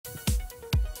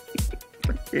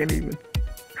can't even.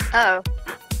 Oh.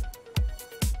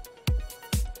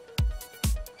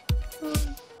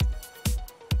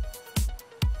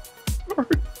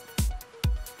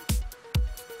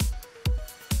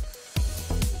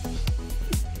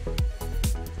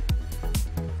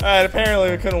 Alright,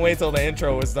 apparently we couldn't wait till the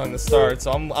intro was done to start,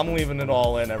 so I'm leaving it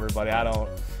all in, everybody.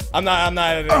 I'm not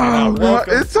editing it out.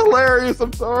 Welcome. It's hilarious.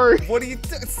 I'm sorry. What are you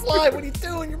doing? Sly, what are you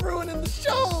doing? You're ruining the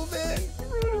show, man.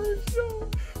 You're ruining the show.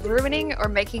 Ruining or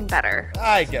making better?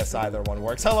 I guess either one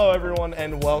works. Hello, everyone,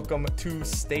 and welcome to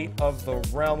State of the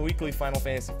Realm, weekly Final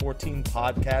Fantasy XIV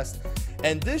podcast.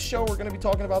 And this show, we're going to be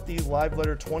talking about the Live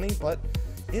Letter 20, but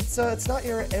it's not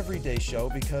your everyday show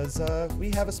because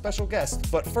we have a special guest.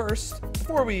 But first,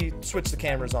 before we switch the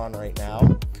cameras on right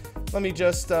now, let me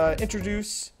just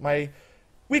introduce my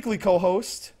weekly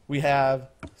co-host. We have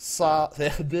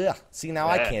see, now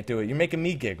I can't do it. You're making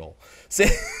me giggle.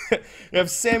 We have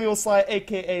Samuel Slyh,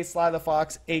 a.k.a.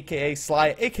 Slythefox, a.k.a.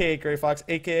 Slyh, a.k.a. Greyfox,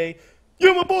 a.k.a.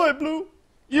 You my boy, Blue.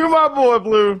 You my boy,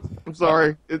 Blue. I'm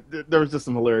sorry. There was just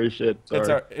some hilarious shit.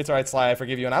 Sorry. It's all right, Sly. I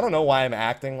forgive you. And I don't know why I'm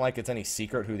acting like it's any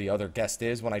secret who the other guest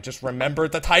is when I just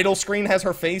remembered the title screen has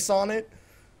her face on it.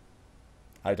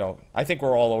 I don't. I think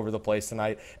we're all over the place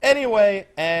tonight. Anyway,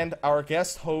 and our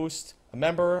guest host, a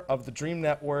member of the Dream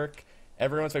Network,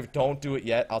 everyone's favorite. Don't do it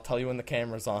yet. I'll tell you when the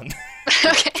camera's on.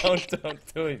 Okay.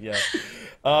 don't do it yet.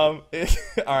 All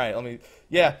right.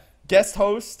 Guest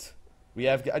host. We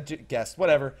have a guest,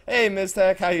 whatever. Hey,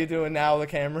 Mizzteq, how you doing now? The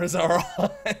cameras are on.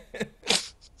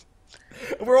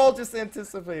 We're all just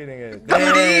anticipating it.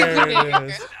 There it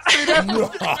is. See, that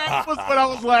was what I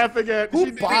was laughing at. Who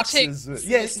boxes it?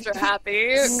 Yes, Mr.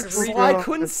 Happy. I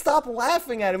couldn't stop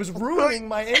laughing at it. It was ruining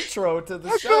my intro to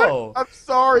the show. I'm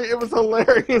sorry. It was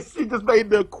hilarious. She just made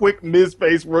the quick Miz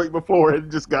face right before it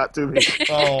just got to me.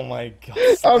 Oh, my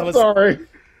God. I'm sorry.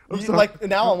 Like,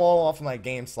 now I'm all off my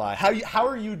game, Sly. How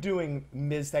are you doing,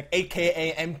 Mizzteq,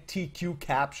 a.k.a.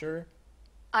 MTQcapture?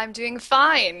 I'm doing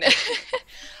fine.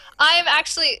 I'm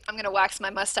going to wax my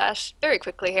mustache very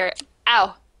quickly here.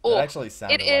 Ow. Oh, It actually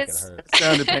sounded like it hurt. It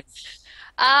sounded painful.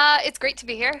 It's great to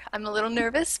be here. I'm a little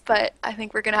nervous, but I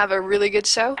think we're going to have a really good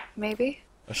show, maybe.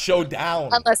 A showdown.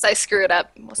 Unless I screw it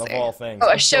up. We'll Of see. all things.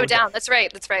 Oh, a showdown. That's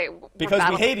right. We're Because we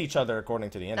battling. hate each other,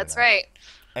 according to the internet. That's right.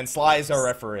 And Sly is our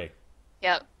referee.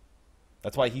 Yep.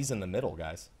 That's why he's in the middle,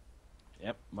 guys.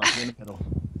 Yep, must be in the middle.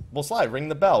 Well, Sly, ring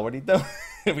the bell. What are you doing?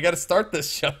 We got to start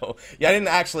this show. Yeah, I didn't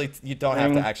actually. You don't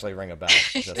have to actually ring a bell.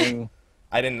 Just,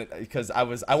 I didn't because I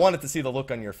wanted to see the look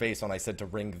on your face when I said to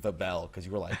ring the bell because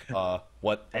you were like,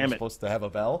 what? I'm supposed to have a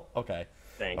bell? Okay.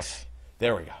 Thanks. Okay.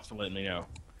 There we go. For letting me know.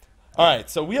 All right,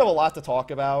 so we have a lot to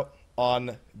talk about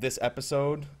on this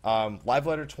episode. Live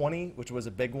Letter 20, which was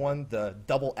a big one, the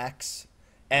double X,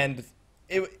 and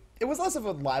it was less of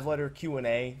a live letter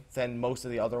Q&A than most of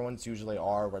the other ones usually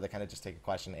are, where they kind of just take a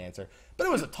question and answer. But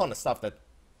it was a ton of stuff that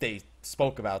they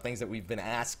spoke about, things that we've been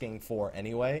asking for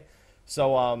anyway.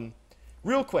 So,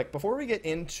 real quick, before we get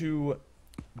into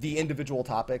the individual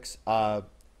topics,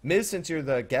 Miz, since you're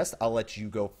the guest, I'll let you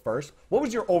go first. What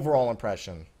was your overall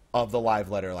impression of the live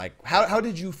letter? Like, how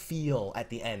did you feel at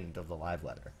the end of the live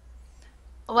letter?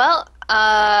 Well,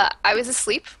 I was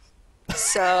asleep,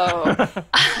 so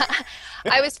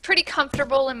I was pretty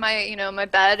comfortable in my, my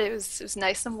bed. It was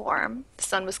nice and warm. The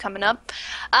sun was coming up.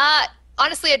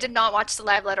 Honestly, I did not watch the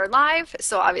live letter live,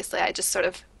 so obviously I just sort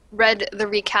of read the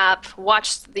recap,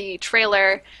 watched the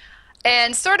trailer,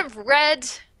 and sort of read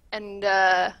and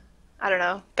I don't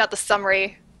know, got the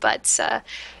summary. But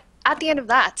at the end of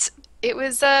that, it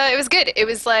was good. It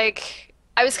was like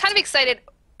I was kind of excited.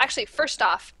 Actually, first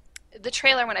off, the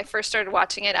trailer, when I first started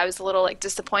watching it, I was a little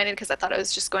disappointed because I thought it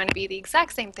was just going to be the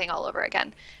exact same thing all over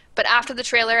again. But after the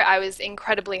trailer, I was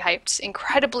incredibly hyped,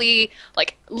 incredibly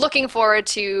looking forward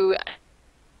to.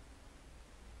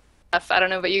 I don't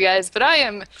know about you guys, but I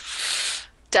am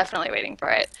definitely waiting for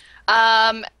it.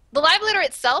 The live letter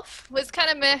itself was kind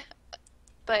of meh,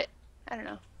 but I don't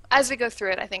know. As we go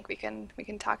through it, I think we can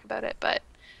talk about it. But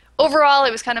overall,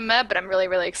 it was kind of meh. But I'm really,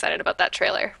 really excited about that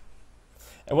trailer.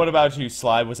 And what about you,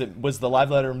 Sly? Was the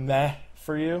live letter meh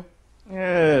for you?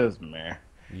 Yeah, it was meh.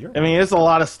 I mean, it's a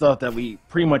lot of stuff that we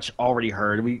pretty much already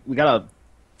heard. We got a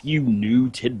few new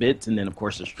tidbits, and then, of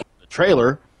course, the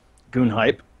trailer. Goon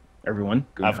hype. Everyone.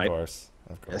 Goon hype. Of course.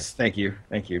 Yes, thank you.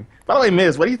 By the way,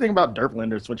 Miz, what do you think about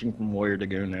Derplander switching from Warrior to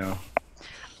Goon now?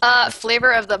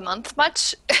 Flavor of the month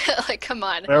much? Come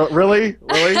on. Really?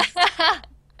 Really?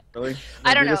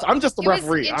 I don't know. I'm just the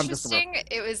referee.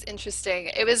 It was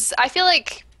interesting. I feel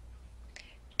like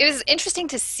it was interesting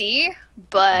to see,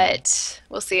 but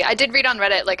we'll see. I did read on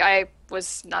Reddit, I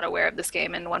was not aware of this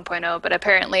game in 1.0, but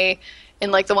apparently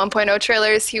in like the 1.0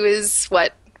 trailers, he was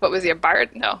what was he, a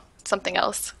bard? No, something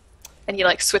else. And he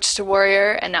like switched to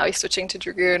warrior, and now he's switching to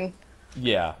dragoon.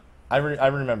 Yeah, I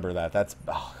remember that. That's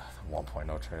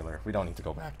 1.0 trailer. We don't need to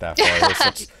go back that far.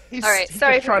 All right,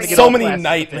 sorry for so many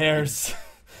nightmares.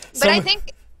 But I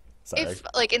think if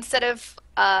like instead of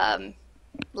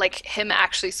like him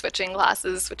actually switching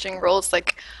classes, switching roles,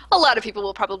 like a lot of people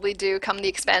will probably do come the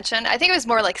expansion. I think it was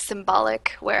more like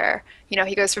symbolic, where, you know,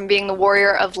 he goes from being the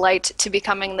warrior of light to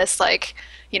becoming this, like,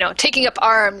 you know, taking up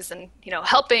arms and, you know,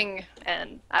 helping,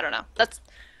 and I don't know.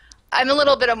 I'm a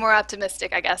little bit more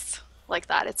optimistic, I guess, like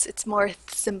that. It's more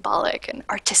symbolic and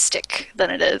artistic than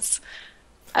it is,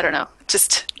 I don't know,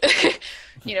 just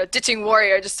you know, ditching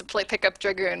warrior just to pick up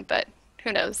dragoon. But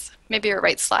who knows? Maybe you're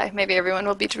right, Sly. Maybe everyone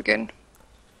will be dragoon.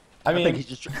 I think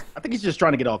he's just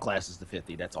trying to get all classes to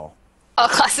 50. That's all. All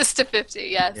classes to 50.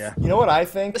 Yes. Yeah. You know what I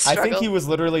think? I think he was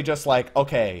literally just like,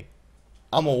 okay,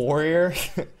 I'm a warrior.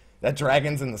 That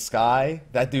dragon's in the sky.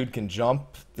 That dude can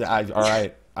jump. All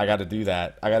right, I got to do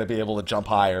that. I got to be able to jump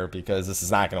higher because this is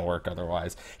not going to work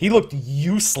otherwise. He looked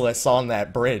useless on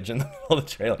that bridge in the middle of the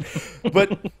trailer.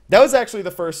 But that was actually the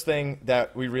first thing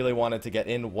that we really wanted to get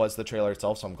in, was the trailer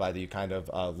itself. So I'm glad that you kind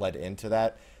of led into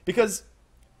that, because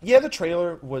yeah, the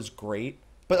trailer was great,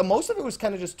 but most of it was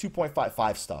kind of just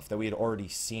 2.55 stuff that we had already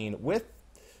seen, with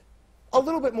a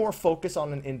little bit more focus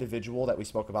on an individual that we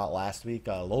spoke about last week,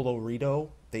 Lolo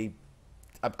Rito.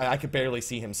 I could barely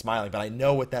see him smiling, but I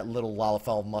know with that little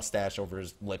Lalafell mustache over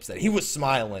his lips that he was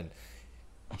smiling.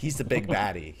 He's the big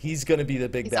baddie. He's going to be the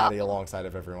big baddie alongside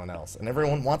of everyone else. And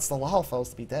everyone wants the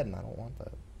Lalafells to be dead, and I don't want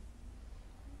that.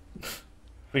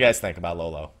 What do you guys think about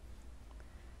Lolo?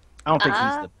 I don't think he's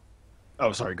the...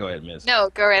 Oh, sorry. Go ahead, Miz.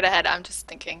 No, go right ahead. I'm just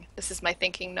thinking. This is my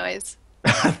thinking noise.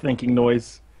 Thinking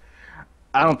noise.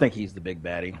 I don't think he's the big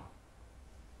baddie.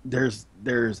 There's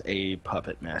a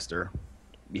puppet master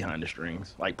behind the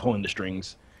strings, like pulling the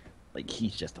strings. Like,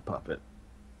 he's just a puppet.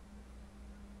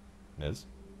 Miz?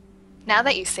 Now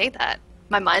that you say that,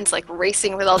 my mind's like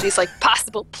racing with all these like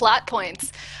possible plot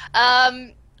points.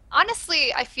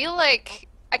 Honestly, I feel like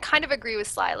I kind of agree with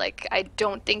Sly. Like, I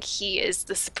don't think he is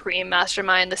the supreme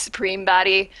mastermind, the supreme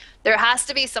baddie. There has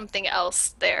to be something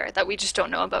else there that we just don't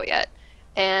know about yet.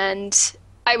 And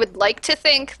I would like to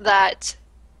think that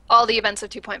all the events of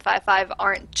 2.55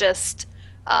 aren't just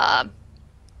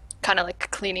kind of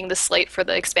like cleaning the slate for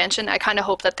the expansion. I kind of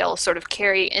hope that they'll sort of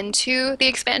carry into the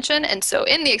expansion. And so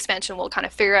in the expansion, we'll kind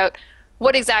of figure out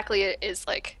what exactly is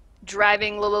like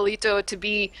driving Lololito to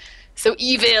be so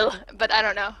evil. But I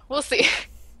don't know. We'll see.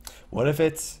 What if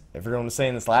it's, everyone was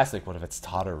saying this last week, what if it's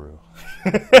Tataru?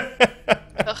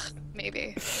 Ugh,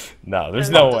 maybe. No, there's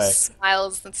no way.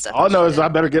 Smiles and stuff. All I know is I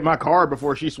better get my card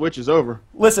before she switches over.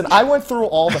 Listen, I went through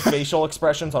all the facial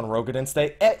expressions on Rogadin's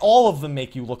Day. All of them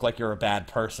make you look like you're a bad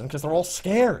person because they're all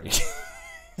scary.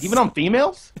 Even on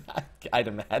females? I'd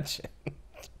imagine.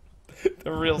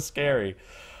 They're real scary.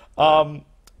 But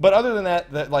other than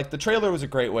that, like, the trailer was a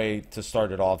great way to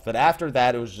start it off. But after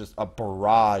that, it was just a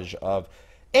barrage of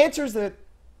answers that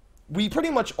we pretty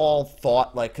much all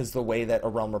thought, like, because the way that A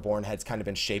Realm Reborn has kind of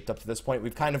been shaped up to this point,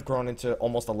 we've kind of grown into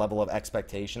almost a level of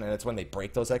expectation, and it's when they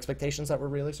break those expectations that we're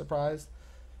really surprised.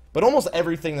 But almost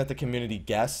everything that the community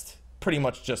guessed pretty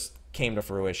much just came to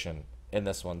fruition in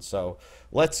this one. So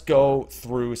let's go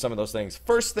through some of those things.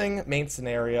 First thing, main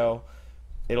scenario,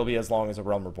 it'll be as long as A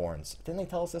Realm Reborn's. Didn't they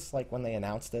tell us this, like, when they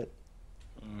announced it?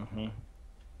 Mm-hmm.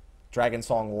 Dragon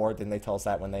Song War, didn't they tell us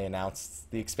that when they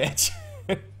announced the expansion?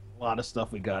 A lot of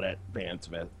stuff we got at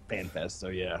FanFest, so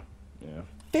yeah.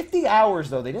 50 hours,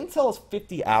 though. They didn't tell us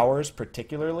 50 hours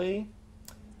particularly.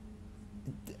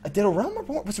 Was A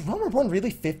Realm Reborn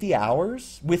really 50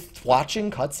 hours with watching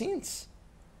cutscenes?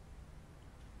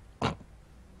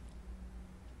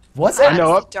 Was it? I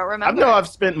know. Don't remember. I've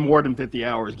spent more than 50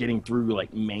 hours getting through,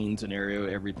 like, main scenario,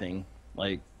 everything.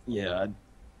 Like, yeah,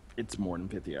 it's more than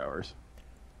 50 hours.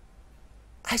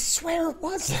 I swear it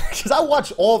was, because I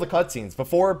watched all the cutscenes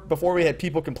before we had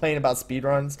people complain about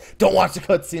speedruns. Don't watch the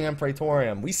cutscene in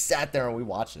Praetorium. We sat there and we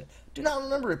watched it. Do not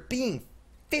remember it being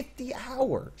 50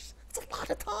 hours. That's a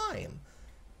lot of time.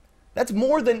 That's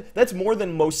more than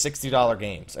most $60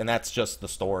 games, and that's just the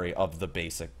story of the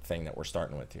basic thing that we're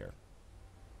starting with here.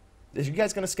 Is you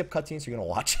guys gonna skip cutscenes? Or you're gonna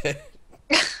watch it?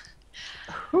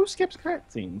 Who skips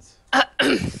cutscenes?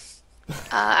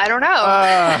 I don't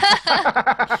know.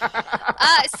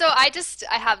 So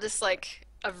I have this like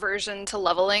aversion to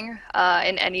leveling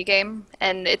in any game,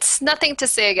 and it's nothing to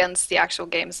say against the actual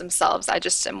games themselves. I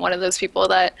just am one of those people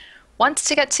that wants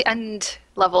to get to end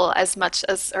level as much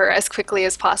as or as quickly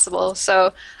as possible.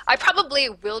 So I probably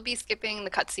will be skipping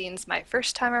the cutscenes my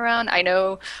first time around. I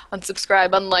know, unsubscribe,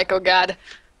 unlike, oh god,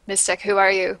 Mizzteq, who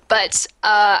are you? But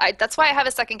that's why I have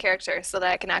a second character, so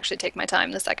that I can actually take my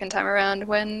time the second time around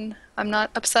when I'm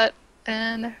not upset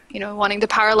and, you know, wanting to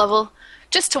power level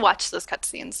just to watch those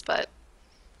cutscenes. But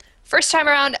first time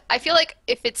around, I feel like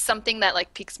if it's something that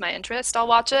like piques my interest, I'll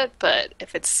watch it. But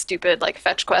if it's stupid like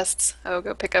fetch quests, I'll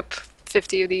go pick up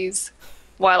 50 of these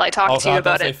while I talk to you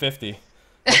about don't it. say 50.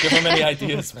 Don't give him any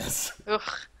ideas, miss. Ugh.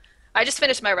 I just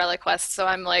finished my relic quest, so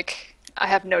I'm like, I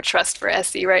have no trust for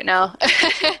SE right now.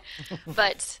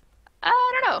 But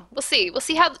I don't know. We'll see. We'll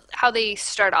see how they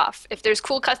start off. If there's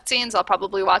cool cutscenes, I'll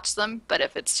probably watch them. But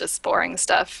if it's just boring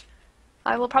stuff,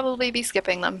 I will probably be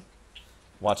skipping them.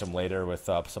 Watch them later with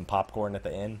some popcorn at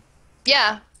the inn.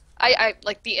 Yeah, I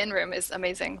like the inn room is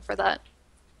amazing for that.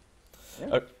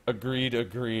 Yeah. Agreed,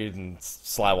 and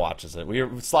Sly watches it.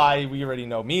 Sly, we already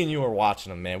know. Me and you are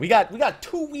watching them, man. We got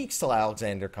 2 weeks till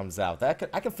Alexander comes out. I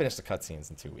can finish the cutscenes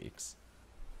in 2 weeks.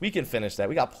 We can finish that.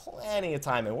 We got plenty of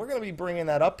time, and we're going to be bringing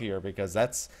that up here because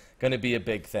that's going to be a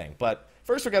big thing. But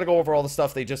first, we got to go over all the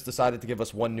stuff they just decided to give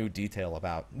us one new detail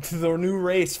about. The new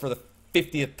race for the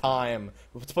 50th time.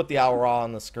 Let's put the Aura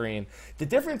on the screen. The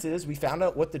difference is we found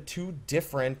out what the 2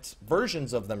 different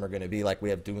versions of them are going to be. Like we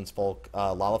have Dunesfolk,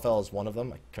 Lalafell is one of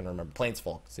them. I couldn't remember.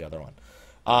 Plainsfolk is the other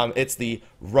one. It's the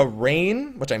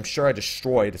Rarain, which I'm sure I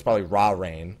destroyed. It's probably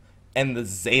Rarain, and the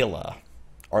Zayla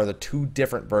are the 2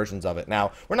 different versions of it.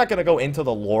 Now, we're not going to go into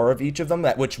the lore of each of them,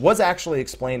 which was actually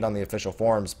explained on the official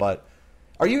forums, but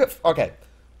are you... Okay.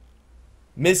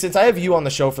 Miz, since I have you on the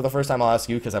show for the first time, I'll ask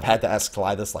you, because I've had to ask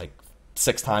Sly this like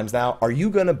 6 times now. Are you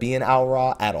going to be in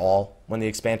Aura at all when the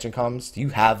expansion comes? Do you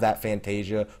have that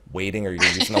Fantasia waiting, or are you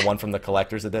using the one from the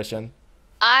Collector's Edition?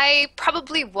 I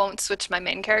probably won't switch my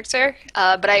main character,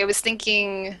 but I was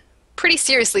pretty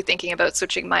seriously thinking about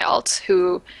switching my alt,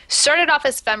 who started off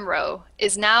as Femro,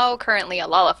 is now currently a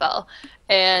Lalafell,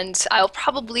 and I'll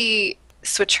probably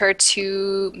switch her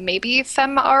to maybe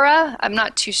Fem-Aura. I'm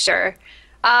not too sure.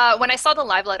 When I saw the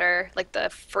live letter, like the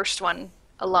first one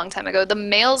a long time ago, the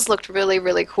males looked really,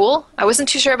 really cool. I wasn't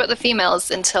too sure about the females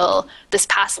until this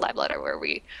past live letter where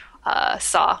we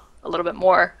saw a little bit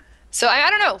more. So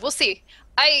I don't know. We'll see.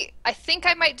 I think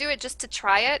I might do it just to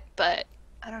try it, but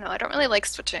I don't know. I don't really like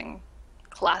switching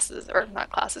classes, or not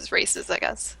classes, races, I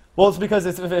guess. Well, it's because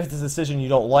if it's a decision you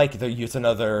don't like, it's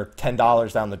another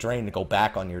 $10 down the drain to go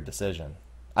back on your decision.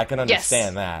 I can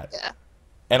understand that. Yeah.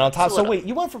 And on top, so wait,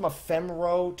 you went from a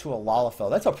Femro to a Lalafell.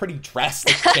 That's a pretty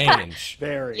drastic change.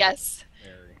 Very. Yes.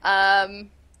 Very.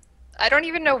 I don't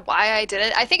even know why I did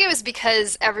it. I think it was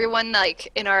because everyone, like,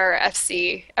 in our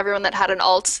FC, everyone that had an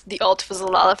alt, the alt was a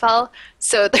Lalafell.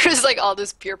 So there was, like, all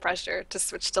this peer pressure to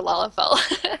switch to Lalafell.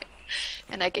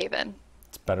 And I gave in.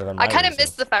 It's better than my I kind of reason.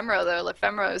 missed the Femro, though. The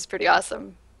Femro is pretty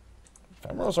awesome.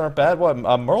 Femros aren't bad. What?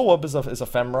 Merlewub is a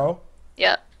Femro?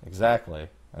 Yeah. Exactly.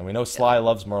 And we know Sly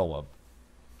loves Merlewub.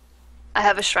 I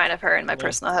have a shrine of her in my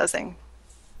personal housing.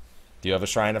 Do you have a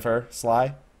shrine of her,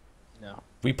 Sly? No.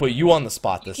 We put you on the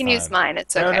spot this time. You can use mine.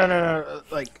 It's okay. No.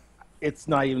 Like, it's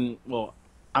not even... Well,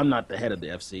 I'm not the head of the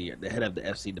FC. The head of the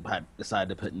FC decided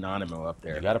to put Nanimo up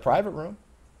there. You got a private room.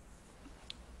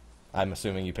 I'm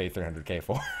assuming you paid $300K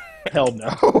for. Hell no.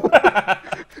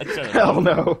 Hell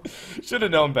no. Should have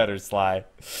known better, Sly.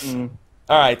 All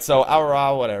right, so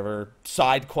Aura, whatever.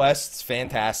 Side quests,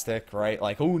 fantastic, right?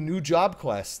 Like, ooh, new job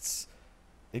quests.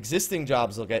 Existing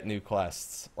jobs will get new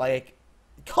quests. Like,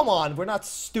 come on, we're not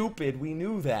stupid. We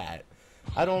knew that.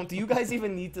 Do you guys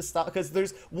even need to stop? Because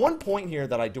there's one point here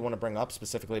that I do want to bring up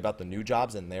specifically about the new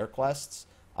jobs and their quests.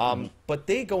 But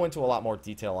they go into a lot more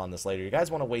detail on this later. You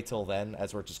guys want to wait till then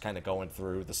as we're just kind of going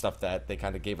through the stuff that they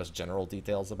kind of gave us general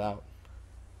details about?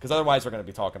 Because otherwise we're going to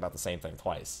be talking about the same thing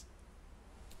twice.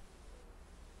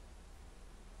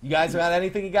 You guys got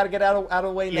anything you got to get out of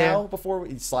the way now before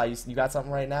Sly? You got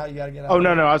something right now? You got to get out. Oh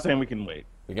no, I was saying we can wait.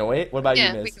 We can wait. What about you,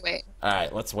 Miz? Yeah, we can wait. All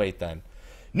right, let's wait then.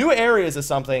 New areas is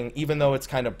something, even though it's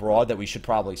kind of broad, that we should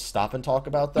probably stop and talk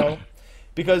about though,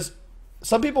 because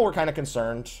some people were kind of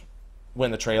concerned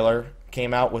when the trailer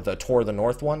came out with the Tour of the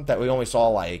North one that we only saw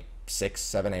like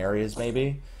 6-7 areas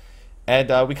maybe,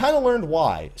 and we kind of learned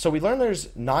why. So we learned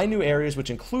there's 9 new areas, which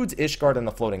includes Ishgard and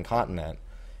the Floating Continent,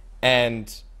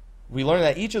 and we learned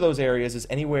that each of those areas is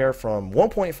anywhere from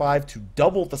 1.5 to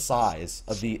double the size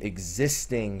of the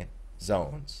existing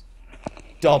zones.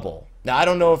 Double. Now, I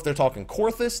don't know if they're talking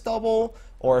Korthus double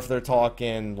or if they're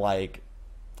talking, like,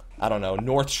 I don't know,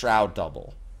 North Shroud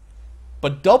double.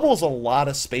 But double's a lot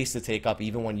of space to take up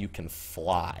even when you can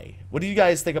fly. What do you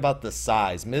guys think about the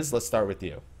size? Miz, let's start with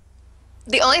you.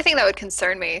 The only thing that would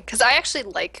concern me, because I actually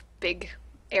like big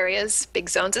areas, big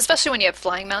zones, especially when you have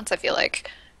flying mounts. I feel like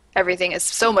everything is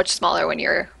so much smaller when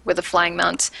you're with a flying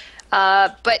mount.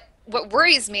 But what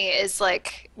worries me is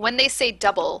like when they say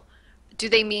double, do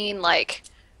they mean like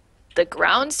the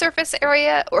ground surface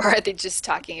area, or are they just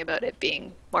talking about it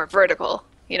being more vertical?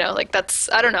 You know, like that's,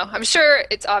 I don't know. I'm sure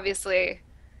it's obviously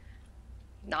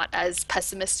not as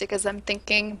pessimistic as I'm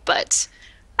thinking, but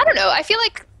I don't know. I feel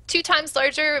like 2 times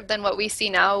larger than what we see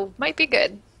now might be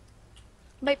good.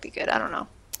 Might be good. I don't know.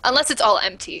 Unless it's all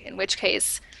empty, in which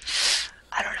case,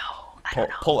 I don't know. I don't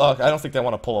know. I don't think they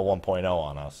want to pull a 1.0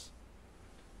 on us.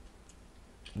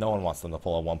 No one wants them to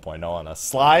pull a 1.0 on us.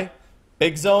 Sly,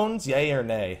 big zones, yay or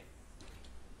nay?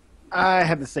 I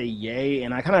have to say yay,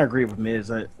 and I kind of agree with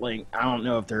Miz. Like, I don't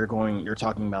know if you're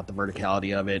talking about the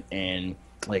verticality of it, and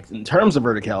like in terms of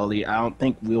verticality, I don't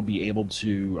think we'll be able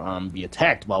to be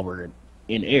attacked while we're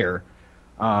in air.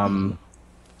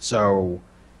 So,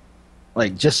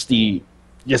 like, just a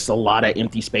lot of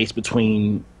empty space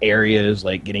between areas,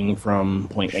 like getting from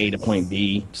point A to point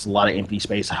B. Just a lot of empty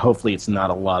space. Hopefully, it's not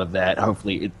a lot of that.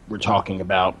 Hopefully, we're talking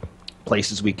about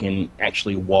places we can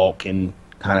actually walk and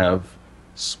kind of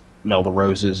smell the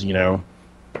roses, you know,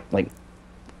 like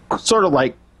sort of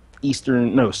like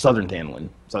southern Thanalan.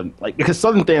 So, like, because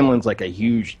southern Thanalan's like a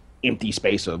huge empty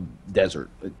space of desert.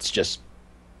 It's just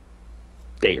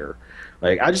there.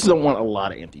 Like, I just don't want a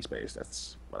lot of empty space.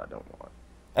 That's what I don't want.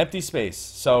 Empty space.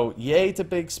 So, yay to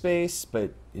big space,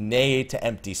 but nay to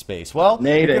empty space. Well,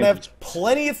 Nay you're to going to empty have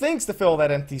plenty of things to fill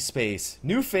that empty space.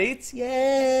 New fates,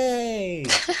 yay!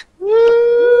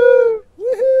 Woo!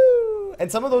 Woohoo!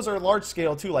 And some of those are large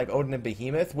scale, too, like Odin and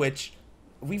Behemoth, which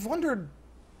we've wondered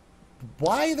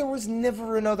why there was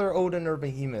never another Odin or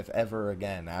Behemoth ever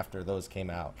again after those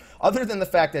came out. Other than the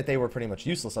fact that they were pretty much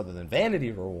useless other than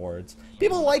vanity rewards.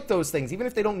 People like those things, even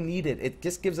if they don't need it. It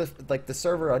just gives us, like, the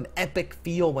server an epic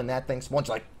feel when that thing spawns,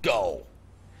 like, go!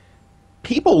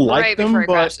 People like Right them, before it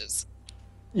but... crashes.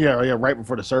 Yeah, right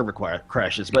before the server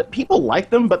crashes. But people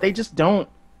like them, but they just don't...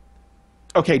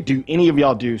 Okay, do any of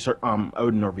y'all do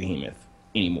Odin or Behemoth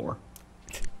anymore?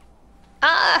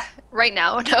 Right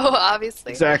now, no,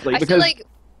 obviously. Exactly, I feel because- like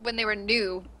when they were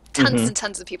new, tons and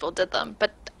tons of people did them.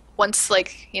 But once,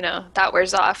 like, you know, that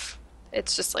wears off,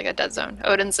 it's just like a dead zone.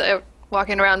 Odin's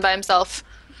walking around by himself.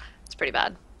 It's pretty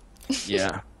bad.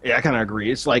 Yeah, I kind of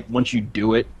agree. It's like once you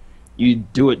do it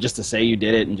just to say you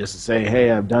did it and just to say,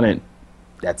 hey, I've done it.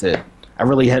 That's it. I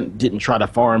really didn't try to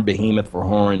farm Behemoth for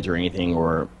horns or anything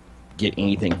or get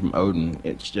anything from Odin.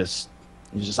 It's just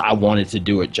I wanted to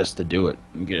do it just to do it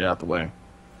and get it out the way.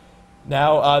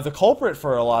 Now, the culprit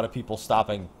for a lot of people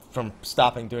stopping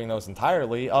doing those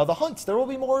entirely, the hunts. There will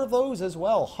be more of those as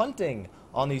well. Hunting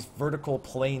on these vertical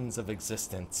planes of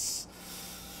existence.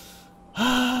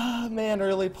 Ah, man,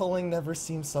 early pulling never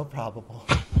seems so probable.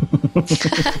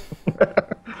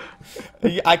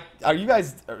 Are you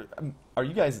guys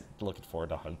looking forward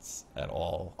to hunts at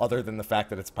all? Other than the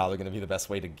fact that it's probably going to be the best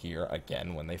way to gear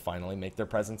again when they finally make their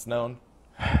presence known?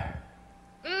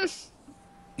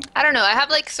 I don't know. I have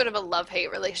like sort of a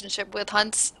love-hate relationship with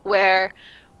hunts where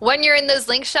when you're in those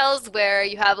link shells where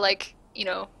you have like, you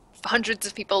know, hundreds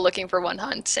of people looking for one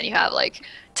hunt and you have like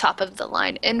top of the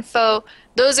line info,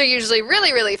 those are usually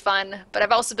really, really fun. But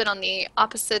I've also been on the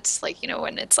opposites, like, you know,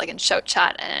 when it's like in shout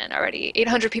chat and already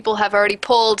 800 people have already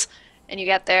pulled and you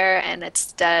get there and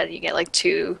it's dead. You get like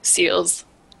 2 seals.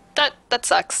 That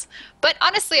sucks. But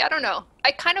honestly, I don't know.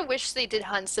 I kind of wish they did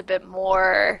hunts a bit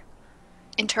more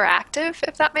interactive,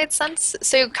 if that made sense.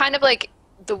 So kind of like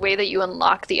the way that you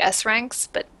unlock the S ranks,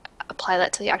 but apply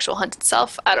that to the actual hunt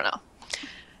itself. I don't know.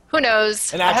 Who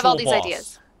knows? An I have all actual these boss.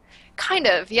 ideas. Kind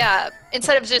of, yeah.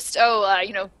 Instead of just,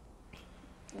 you know,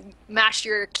 mash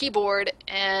your keyboard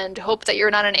and hope that you're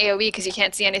not an AoE because you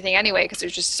can't see anything anyway because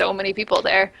there's just so many people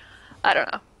there. I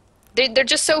don't know. They're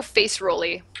just so face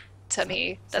rolly to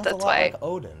me Sounds that's a lot why. like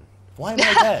Odin. Why am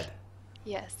I dead?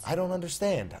 Yes. I don't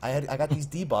understand. I got these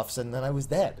debuffs and then I was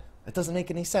dead. It doesn't make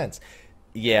any sense.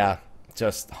 Yeah,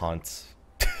 just hunts.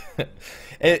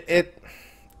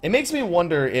 It makes me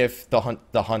wonder if the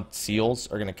hunt seals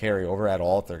are going to carry over at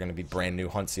all. If they're going to be brand new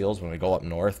hunt seals when we go up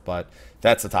north, but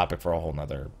that's a topic for a whole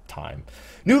nother time.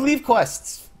 New leaf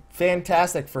quests,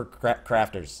 fantastic for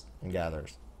crafters and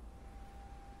gatherers,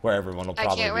 where everyone will I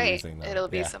probably can't be wait. using them. It'll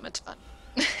be Yeah. so much fun.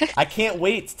 I can't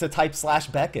wait to type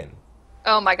 /beacon.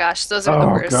 Oh my gosh, those are the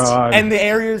worst. God. And the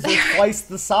areas are twice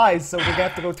the size, so we're going to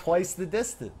have to go twice the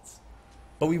distance.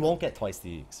 But we won't get twice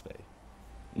the XP.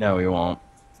 No, we won't.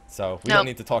 So we Nope. don't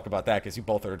need to talk about that because you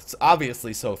both are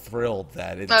obviously so thrilled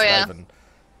that it's, Oh, yeah.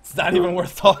 it's not even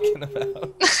worth talking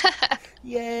about.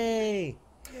 Yay!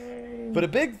 But a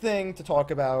big thing to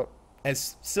talk about,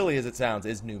 as silly as it sounds,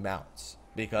 is new mounts.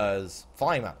 Because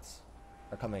flying mounts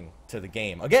are coming to the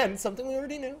game. Again, something we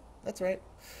already knew. That's right.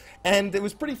 And it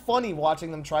was pretty funny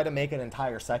watching them try to make an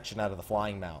entire section out of the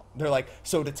flying mount. They're like,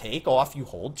 so to take off, you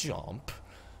hold jump.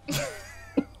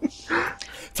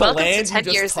 To land, you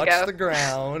just touch the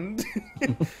ground.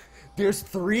 There's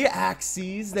 3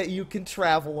 axes that you can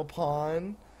travel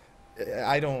upon.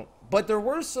 But there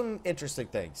were some interesting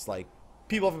things. Like,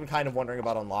 people have been kind of wondering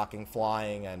about unlocking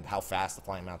flying and how fast the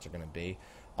flying mounts are going to be.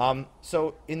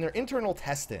 So in their internal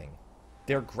testing,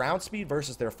 their ground speed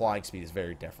versus their flying speed is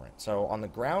very different. So on the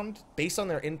ground, based on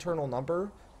their internal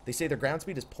number, they say their ground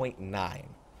speed is 0.9.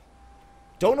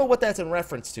 Don't know what that's in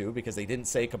reference to, because they didn't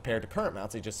say compared to current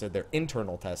mounts. They just said their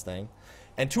internal testing.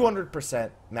 And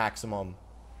 200% maximum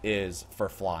is for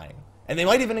flying. And they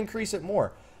might even increase it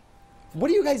more. What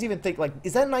do you guys even think? Like,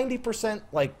 is that 90%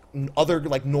 like other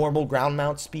like normal ground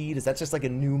mount speed? Is that just like a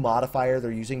new modifier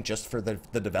they're using just for the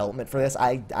development for this?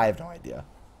 I have no idea.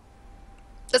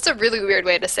 That's a really weird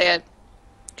way to say it.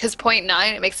 Because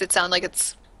 0.9, it makes it sound like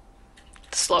it's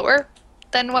slower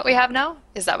than what we have now.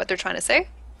 Is that what they're trying to say?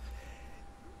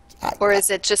 Or is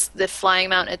it just the flying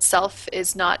mount itself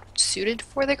is not suited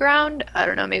for the ground? I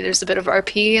don't know. Maybe there's a bit of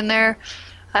RP in there.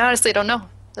 I honestly don't know.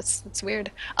 That's weird.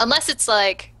 Unless it's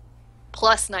like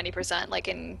plus 90%, like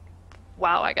in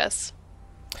WoW, I guess.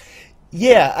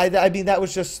 Yeah, I mean, that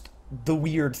was just the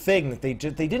weird thing. That they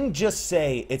didn't just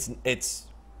say it's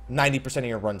 90% of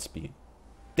your run speed.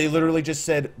 They literally just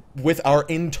said, with our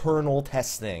internal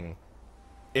testing,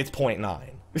 it's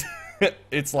 0.9.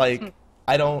 It's like,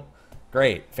 I don't...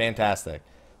 Great, fantastic.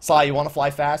 Sly, you want to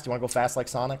fly fast? You want to go fast like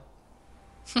Sonic?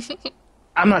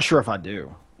 I'm not sure if I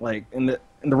do. Like, and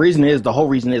the reason is, the whole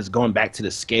reason is going back to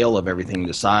the scale of everything,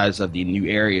 the size of the new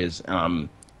areas,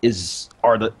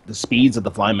 are the speeds of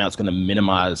the flying mounts going to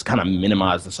minimize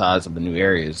the size of the new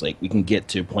areas. Like, we can get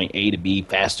to point A to B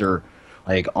faster,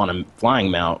 like on a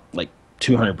flying mount, like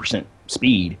 200%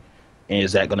 speed. And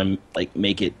is that going to like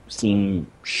make it seem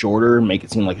shorter, make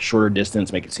it seem like a shorter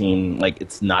distance, make it seem like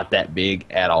it's not that big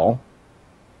at all?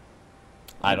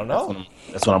 I don't know.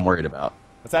 That's what I'm worried about.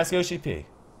 Let's ask Yoshi P.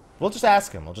 We'll just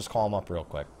ask him. We'll just call him up real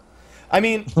quick. I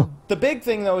mean, the big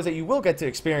thing, though, is that you will get to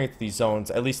experience these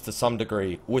zones, at least to some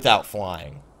degree, without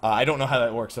flying. I don't know how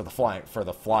that works for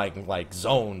the flying like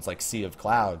zones, like Sea of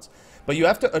Clouds. But you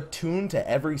have to attune to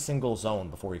every single zone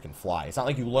before you can fly. It's not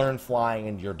like you learn flying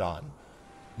and you're done.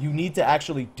 You need to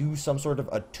actually do some sort of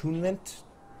attunement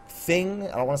thing.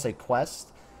 I don't want to say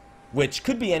quest, which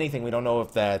could be anything. We don't know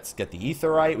if that's get the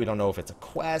Aetheryte. We don't know if it's a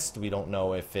quest. We don't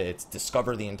know if it's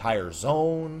discover the entire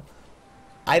zone.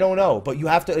 I don't know, but you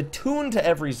have to attune to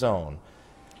every zone.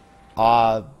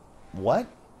 What?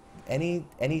 Any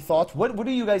thoughts? What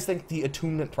do you guys think the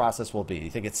attunement process will be? You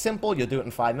think it's simple, you'll do it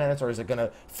in 5 minutes, or is it going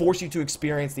to force you to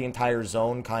experience the entire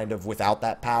zone kind of without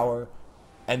that power,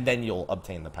 and then you'll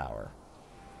obtain the power?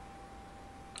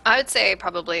 I would say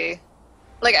probably,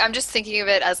 like, I'm just thinking of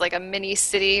it as like a mini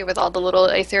city with all the little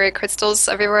aetheric crystals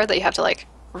everywhere that you have to like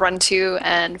run to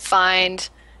and find,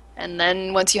 and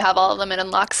then once you have all of them, it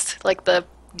unlocks like the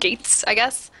gates, I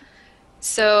guess.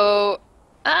 So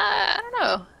I don't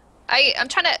know. I'm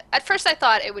trying to. At first, I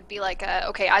thought it would be like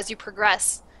okay, as you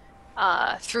progress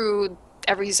through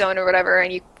every zone or whatever,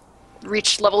 and you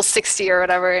reach level 60 or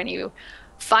whatever, and you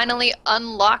finally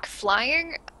unlock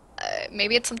flying.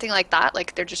 Maybe it's something like that,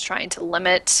 like they're just trying to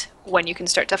limit when you can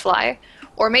start to fly.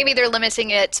 Or maybe they're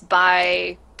limiting it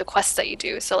by the quests that you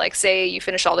do. So like say you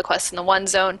finish all the quests in the one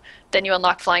zone, then you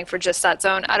unlock flying for just that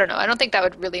zone. I don't know. I don't think that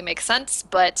would really make sense,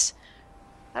 but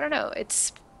I don't know.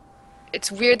 It's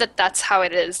weird that that's how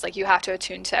it is. Like you have to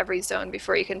attune to every zone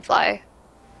before you can fly.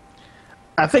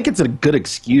 I think it's a good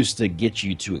excuse to get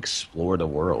you to explore the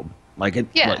world. Like it,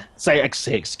 yeah. Say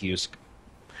excuse,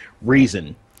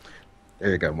 reason. There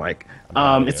you go, Mike.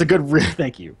 It's a good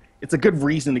thank you. It's a good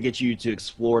reason to get you to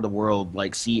explore the world,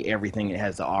 like see everything it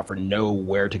has to offer, know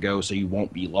where to go so you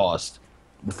won't be lost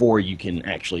before you can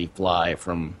actually fly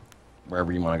from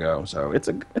wherever you want to go. So I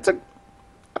think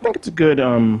it's a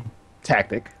good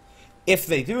tactic. If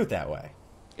they do it that way.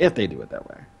 If they do it that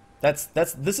way.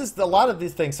 This is a lot of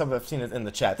these things. Some have seen it in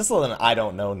the chat. This is an I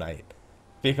don't know night,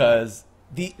 because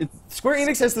Square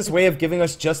Enix has this way of giving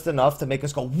us just enough to make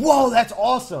us go, whoa, that's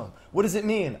awesome. What does it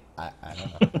mean? I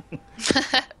don't know.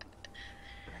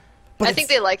 I think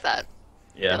they like that.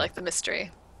 Yeah. They like the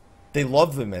mystery. They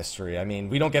love the mystery. I mean,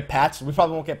 we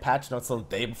probably won't get patch notes until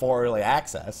the day before early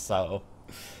access, so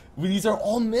these are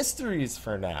all mysteries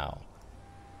for now.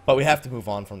 But we have to move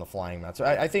on from the flying mounts.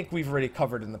 I think we've already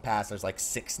covered in the past. There's like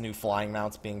 6 new flying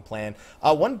mounts being planned.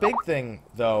 One big thing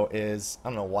though is I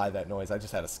don't know why that noise. I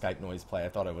just had a Skype noise play. I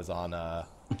thought I was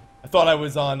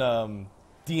on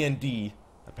D&D.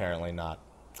 Apparently not.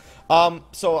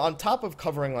 So on top of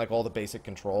covering like all the basic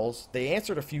controls, they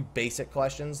answered a few basic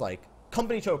questions like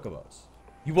company chocobos.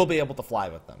 You will be able to fly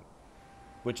with them,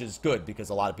 which is good because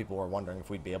a lot of people were wondering if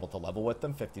we'd be able to level with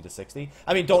them 50 to 60.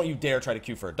 I mean, don't you dare try to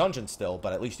queue for a dungeon still,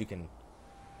 but at least you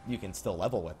can still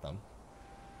level with them.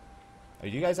 Do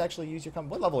you guys actually use your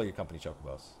what level are your company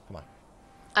chocobos? Come on.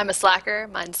 I'm a slacker.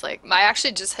 Mine's like I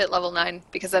actually just hit level 9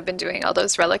 because I've been doing all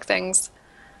those relic things.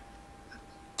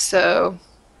 So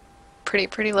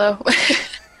pretty low.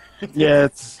 Yeah,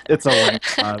 it's a rank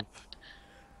 5.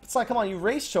 It's like, come on, you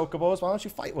race chocobos. Why don't you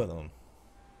fight with them?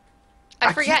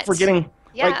 I forget. Keep forgetting.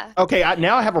 Yeah. Like, okay,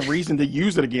 now I have a reason to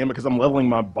use it again because I'm leveling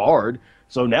my bard.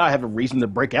 So now I have a reason to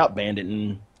break out Bandit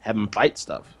and have him fight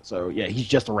stuff. So yeah, he's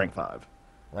just a rank 5.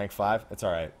 Rank 5? It's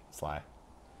all right, Sly.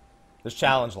 There's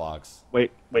challenge logs.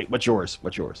 Wait, what's yours?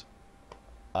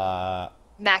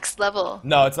 Max level.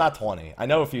 No, it's not 20. I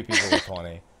know a few people with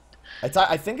 20.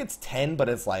 I think it's 10, but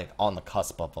it's like on the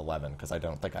cusp of 11 because I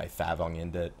don't think I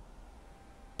Favonged it.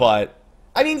 But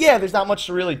I mean, yeah, there's not much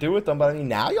to really do with them. But I mean,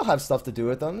 now you'll have stuff to do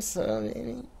with them.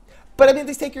 So, but I mean,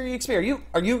 they take your EXP.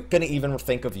 Are you gonna even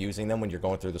think of using them when you're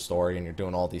going through the story and you're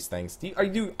doing all these things? Do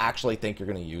you actually think you're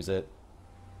gonna use it?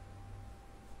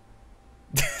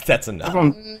 That's enough.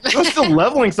 I'm still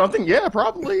leveling something. Yeah,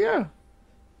 probably. Yeah.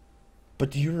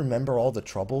 But do you remember all the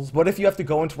troubles? What if you have to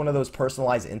go into one of those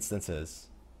personalized instances?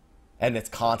 And it's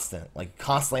constant. Like, you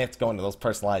constantly have to go into those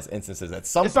personalized instances. At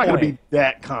some point... It's not going to be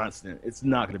that constant. It's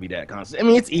not going to be that constant. I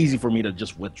mean, it's easy for me to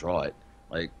just withdraw it.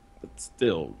 Like, but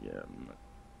still, yeah.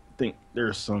 I think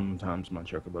there's sometimes my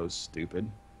chocobo's stupid.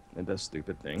 It does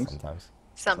stupid things.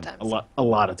 Sometimes. A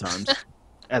lot of times.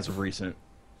 As of recent.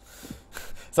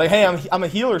 It's like, hey, I'm a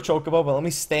healer chocobo, but let me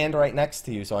stand right next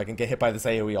to you so I can get hit by this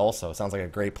AoE also. Sounds like a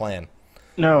great plan.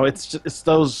 No, it's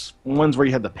those ones where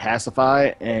you have to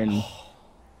pacify and...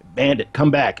 Bandit,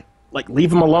 come back. Like,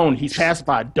 leave him alone. He's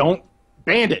pacified. Don't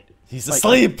Bandit. He's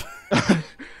asleep.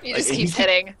 You just keep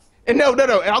hitting. And no.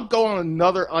 And I'll go on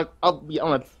another. I'll be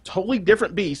on a totally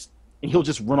different beast, and he'll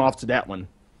just run off to that one.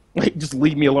 Like, just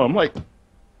leave me alone. I'm like, what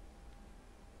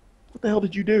the hell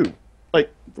did you do?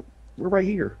 Like, we're right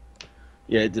here.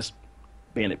 Yeah, it just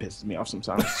Bandit pisses me off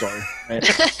sometimes. Sorry.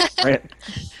 Right.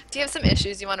 Do you have some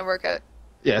issues you want to work out?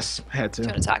 Yes, had to. Do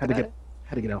you want to talk about it?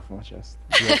 Had to get off my chest.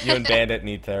 You and Bandit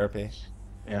need therapy.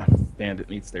 Yeah, Bandit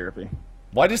needs therapy.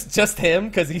 Why just him?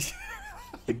 Because he's...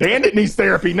 Bandit needs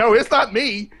therapy. No, it's not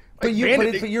me. But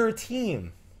you're a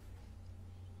team.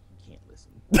 You can't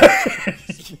listen.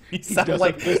 You sound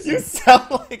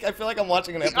like I feel like I'm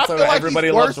watching an episode of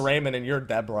Everybody Loves Raymond and you're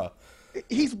Deborah.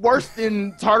 He's worse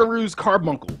than Tartaru's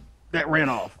carbuncle that ran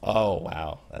off. Oh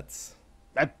wow,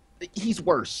 he's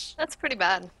worse. That's pretty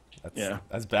bad. That's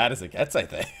as bad as it gets, I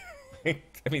think.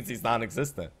 That means he's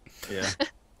non-existent. Yeah.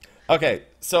 Okay,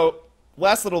 so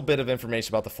last little bit of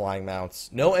information about the flying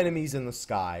mounts. No enemies in the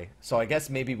sky, so I guess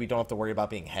maybe we don't have to worry about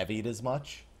being heavied as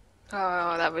much.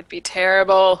 Oh, that would be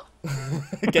terrible.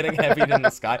 Getting heavied in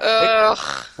the sky.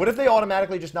 Ugh. What if they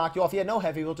automatically just knock you off? Yeah, no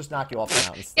heavy, we'll just knock you off the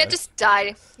mountain. Yeah, just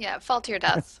die. Yeah, fall to your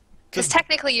death. Because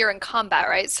technically you're in combat,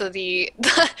 right? So the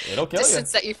It'll kill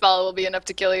distance that you fall will be enough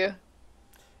to kill you.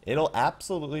 It'll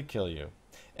absolutely kill you.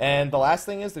 And the last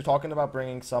thing is they're talking about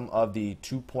bringing some of the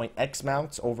 2-point-X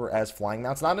mounts over as flying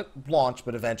mounts. Not at launch,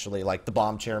 but eventually, like the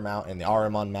bomb chair mount and the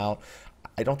Ahriman mount.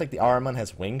 I don't think the Ahriman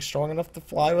has wings strong enough to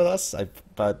fly with us,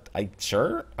 but I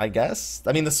guess.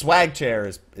 I mean, the swag chair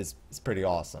is pretty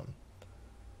awesome.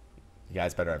 You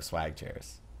guys better have swag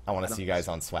chairs. I want to see you guys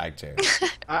on swag chairs.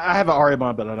 I have an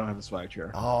Ahriman, but I don't have a swag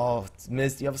chair. Oh,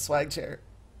 Miz, do you have a swag chair?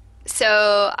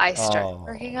 So I started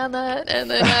working on that, and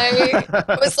then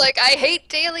I was like, I hate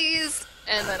dailies,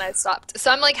 and then I stopped. So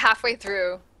I'm like halfway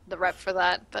through the rep for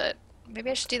that, but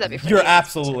maybe I should do that before. You're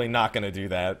absolutely not going to do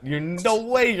that. You're no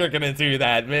way you're going to do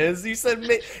that, Miz. You said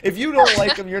if you don't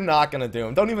like them, you're not going to do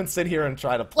them. Don't even sit here and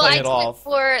try to play it off.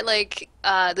 For like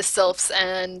the sylphs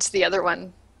and the other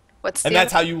one. And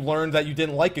that's how you learned that you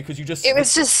didn't like it because you just. It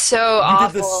was just so awful.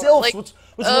 You did the sylphs. Like,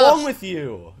 what's wrong with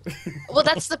you? Well,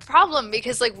 that's the problem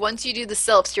because like once you do the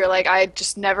sylphs, you're like, I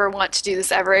just never want to do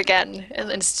this ever again, and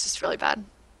then it's just really bad.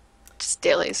 Just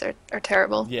dailies are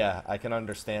terrible. Yeah, I can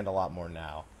understand a lot more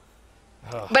now.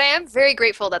 But I am very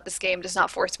grateful that this game does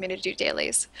not force me to do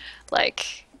dailies.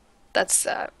 Like, that's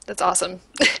awesome.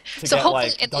 To so get hopefully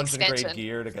like in the dungeon expansion, grade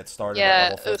gear to get started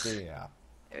at level 50.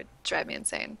 It would drive me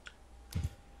insane.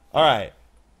 All right.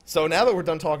 So now that we're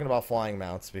done talking about flying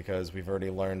mounts, because we've already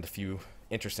learned a few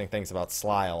interesting things about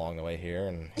Sly along the way here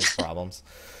and his problems,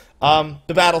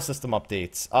 the battle system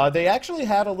updates. They actually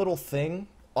had a little thing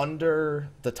under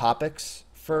the topics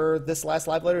for this last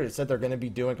live letter. It said they're going to be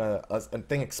doing a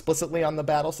thing explicitly on the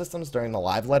battle systems during the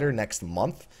live letter next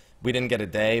month. We didn't get a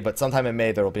day, but sometime in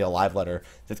May there will be a live letter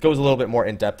that goes a little bit more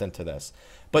in-depth into this.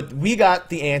 But we got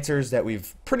the answers that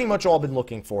we've pretty much all been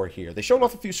looking for here. They showed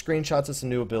off a few screenshots of some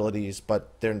new abilities,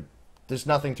 but there's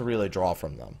nothing to really draw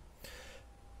from them.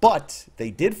 But they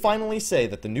did finally say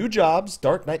that the new jobs,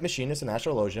 Dark Knight Machinist and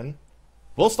Astrologian,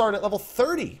 will start at level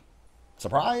 30.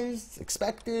 Surprised?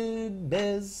 Expected?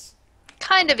 Biz?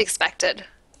 Kind of expected.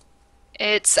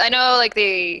 I know like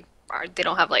they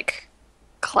don't have like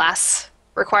class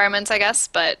requirements, I guess,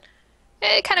 but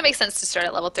it kind of makes sense to start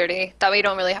at level 30. That way you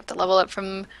don't really have to level up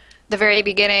from the very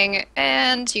beginning,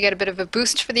 and you get a bit of a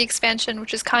boost for the expansion,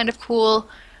 which is kind of cool.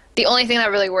 The only thing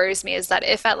that really worries me is that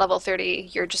if at level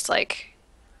 30 you're just like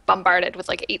bombarded with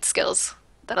like 8 skills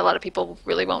that a lot of people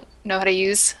really won't know how to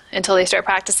use until they start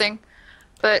practicing.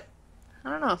 But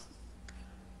I don't know.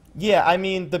 Yeah, I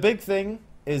mean, the big thing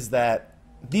is that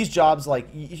these jobs, like,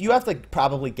 you have to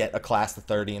probably get a class to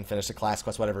 30 and finish a class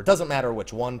quest, whatever. It doesn't matter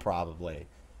which one, probably.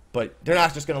 But they're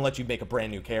not just going to let you make a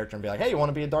brand new character and be like, hey, you want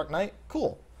to be a Dark Knight?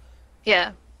 Cool.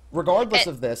 Yeah. Regardless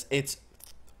of this, it's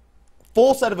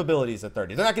full set of abilities at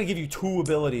 30. They're not going to give you 2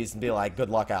 abilities and be like, good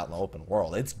luck out in the open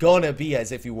world. It's going to be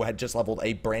as if you had just leveled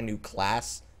a brand new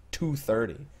class to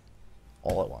 30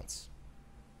 all at once.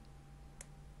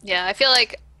 Yeah, I feel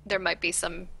like there might be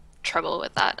some trouble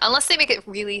with that. Unless they make it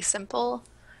really simple,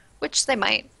 which they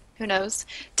might. Who knows?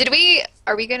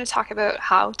 Are we going to talk about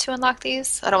how to unlock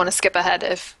these? I don't want to skip ahead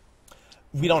if...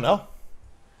 We don't know.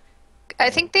 I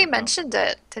think they mentioned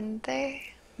it, didn't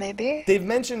they? Maybe? They've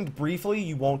mentioned briefly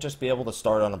you won't just be able to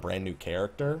start on a brand new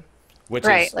character. Which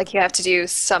right, is, like you have to do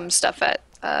some stuff at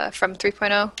from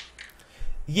 3.0.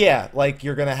 Yeah, like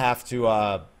you're going to have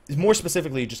to... more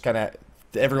specifically, just kind of...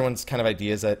 Everyone's kind of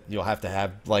idea is that you'll have to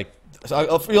have, like...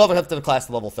 So you'll have to class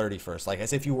to level 30 first, like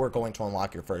as if you were going to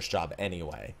unlock your first job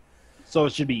anyway. So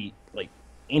it should be, like,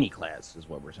 any class is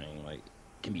what we're saying. Like,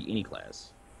 it can be any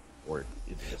class. Or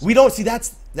we don't... See,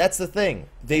 that's the thing.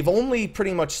 They've only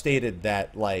pretty much stated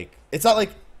that, like... It's not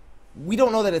like... We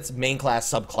don't know that it's main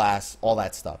class, subclass, all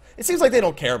that stuff. It seems like they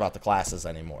don't care about the classes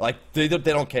anymore. Like, they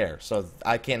don't care. So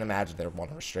I can't imagine they want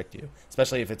to restrict you.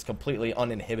 Especially if it's completely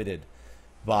uninhibited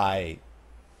by...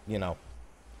 you know,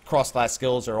 cross-class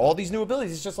skills or all these new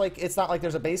abilities. It's just like, it's not like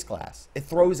there's a base class. It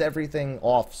throws everything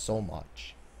off so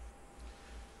much.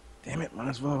 Damn it, might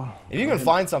as well. If you can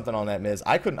find something on that, Miz,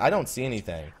 I don't see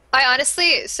anything. I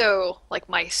honestly, like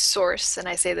my source, and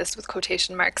I say this with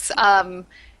quotation marks,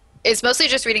 is mostly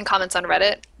just reading comments on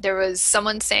Reddit. There was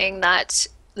someone saying that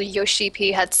the Yoshi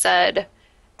P had said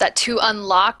that to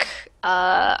unlock,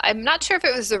 I'm not sure if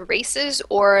it was the races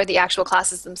or the actual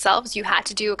classes themselves, you had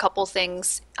to do a couple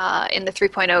things in the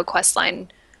 3.0 quest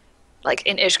line, like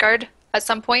in Ishgard at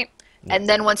some point. Yeah. And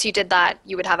then once you did that,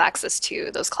 you would have access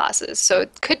to those classes. So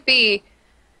it could be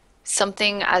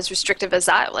something as restrictive as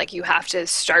that, like you have to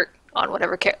start on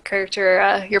whatever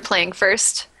character you're playing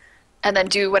first, and then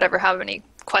do how many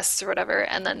quests or whatever,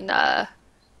 and then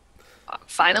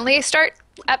finally start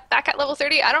back at level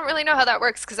 30. I don't really know how that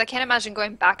works, because I can't imagine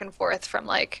going back and forth from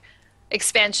like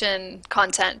expansion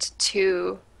content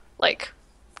to like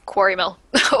Quarry Mill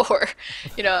or,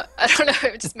 you know, I don't know,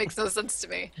 it just makes no sense to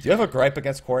me. Do you have a gripe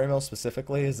against Quarry Mill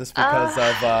specifically? Is this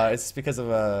because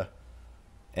of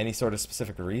any sort of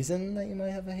specific reason that you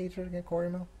might have a hatred against Quarry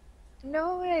Mill?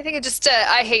 No, I think it just,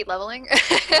 I hate leveling.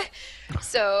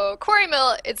 So Quarry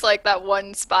Mill, it's like that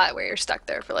one spot where you're stuck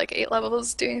there for like 8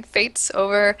 levels doing fates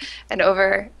over and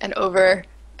over and over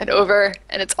and over,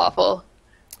 and it's awful.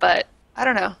 But I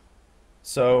don't know.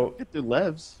 So get through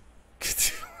levs.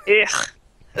 Ugh.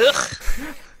 Ugh.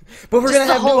 But we're going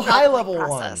to have new high-level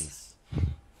ones.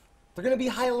 They're going to be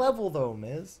high-level, though,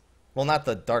 Miz. Well, not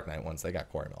the Dark Knight ones. They got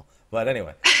Quarry Mill. But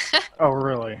anyway. Oh,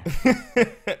 really?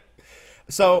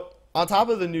 So, on top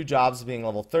of the new jobs being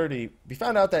level 30, we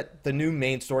found out that the new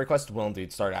main story quest will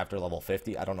indeed start after level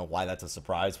 50. I don't know why that's a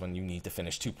surprise when you need to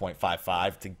finish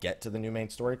 2.55 to get to the new main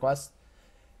story quest.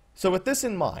 So, with this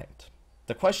in mind,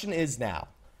 the question is now,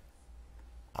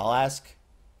 I'll ask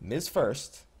Miz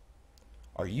first.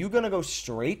 Are you going to go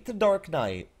straight to Dark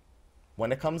Knight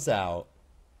when it comes out?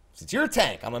 Since you're a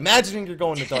tank, I'm imagining you're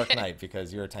going to Dark Knight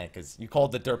because you're a tank, because you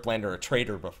called the Derplander a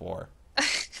traitor before.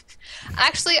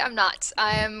 Actually, I'm not.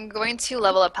 I'm going to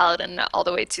level up Paladin all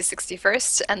the way to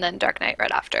 61st, and then Dark Knight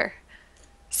right after.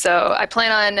 So I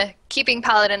plan on keeping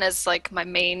Paladin as like my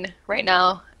main right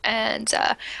now, And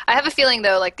I have a feeling,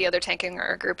 though, like the other tanking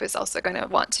group is also going to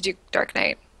want to do Dark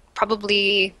Knight,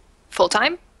 probably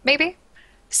full-time, maybe.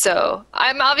 So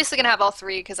I'm obviously going to have all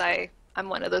three because I'm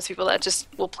one of those people that just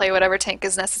will play whatever tank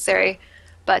is necessary.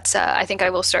 But I think I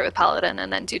will start with Paladin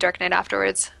and then do Dark Knight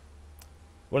afterwards.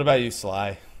 What about you,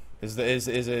 Sly? Is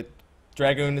it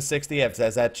Dragoon to 60?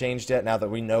 Has that changed yet now that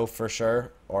we know for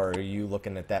sure? Or are you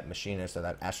looking at that Machinist or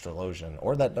that Astrologian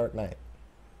or that Dark Knight?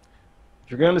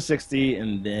 Dragoon to 60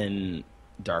 and then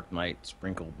Dark Knight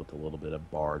sprinkled with a little bit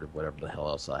of Bard or whatever the hell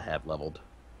else I have leveled.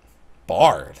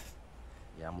 Bard?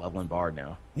 Yeah, I'm leveling Bard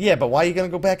now. Yeah, but why are you going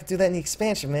to go back and do that in the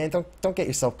expansion, man? Don't get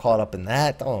yourself caught up in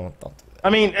that. Don't do that. I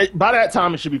mean, by that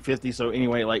time it should be 50, so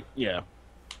anyway, like, yeah.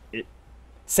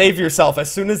 Save yourself.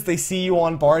 As soon as they see you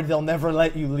on Bard, they'll never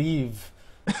let you leave.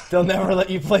 They'll never let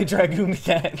you play Dragoon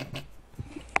again.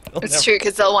 It's true,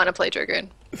 because they'll want to play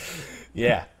Dragoon.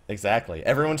 Yeah, exactly.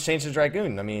 Everyone's changed to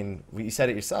Dragoon. I mean, you said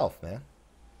it yourself, man.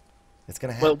 It's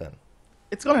going to happen. Well,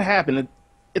 it's going to happen.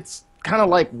 It's kind of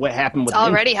like what happened with It's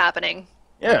already happening.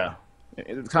 Yeah.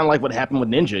 It's kind of like what happened with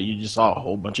Ninja. You just saw a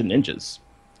whole bunch of ninjas.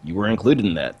 You were included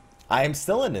in that. I am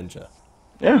still a ninja.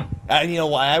 Yeah. And you know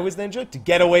why I was ninja? To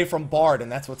get away from Bard,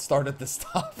 and that's what started this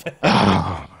stuff.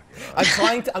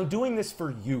 I'm doing this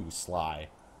for you, Sly.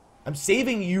 I'm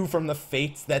saving you from the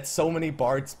fates that so many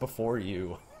Bards before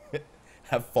you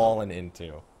have fallen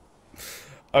into.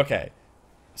 Okay.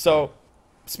 So,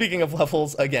 speaking of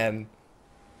levels, again,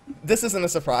 this isn't a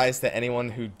surprise to anyone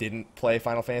who didn't play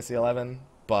Final Fantasy XI,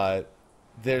 but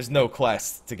there's no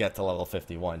quest to get to level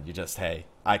 51. You just, hey,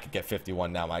 I could get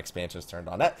 51 now, my expansion's turned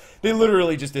on. They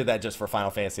literally just did that just for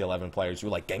Final Fantasy XI players who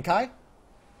were like, Genkai?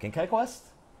 Genkai quest?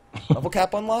 Level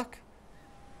cap unlock?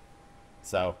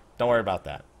 So, don't worry about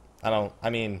that.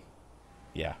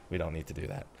 Yeah, we don't need to do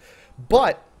that.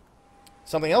 But,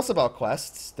 something else about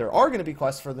quests, there are going to be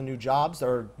quests for the new jobs,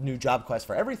 or new job quests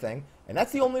for everything, and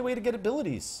that's the only way to get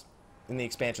abilities in the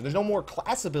expansion. There's no more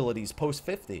class abilities post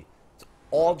 50. It's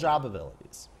all job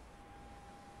abilities.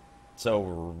 So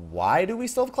why do we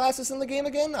still have classes in the game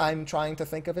again? I'm trying to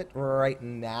think of it right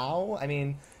now. I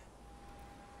mean,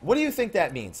 what do you think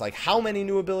that means? Like, how many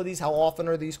new abilities? How often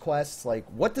are these quests? Like,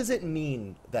 what does it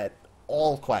mean that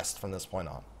all quests from this point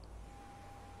on?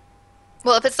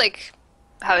 Well, if it's like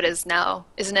how it is now,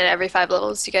 isn't it every 5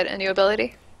 levels you get a new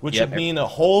ability? Which would mean a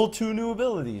whole 2 new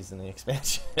abilities in the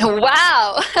expansion.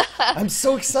 Wow! I'm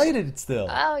so excited still.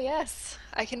 Oh, yes.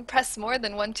 I can press more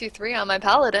than 1, 2, 3 on my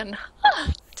Paladin.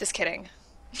 Just kidding.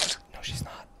 No, she's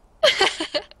not.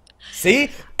 See?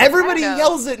 Everybody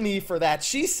yells at me for that.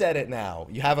 She said it now.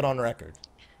 You have it on record.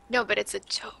 No, but it's a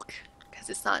joke. Because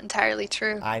it's not entirely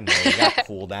true. I know. You got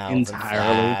cooldowns and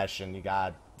flash, and you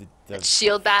got the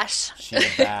shield bash. Shield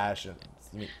bash and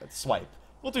swipe.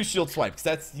 We'll do shield swipe,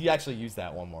 because you actually use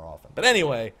that one more often. But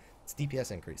anyway, it's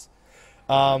DPS increase.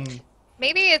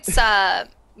 Maybe it's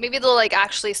maybe they'll like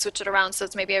actually switch it around so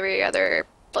it's maybe every other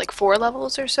like 4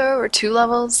 levels or so, or 2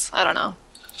 levels. I don't know.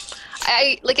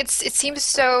 It seems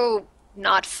so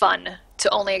not fun to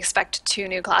only expect 2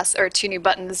 new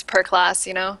buttons per class,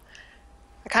 you know?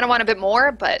 I kind of want a bit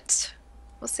more, but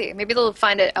we'll see. Maybe they'll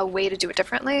find a way to do it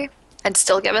differently and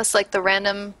still give us like the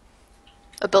random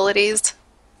abilities.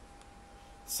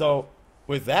 So,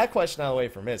 with that question out of the way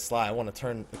for Ms. Sly, I want to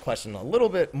turn the question a little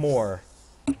bit more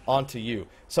onto you.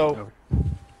 So,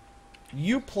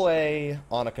 you play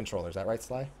on a controller, is that right,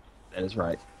 Sly? That is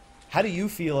right. How do you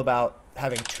feel about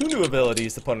having 2 new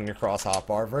abilities to put on your cross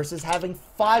hotbar versus having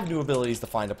 5 new abilities to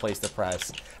find a place to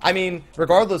press? I mean,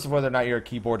 regardless of whether or not you're a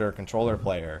keyboard or a controller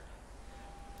player,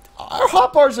 our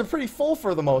hotbars are pretty full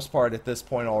for the most part at this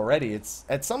point already.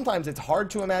 Sometimes it's hard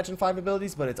to imagine 5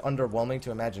 abilities, but it's underwhelming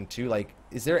to imagine 2. Like,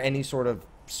 is there any sort of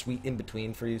sweet in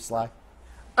between for you, Sly?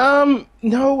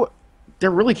 No,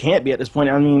 there really can't be at this point.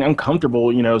 I mean, I'm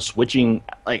comfortable, switching.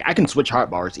 Like, I can switch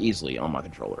hotbars easily on my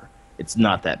controller. It's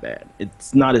not that bad.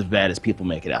 It's not as bad as people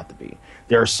make it out to be.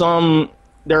 There are some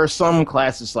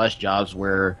classes / jobs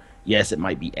where, yes, it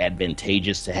might be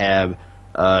advantageous to have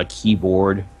a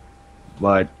keyboard,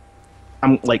 but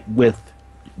I'm like with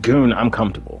Goon, I'm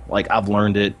comfortable. Like, I've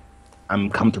learned it. I'm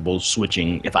comfortable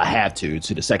switching if I have to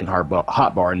the second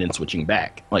hotbar and then switching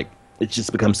back. Like, it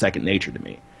just becomes second nature to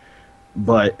me.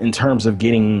 But in terms of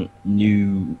getting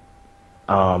new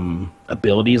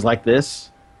abilities like this,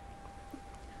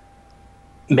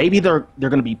 maybe they're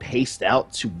going to be paced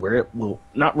out to where it will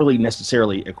not really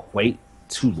necessarily equate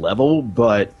to level,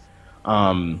 but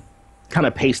kind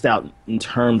of paced out in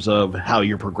terms of how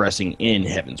you're progressing in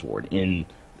Heavensward. In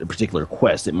a particular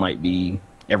quest, it might be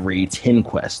every 10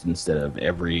 quests instead of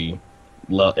every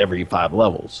 5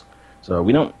 levels. So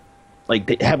we don't,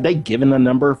 Like, have they given a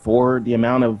number for the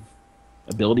amount of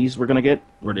abilities we're gonna get,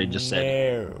 or they just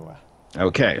said? No.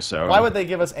 Okay, so Why would they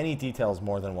give us any details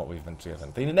more than what we've been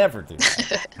given? They never do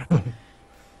that.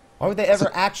 Why would they ever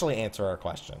actually answer our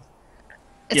question?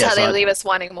 It's how they leave us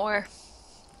wanting more.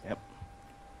 Yep.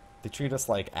 They treat us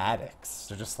like addicts.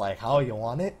 They're just like, oh, you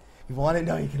want it? You want it?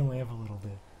 No, you can only have a little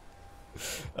bit.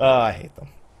 I hate them.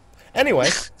 Anyway.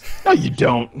 No, you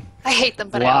don't. I hate them,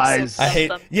 but Lies. I also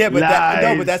love them. Yeah, but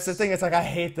Lies. but that's the thing. It's like, I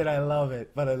hate that I love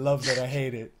it, but I love that I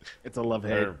hate it. It's a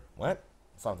love-hate. What?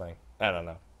 Something. I don't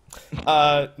know.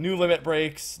 New limit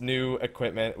breaks, new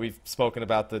equipment. We've spoken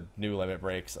about the new limit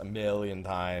breaks a million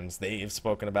times. They've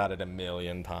spoken about it a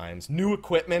million times. New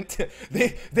equipment.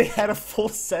 They had a full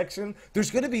section.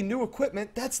 There's going to be new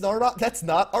equipment. That's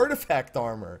not artifact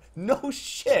armor. No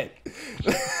shit.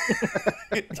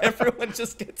 Everyone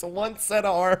just gets one set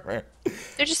of armor.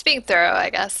 They're just being thorough, I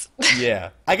guess.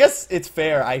 Yeah. I guess it's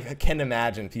fair. I can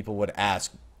imagine people would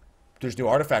ask, there's new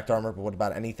artifact armor, but what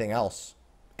about anything else?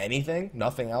 Anything?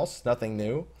 Nothing else? Nothing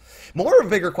new? More of a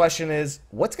bigger question is,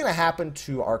 what's going to happen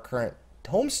to our current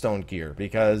Tomestone gear?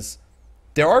 Because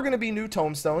there are going to be new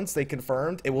Tomestones, they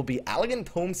confirmed. It will be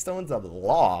elegant Tomestones of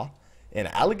Law and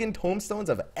elegant Tomestones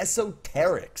of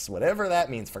Esoterics. Whatever that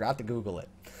means. Forgot to Google it.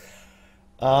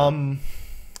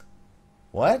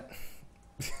 What?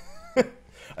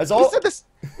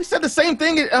 We said the same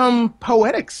thing at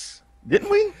Poetics.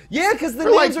 Didn't we? Yeah, because the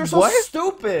names are so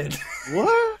stupid.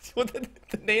 What?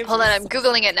 the names Hold on, I'm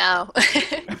Googling it now.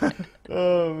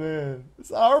 Oh, man.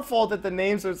 It's our fault that the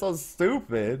names are so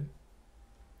stupid.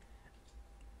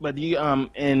 But do you,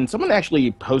 and someone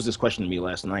actually posed this question to me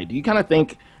last night. Do you kind of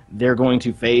think they're going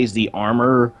to phase the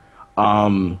armor,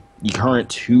 the current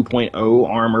 2.0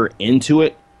 armor into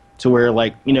it? To where,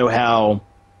 like, you know how,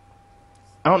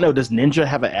 I don't know, does Ninja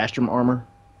have an Astrum armor?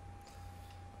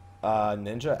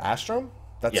 Ninja Astrum?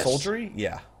 That's yes. Soldiery?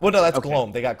 Yeah. Well, no, that's okay.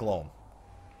 Gloam. They got Gloam.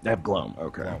 They have Gloam,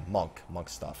 okay. Gloam. Monk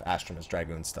stuff. Astrum is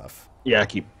Dragoon stuff. Yeah,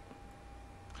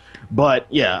 But,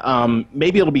 yeah,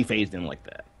 maybe it'll be phased in like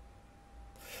that.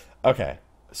 Okay.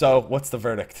 So, what's the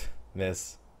verdict,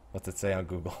 Miz? What's it say on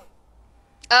Google?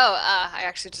 Oh, I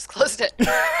actually just closed it.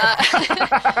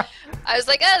 I was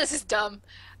like, this is dumb.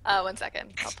 1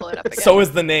 second, I'll pull it up again. So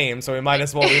is the name, so we might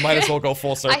as well go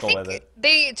full circle with it.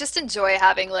 They just enjoy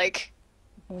having like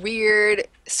weird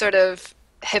sort of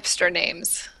hipster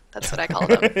names. That's what I call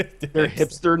them. They're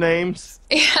hipster names?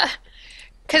 Yeah.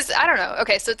 Because, I don't know.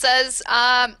 Okay, so it says,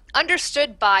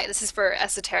 understood by, this is for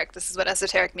esoteric, this is what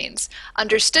esoteric means.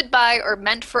 Understood by or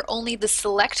meant for only the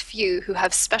select few who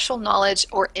have special knowledge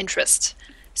or interest.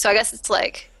 So I guess it's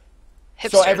like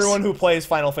hipsters. So everyone who plays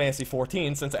Final Fantasy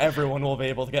XIV, since everyone will be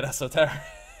able to get esoteric.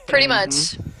 Pretty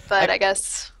much. But I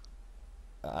guess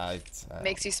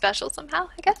makes you special somehow,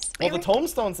 I guess. Maybe? Well, the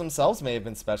Tomestones themselves may have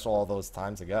been special all those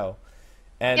times ago.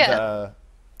 And, yeah.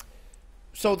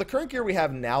 So the current gear we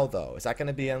have now, though, is that going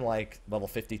to be in, like, level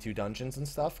 52 dungeons and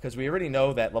stuff? Because we already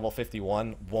know that level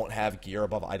 51 won't have gear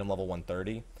above item level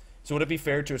 130. So would it be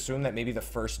fair to assume that maybe the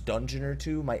first dungeon or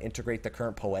two might integrate the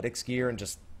current Poetics gear and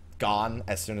just gone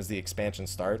as soon as the expansion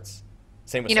starts?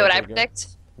 Same with you know what I gear? predict?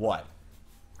 What?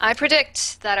 I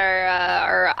predict that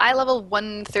our eye level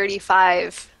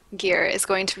 135 gear is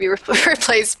going to be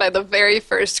replaced by the very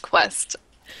first quest.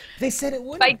 They said it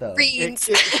wouldn't, by though. Greens.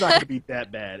 It's not going to be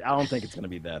that bad. I don't think it's going to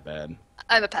be that bad.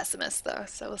 I'm a pessimist, though,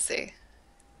 so we'll see.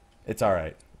 It's all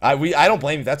right. I don't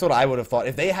blame you. That's what I would have thought.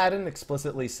 If they hadn't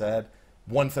explicitly said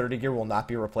 130 gear will not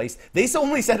be replaced, they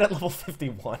only said at level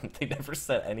 51. They never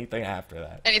said anything after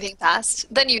that. Anything past,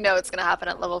 then you know it's going to happen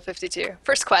at level 52.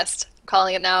 First quest. I'm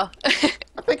calling it now.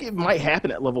 I think it might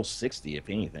happen at level 60, if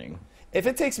anything. If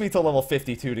it takes me to level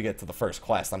 52 to get to the first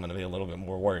quest, I'm going to be a little bit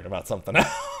more worried about something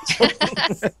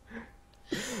else.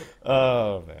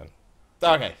 Oh, man.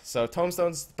 Okay, so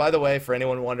Tomestones, by the way, for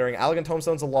anyone wondering, Elegant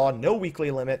Tomestones of Law, no weekly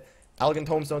limit. Elegant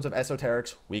Tomestones of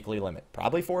Esoterics, weekly limit.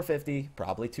 Probably 450,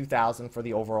 probably 2,000 for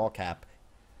the overall cap.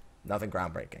 Nothing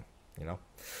groundbreaking, you know.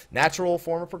 Natural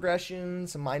form of progression,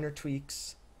 some minor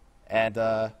tweaks, and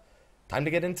time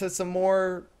to get into some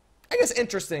more, I guess,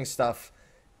 interesting stuff.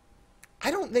 I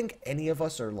don't think any of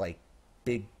us are, like,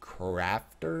 big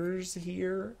crafters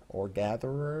here, or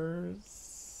gatherers.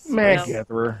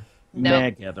 Gatherer. No.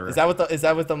 Gatherer. Is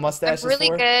that what the mustache I'm really is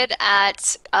for? good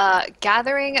at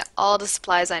gathering all the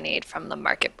supplies I need from the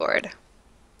market board.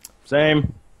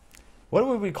 Same. What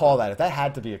would we call that? If that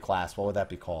had to be a class, what would that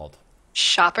be called?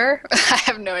 Shopper? I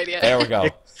have no idea. There we go.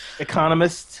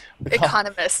 Economist.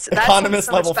 Economist. That Economist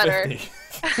sounds so level much better.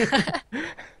 50.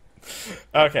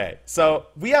 Okay, so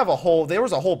there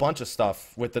was a whole bunch of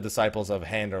stuff with the Disciples of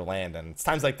Hand or Land, and it's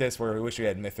times like this where we wish we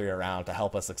had Mithri around to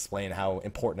help us explain how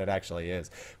important it actually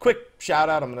is. Quick shout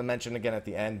out, I'm going to mention again at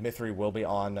the end, Mithri will be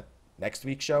on next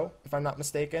week's show, if I'm not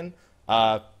mistaken,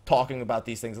 talking about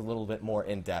these things a little bit more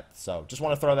in depth. So just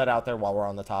want to throw that out there while we're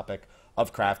on the topic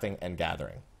of crafting and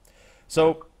gathering.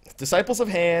 So Disciples of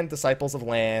Hand, Disciples of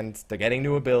Land, they're getting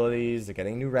new abilities, they're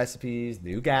getting new recipes,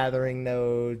 new gathering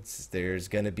nodes, there's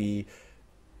going to be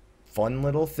fun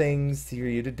little things for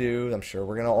you to do. I'm sure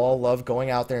we're going to all love going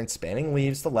out there and spanning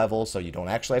leaves to level so you don't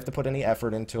actually have to put any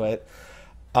effort into it.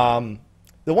 The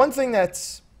one thing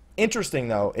that's interesting,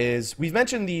 though, is we've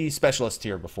mentioned the Specialist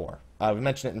tier before. We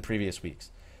mentioned it in previous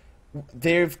weeks.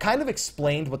 They've kind of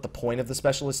explained what the point of the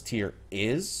Specialist tier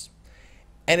is,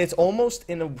 and it's almost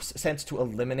in a sense to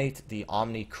eliminate the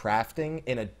Omni crafting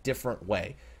in a different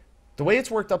way. The way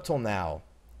it's worked up till now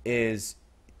is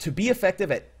to be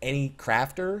effective at any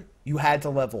crafter, you had to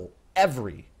level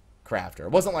every crafter.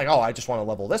 It wasn't like, oh, I just want to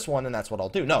level this one and that's what I'll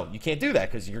do. No, you can't do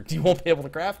that because you won't be able to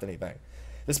craft anything.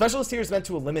 The Specialist tier is meant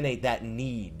to eliminate that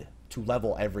need to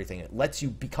level everything. It lets you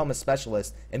become a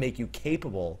specialist and make you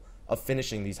capable of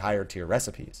finishing these higher tier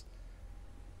recipes.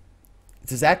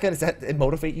 Does that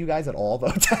motivate you guys at all,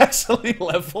 though, to actually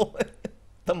level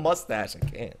the mustache? I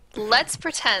can't. Let's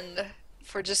pretend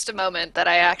for just a moment that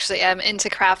I actually am into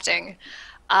crafting.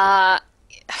 I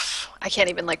can't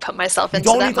even like put myself into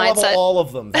that mindset. You don't need to level all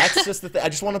of them. That's just the thing. I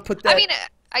just want to put that. I mean,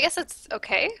 I guess it's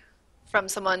okay from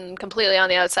someone completely on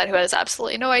the outside who has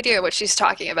absolutely no idea what she's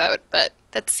talking about, but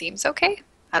that seems okay.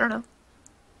 I don't know.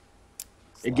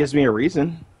 It gives me a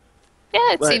reason.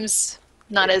 Yeah, it seems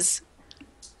not as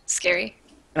scary.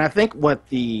 And I think what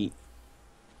the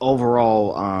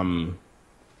overall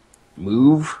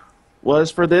move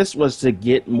was for this was to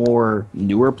get more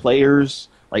newer players,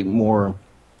 like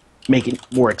make it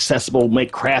more accessible,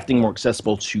 make crafting more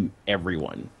accessible to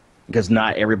everyone. Because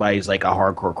not everybody's like a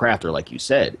hardcore crafter, like you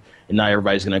said. And not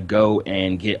everybody's going to go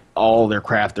and get all their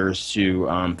crafters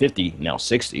to 50, now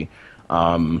 60.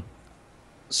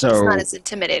 So it's not as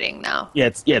intimidating now. Yeah,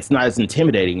 it's not as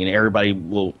intimidating, and everybody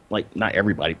will, like, not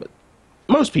everybody, but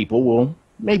most people will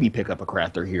maybe pick up a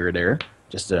crafter here or there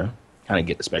just to kind of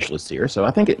get the specialist here. So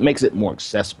I think it makes it more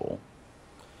accessible.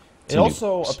 It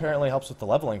also apparently helps with the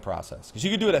leveling process, because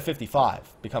you can do it at 55,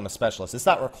 become a specialist. It's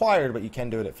not required, but you can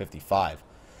do it at 55.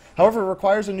 However, it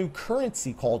requires a new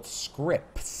currency called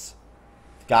scripts.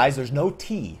 Guys, there's no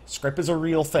T. Script is a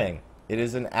real thing. It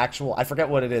is an actual, I forget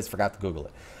what it is, forgot to Google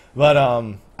it. But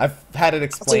I've had it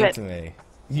explained to me.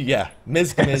 Yeah,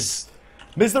 Miz is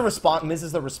the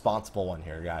responsible one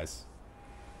here, guys.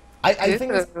 I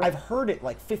think I've heard it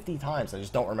like 50 times. I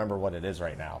just don't remember what it is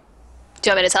right now. Do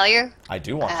you want me to tell you? I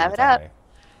do want you to tell me.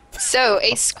 So,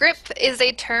 a script is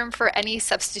a term for any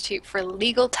substitute for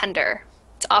legal tender.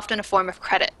 It's often a form of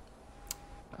credit.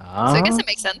 So I guess it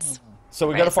makes sense. So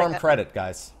we got to farm credit,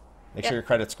 guys. Make sure your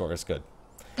credit score is good.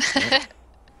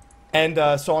 And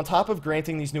so on top of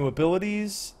granting these new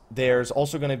abilities, there's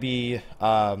also going to be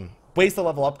ways to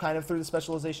level up kind of through the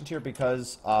specialization tier,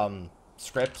 because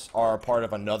scripts are part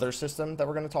of another system that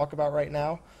we're going to talk about right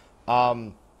now.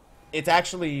 It's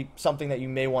actually something that you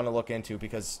may want to look into,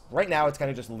 because right now it's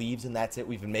kind of just leaves and that's it.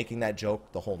 We've been making that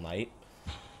joke the whole night.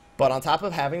 But on top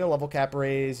of having a level cap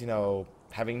raise, you know,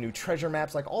 having new treasure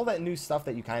maps, like all that new stuff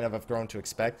that you kind of have grown to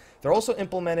expect, they're also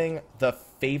implementing the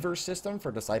favor system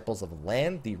for Disciples of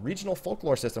Land, the regional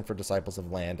folklore system for Disciples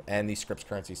of Land, and the scripts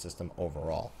currency system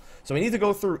overall. So we need to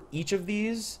go through each of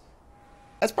these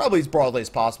as probably as broadly as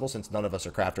possible, since none of us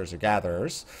are crafters or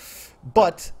gatherers.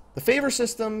 But the favor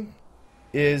system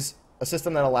is a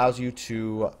system that allows you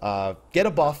to get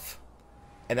a buff,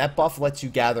 and that buff lets you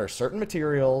gather certain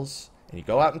materials, and you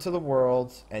go out into the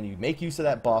world, and you make use of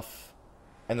that buff,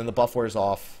 and then the buff wears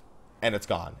off, and it's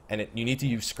gone. And you need to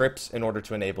use scripts in order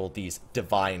to enable these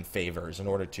divine favors, in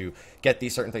order to get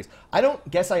these certain things. I don't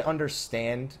guess I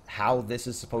understand how this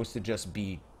is supposed to just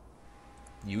be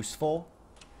useful.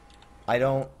 I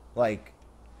don't, like,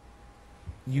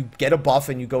 you get a buff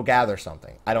and you go gather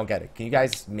something. I don't get it. Can you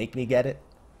guys make me get it?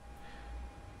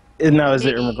 And now, is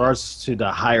it in regards to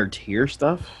the higher tier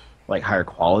stuff? Like higher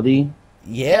quality?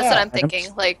 Yeah. That's what I'm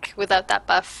thinking. Like, without that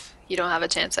buff, you don't have a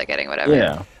chance at getting whatever.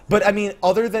 Yeah. But, I mean,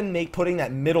 other than putting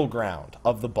that middle ground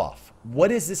of the buff,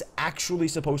 what is this actually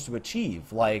supposed to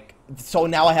achieve? Like, so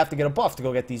now I have to get a buff to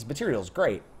go get these materials.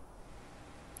 Great.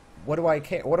 What do I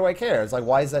care? What do I care? It's like,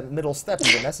 why is that middle step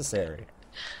even necessary?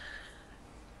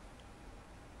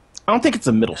 I don't think it's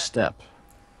a middle step.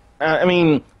 I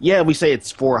mean, yeah, we say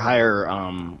it's for higher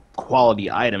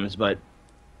quality items, but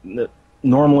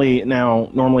normally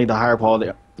the higher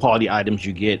quality items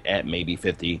you get at maybe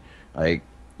 50, like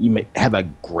you may have a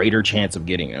greater chance of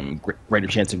getting them, greater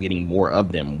chance of getting more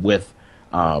of them with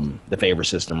the favor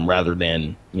system rather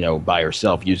than, you know, by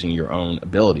yourself using your own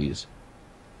abilities.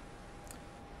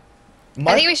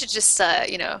 I think we should just,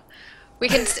 you know, we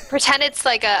can pretend it's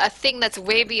like a thing that's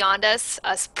way beyond us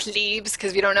plebes,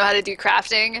 because we don't know how to do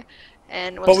crafting,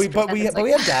 and we'll we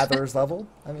have gatherers level.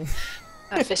 I mean,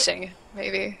 fishing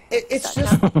maybe. It's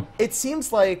just it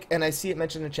seems like, and I see it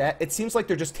mentioned in the chat. It seems like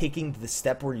they're just taking the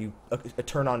step where you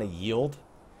turn on a yield,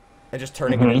 and just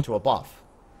turning it into a buff.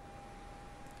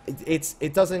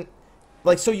 It doesn't.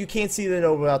 Like, so you can't see the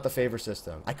node without the favor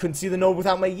system. I couldn't see the node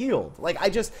without my yield. Like,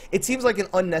 it seems like an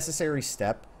unnecessary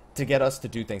step to get us to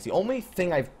do things. The only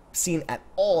thing I've seen at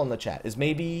all in the chat is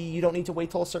maybe you don't need to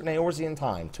wait till a certain Eorzean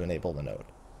time to enable the node.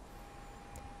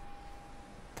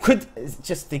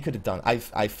 They could have done.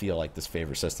 I feel like this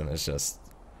favor system is just.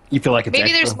 You feel like it's maybe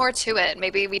extra? There's more to it.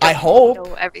 Maybe we don't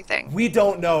know everything. We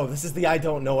don't know. This is the I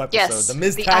don't know episode. Yes, the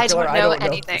Mizztacular I don't know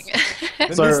anything. The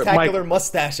Mizztacular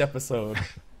mustache episode.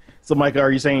 So, Micah,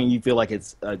 are you saying you feel like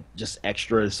it's just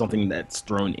extra, something that's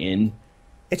thrown in?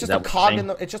 It's just a cog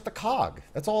it's just a cog.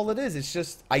 That's all it is. It's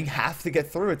just I have to get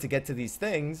through it to get to these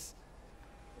things.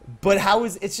 But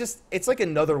it's like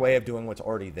another way of doing what's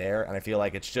already there, and I feel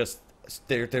like it's just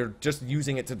they're just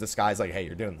using it to disguise like, hey,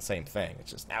 you're doing the same thing. It's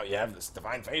just now you have this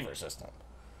divine favor system.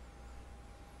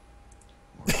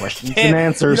 Questions and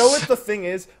answers. You know what the thing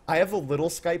is? I have a little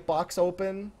Skype box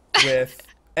open with.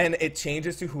 And it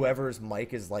changes to whoever's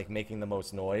mic is, like, making the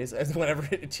most noise. And whenever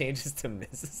it changes to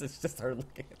Mrs., it's just her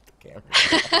looking at the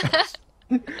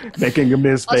camera. Making a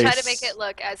Miz face. I'll try to make it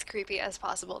look as creepy as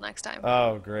possible next time.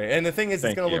 Oh, great. And the thing is,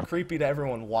 it's going to look creepy to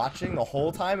everyone watching the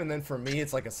whole time. And then for me,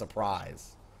 it's like a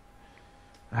surprise.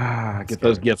 Get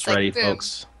those gifts ready,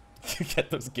 folks.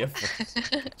 Get those gifts.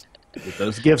 Get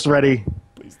those gifts ready.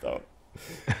 Please don't.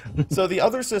 So the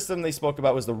other system they spoke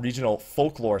about was the regional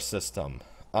folklore system.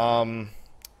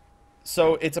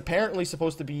 So it's apparently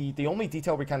supposed to be, the only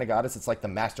detail we kind of got is it's like the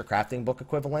master crafting book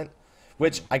equivalent,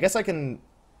 which I guess I can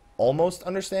almost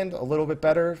understand a little bit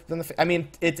better than I mean,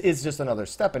 it is just another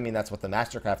step. I mean, that's what the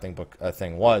master crafting book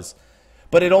thing was.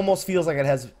 But it almost feels like it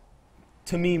has,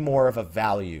 to me, more of a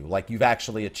value. Like you've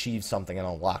actually achieved something and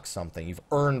unlocked something. You've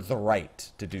earned the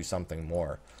right to do something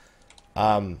more.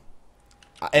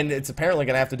 And it's apparently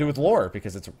going to have to do with lore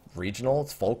because it's regional,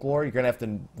 it's folklore. You're going to have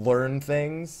to learn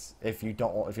things if you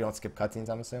don't skip cutscenes,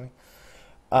 I'm assuming.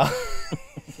 You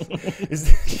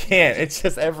can't. It's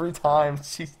just every time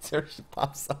she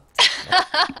pops up.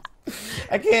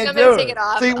 I can't do it. Take it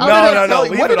off. See, no.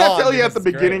 What did I tell you at the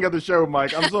beginning of the show,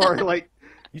 Mike? I'm sorry. Like,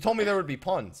 you told me there would be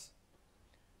puns.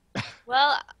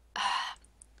 Well,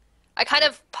 I kind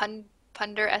of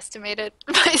underestimated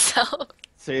myself.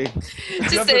 See, you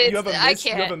have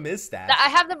a Mizzstache. I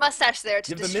have the mustache there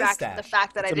to distract from the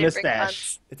fact that I didn't bring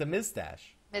puns. It's a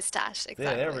Mizzstache. Mizzstache, exactly.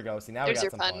 Yeah, there we go. See, now we got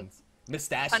some puns.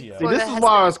 Mistachio. See, this is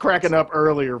why I was cracking up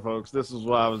earlier, folks. This is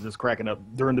why I was just cracking up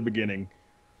during the beginning.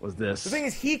 Was this? The thing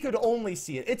is, he could only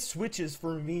see it. It switches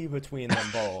for me between them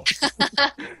both.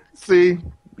 See,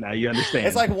 now you understand.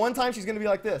 It's like one time she's gonna be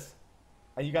like this.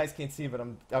 You guys can't see, but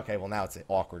I'm okay. Well, now it's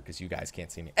awkward because you guys can't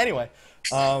see me. Anyway,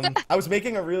 I was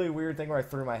making a really weird thing where I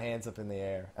threw my hands up in the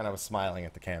air and I was smiling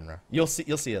at the camera. You'll see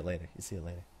it later. You'll see it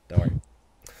later. Don't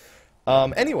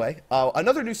worry. Anyway,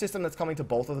 another new system that's coming to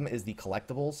both of them is the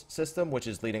collectibles system, which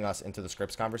is leading us into the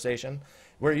scripts conversation,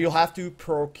 where you'll have to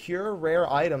procure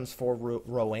rare items for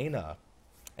Rowena.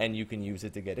 And you can use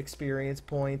it to get experience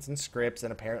points and scripts,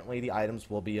 and apparently the items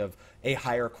will be of a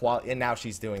higher quality. And now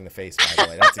she's doing the face, by the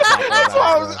way. That's exactly what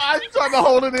I was doing. I was trying to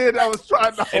hold it in. I was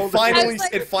trying to hold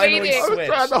it in. It finally switched. I was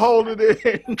trying to hold it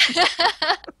in.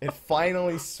 It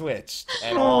finally switched,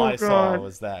 and all I saw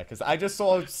was that. Because I just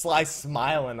saw Sly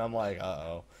smiling. I'm like,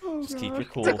 uh-oh. Just keep it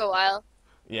cool. It took a while.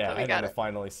 Yeah, and then it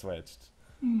finally switched.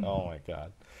 Oh, my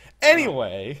God.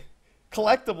 Anyway...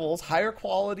 Collectibles, higher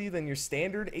quality than your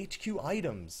standard HQ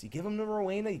items. You give them to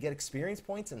Rowena, you get experience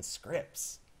points and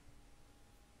scripts.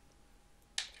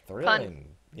 Thrilling. Fun.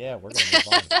 Yeah, we're going to move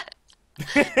on.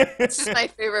 This is my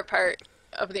favorite part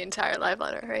of the entire live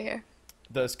letter right here.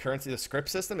 The script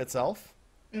system itself?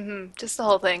 Mm-hmm. Just the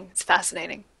whole thing. It's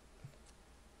fascinating.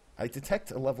 I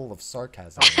detect a level of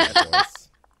sarcasm in that voice.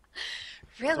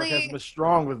 Really? Sarcasm is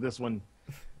strong with this one.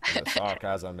 The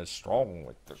sarcasm is strong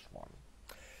with this one.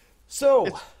 So,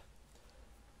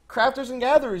 crafters and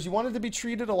gatherers, you wanted to be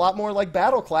treated a lot more like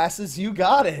battle classes. You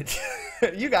got it.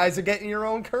 You guys are getting your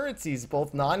own currencies,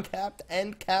 both non-capped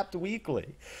and capped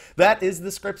weekly. That is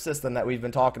the script system that we've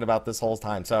been talking about this whole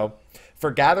time. So for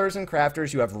gatherers and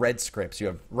crafters, you have red scripts. You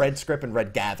have red script and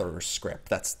red gatherer script.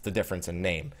 That's the difference in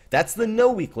name. That's the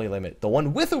no weekly limit. The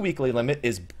one with a weekly limit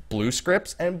is blue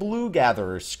scripts and blue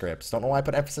gatherer scripts. Don't know why I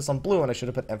put emphasis on blue, and I should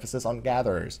have put emphasis on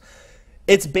gatherers.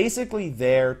 It's basically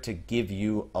there to give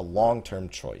you a long-term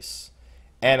choice.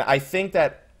 And I think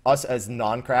that us as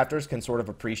non-crafters can sort of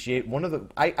appreciate one of the...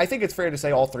 I think it's fair to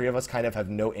say all three of us kind of have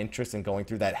no interest in going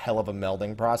through that hell of a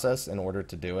melding process in order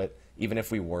to do it, even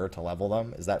if we were to level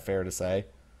them. Is that fair to say?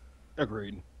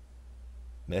 Agreed.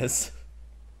 Miz?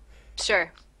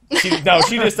 Sure. She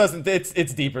just doesn't...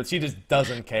 It's deeper. She just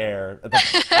doesn't care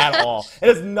at all. It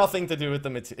has nothing to do with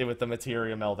the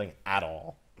materia melding at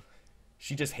all.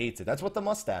 She just hates it. That's what the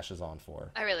mustache is on for.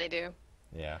 I really do.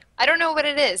 Yeah. I don't know what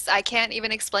it is. I can't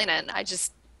even explain it.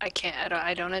 I can't.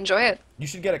 I don't enjoy it. You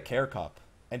should get a care cup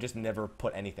and just never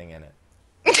put anything in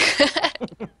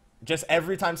it. Just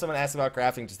every time someone asks about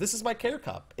crafting, just, this is my care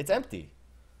cup. It's empty.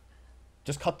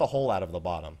 Just cut the hole out of the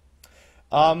bottom.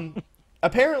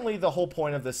 Apparently, the whole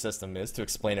point of this system is, to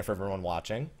explain it for everyone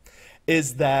watching,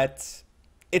 is that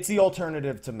it's the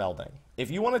alternative to melding. If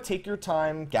you want to take your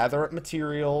time, gather up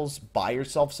materials, buy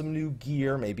yourself some new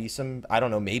gear, maybe some, I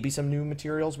don't know, maybe some new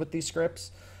materials with these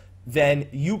scripts, then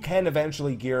you can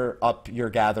eventually gear up your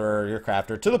gatherer, your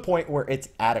crafter, to the point where it's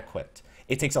adequate.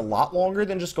 It takes a lot longer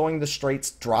than just going the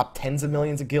straights, drop tens of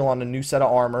millions of gil on a new set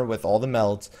of armor with all the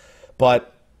melds,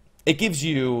 but it gives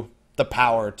you the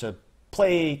power to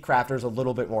play crafters a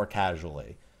little bit more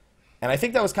casually. And I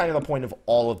think that was kind of the point of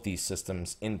all of these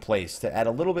systems in place, to add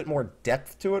a little bit more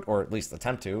depth to it, or at least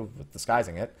attempt to, with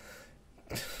disguising it.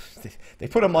 They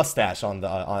put a mustache on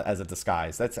as a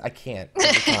disguise. I can't.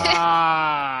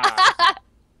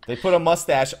 They put a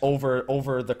mustache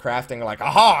over the crafting, like,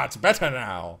 aha, it's better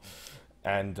now.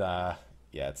 And yeah,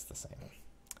 it's the same.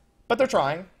 But they're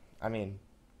trying. I mean,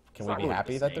 can we be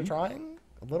happy that they're trying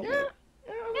a little bit?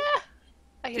 Yeah.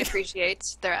 I can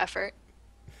appreciate their effort.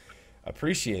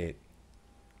 Appreciate.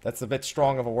 That's a bit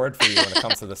strong of a word for you when it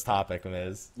comes to this topic,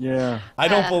 Miz. Yeah. I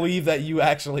don't believe that you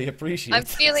actually appreciate it. I'm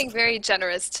feeling very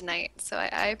generous tonight, so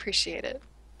I appreciate it.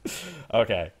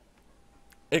 Okay.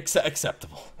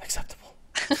 Acceptable. Acceptable.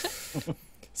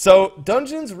 So,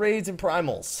 dungeons, raids, and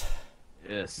primals.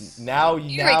 Yes. Now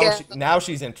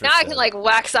she's interested. Now I can, like,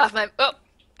 wax off my... Oh,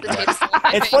 the tape's still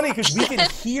on. It's funny because we can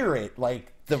hear it,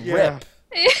 like, the rip.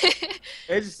 It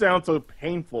just sounds so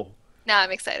painful. Now I'm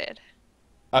excited.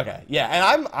 Okay, yeah,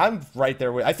 and I'm right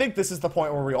there with. I think this is the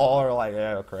point where we all are like,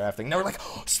 yeah, crafting. Now we're like,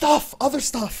 oh, stuff, other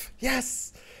stuff.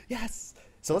 Yes, yes.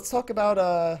 So let's talk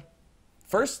about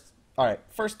first. All right,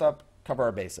 first up, cover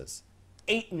our bases.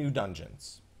 8 new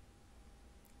dungeons.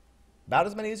 About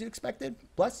as many as you expected?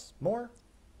 Less? More?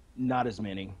 Not as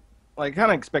many. Like,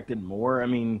 kind of expected more. I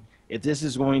mean, if this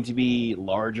is going to be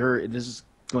larger, if this is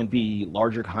going to be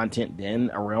larger content than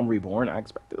A Realm Reborn, I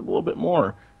expected a little bit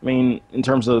more. I mean, in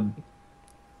terms of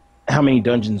how many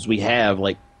dungeons we have,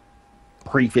 like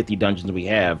pre-50 dungeons we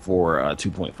have for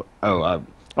 2.0. I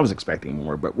was expecting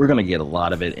more, but we're going to get a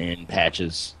lot of it in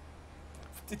patches.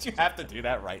 Did you have to do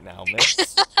that right now,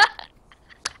 Miss?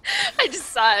 I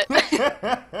just saw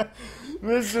it.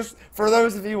 Miz just, for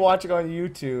those of you watching on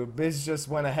YouTube, Miz just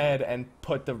went ahead and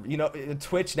put the, you know, in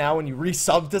Twitch now when you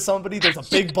resub to somebody, there's a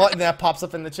big button that pops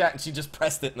up in the chat, and she just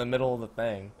pressed it in the middle of the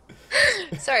thing.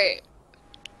 Sorry.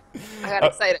 I got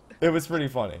excited. It was pretty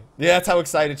funny. Yeah, that's how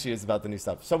excited she is about the new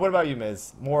stuff. So what about you,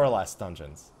 Miz? More or less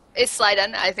dungeons? Is Slyh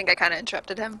done? I think I kind of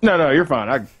interrupted him. No, you're fine.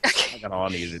 I got all I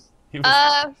needed.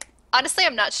 Honestly,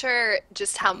 I'm not sure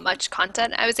just how much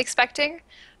content I was expecting.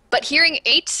 But hearing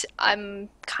 8, I'm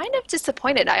kind of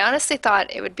disappointed. I honestly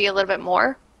thought it would be a little bit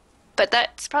more. But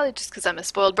that's probably just because I'm a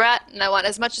spoiled brat and I want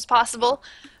as much as possible.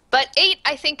 But 8,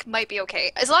 I think, might be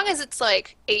okay. As long as it's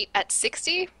like 8 at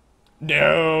 60.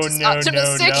 No.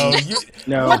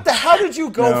 No. What the? How did you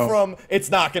go from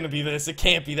it's not going to be this, it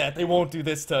can't be that, they won't do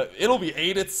this, to it'll be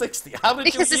 8 at 60? How did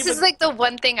because you this is like the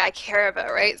one thing I care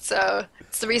about, right? So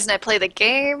it's the reason I play the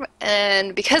game,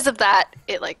 and because of that,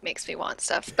 it like makes me want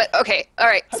stuff. But okay, all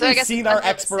right. Have so you I guess seen our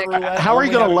expert roulette? How are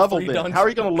you going to level then? then? How are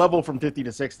you going to level from 50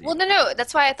 to 60? Well, no.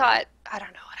 That's why I thought, I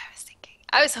don't know what I was thinking.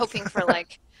 I was hoping for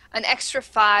like an extra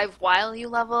 5 while you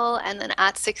level, and then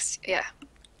at 6, yeah.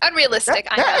 Unrealistic,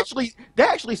 I know. That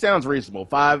actually sounds reasonable.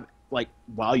 5, like,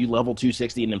 while you level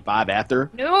 260 and then 5 after.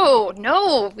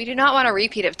 No. We do not want a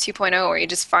repeat of 2.0 where you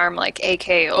just farm, like, AK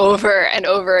over and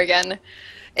over again.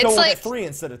 It's so we'll like... get 3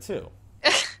 instead of 2.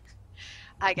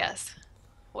 I guess.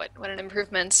 What an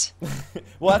improvement.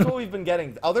 Well, that's what we've been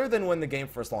getting. Other than when the game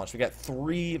first launched, we got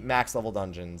 3 max level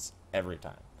dungeons every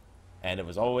time. And it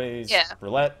was always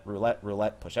roulette, roulette,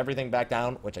 roulette, push everything back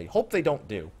down, which I hope they don't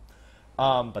do.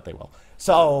 But they will.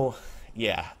 So,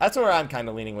 yeah, that's where I'm kind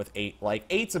of leaning with 8. Like,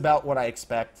 8's about what I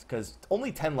expect, because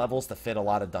only 10 levels to fit a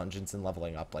lot of dungeons and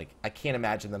leveling up. Like, I can't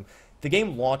imagine them. The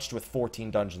game launched with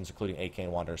 14 dungeons, including AK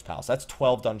and Wanderer's Palace. That's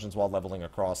 12 dungeons while leveling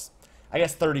across, I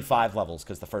guess, 35 levels,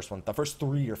 because the first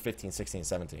 3 are 15, 16,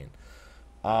 17.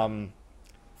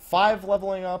 5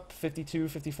 leveling up, 52,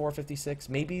 54, 56.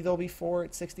 Maybe there'll be 4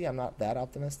 at 60. I'm not that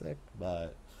optimistic,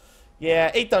 but yeah,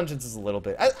 8 dungeons is a little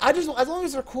bit. I just, as long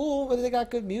as they're cool, whether they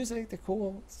got good music, they're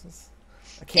cool. It's just,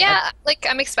 like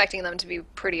I'm expecting them to be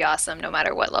pretty awesome no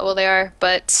matter what level they are,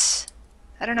 but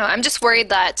I don't know. I'm just worried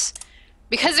that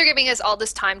because they're giving us all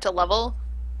this time to level,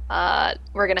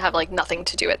 we're gonna have like nothing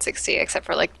to do at 60 except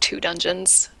for like 2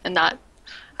 dungeons, and that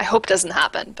I hope doesn't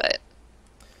happen, but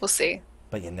we'll see.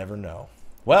 But you never know.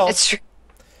 Well, it's true.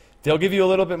 They'll give you a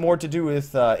little bit more to do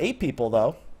with 8 people,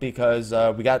 though, because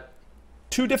we got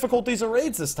 2 difficulties of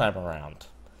raids this time around.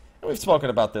 And we've spoken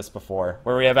about this before,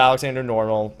 where we have Alexander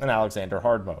Normal and Alexander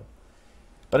Hard Mode.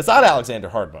 But it's not Alexander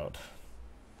Hard Mode.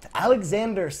 It's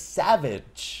Alexander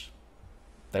Savage.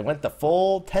 They went the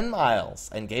full 10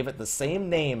 miles and gave it the same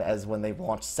name as when they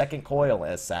launched Second Coil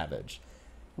as Savage,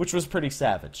 which was pretty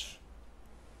savage.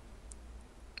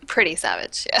 Pretty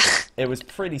savage, yeah. It was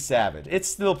pretty savage. It's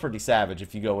still pretty savage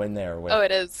if you go in there with... Oh,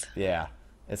 it is. Yeah,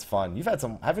 it's fun. You've had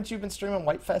some... Haven't you been streaming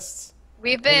White Fests?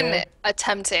 We've been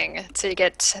attempting to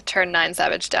get turn 9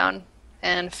 Savage down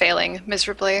and failing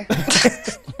miserably.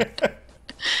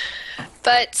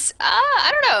 But,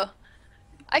 I don't know.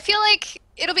 I feel like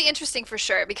it'll be interesting for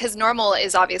sure because normal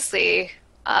is obviously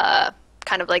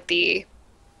kind of like the...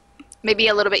 maybe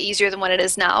a little bit easier than what it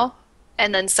is now.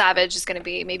 And then Savage is going to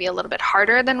be maybe a little bit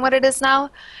harder than what it is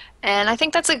now, and I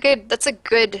think that's a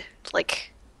good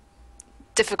like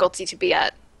difficulty to be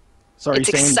at. So it's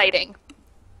exciting.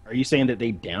 Are you saying that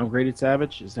they downgraded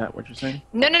Savage? Is that what you're saying?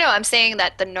 No. I'm saying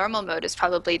that the normal mode is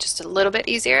probably just a little bit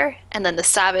easier, and then the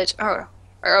Savage. Oh,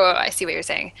 I see what you're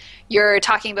saying. You're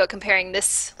talking about comparing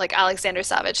this like Alexander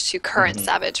Savage to current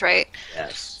Savage, right?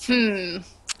 Yes. I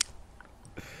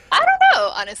don't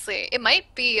know. Honestly, it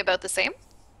might be about the same.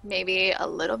 Maybe a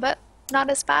little bit not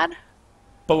as bad.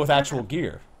 But with actual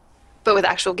gear. But with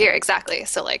actual gear, exactly.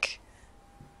 So, like,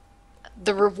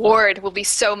 the reward will be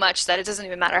so much that it doesn't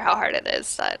even matter how hard it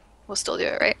is, that we'll still do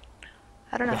it, right?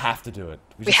 I don't know. We have to do it.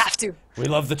 We have to. We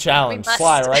love the challenge.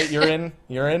 Sly, right? You're in?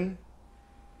 You're in?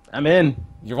 I'm in.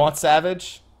 You want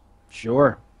Savage?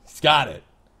 Sure. He's got it.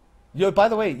 Yo, by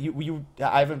the way,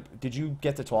 did you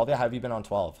get to 12 yet? How have you been on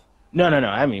 12? No.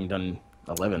 I haven't even done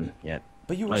 11 yet.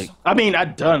 But you were like, I mean,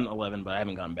 I've done 11, but I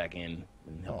haven't gone back in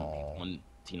and helped on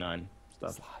T9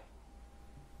 stuff.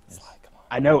 Sly, come on.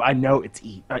 I know it's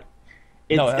E.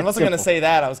 No, I wasn't gonna say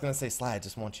that. I was gonna say, Sly, I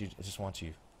just want you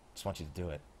to do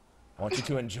it. I want you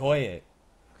to enjoy it,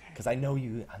 because I know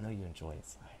you enjoy it,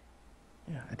 Sly.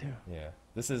 Yeah, I do. Yeah,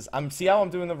 see how I'm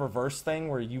doing the reverse thing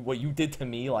where what you did to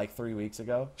me like 3 weeks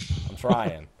ago. I'm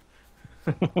trying.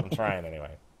 I'm trying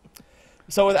anyway.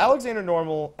 So with Alexander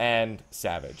Normal and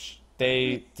Savage,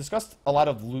 they discussed a lot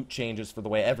of loot changes for the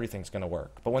way everything's going to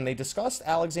work. But when they discussed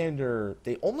Alexander,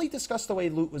 they only discussed the way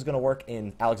loot was going to work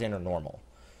in Alexander Normal.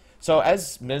 So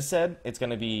as Miz said, it's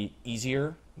going to be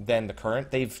easier than the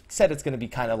current. They've said it's going to be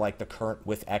kind of like the current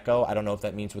with Echo. I don't know if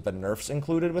that means with the nerfs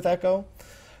included with Echo.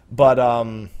 But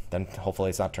then hopefully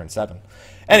it's not turn 7.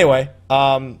 Anyway,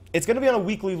 it's going to be on a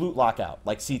weekly loot lockout,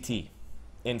 like CT,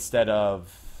 instead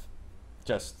of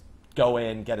just go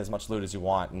in, get as much loot as you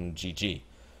want, and GG.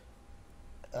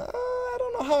 I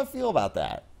don't know how I feel about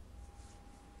that.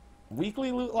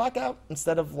 Weekly loot lockout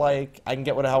instead of like I can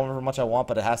get however much I want,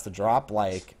 but it has to drop.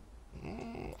 Like, I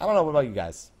don't know. What about you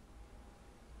guys?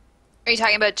 Are you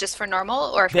talking about just for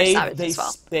normal or for Savage as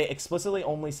well? They explicitly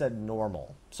only said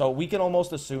normal, so we can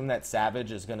almost assume that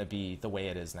Savage is going to be the way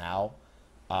it is now.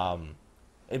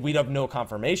 We'd have no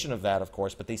confirmation of that, of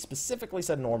course, but they specifically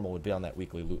said normal would be on that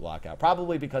weekly loot lockout,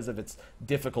 probably because of its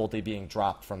difficulty being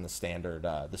dropped from the standard,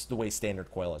 the way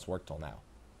standard coil has worked till now.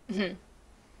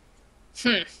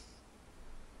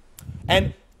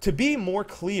 And to be more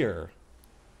clear,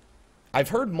 I've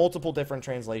heard multiple different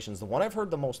translations. The one I've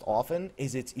heard the most often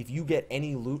is it's if you get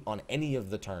any loot on any of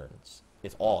the turns,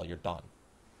 it's you're done.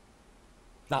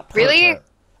 Not per really? turn.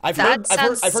 I've heard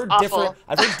different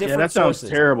yeah, that sounds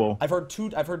sources. Terrible. I've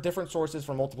heard different sources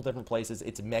from multiple different places.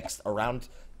 It's mixed around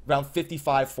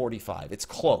 55-45. It's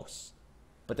close.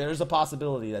 But there's a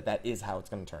possibility that is how it's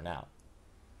going to turn out.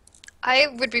 I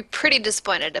would be pretty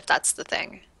disappointed if that's the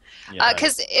thing. Yeah.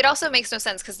 Because it also makes no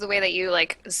sense because the way that you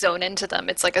like zone into them,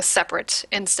 it's like a separate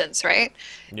instance, right?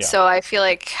 Yeah. So I feel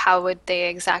like how would they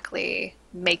exactly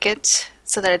make it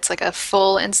so that it's like a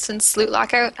full instance loot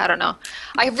lockout? I don't know.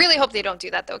 I really hope they don't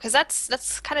do that though, because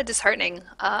that's kind of disheartening.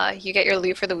 You get your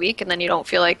loot for the week and then you don't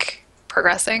feel like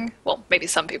progressing. Well, maybe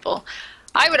some people.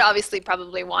 I would obviously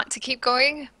probably want to keep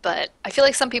going, but I feel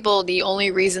like some people, the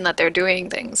only reason that they're doing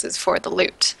things is for the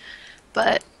loot.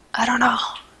 But I don't know.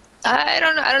 I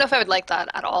don't know if I would like that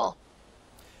at all.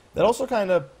 That also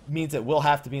kind of means it will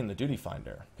have to be in the duty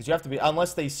finder, because you have to be,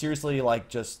 unless they seriously like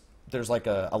just there's like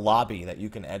a lobby that you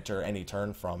can enter any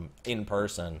turn from in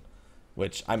person,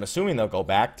 which I'm assuming they'll go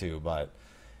back to. But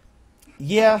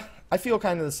yeah, I feel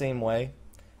kind of the same way.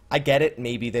 I get it.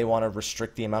 Maybe they want to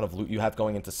restrict the amount of loot you have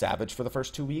going into Savage for the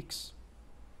first 2 weeks.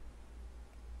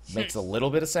 Makes a little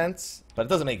bit of sense, but it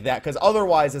doesn't make that, because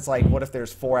otherwise it's like, what if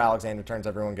there's 4 Alexander turns,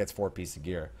 everyone gets 4 pieces of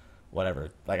gear,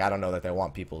 whatever. Like, I don't know that they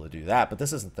want people to do that, but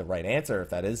this isn't the right answer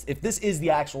if this is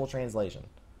the actual translation.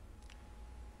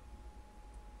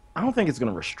 I don't think it's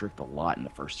going to restrict a lot in the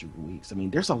first 2 weeks. I mean,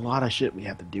 there's a lot of shit we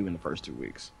have to do in the first 2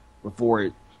 weeks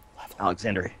before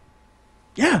Alexander.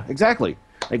 Yeah, exactly.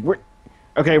 Like we're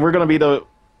probably going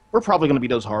to be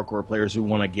those hardcore players who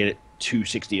want to get it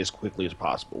 260 as quickly as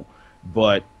possible.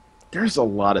 But there's a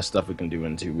lot of stuff we can do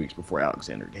in 2 weeks before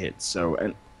Alexander hits. So,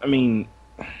 and I mean,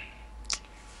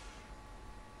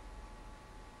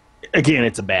 again,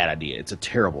 it's a bad idea. It's a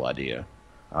terrible idea.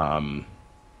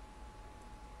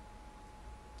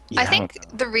 I think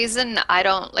the reason I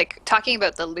don't like talking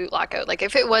about the loot lockout, like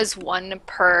if it was 1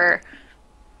 per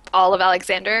all of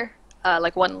Alexander,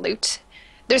 like 1 loot,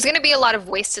 there's going to be a lot of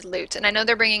wasted loot. And I know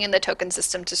they're bringing in the token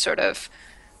system to sort of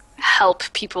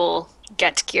help people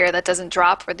get gear that doesn't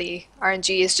drop, where the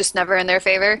RNG is just never in their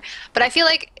favor. But I feel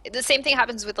like the same thing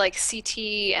happens with like CT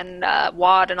and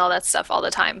WAD and all that stuff all the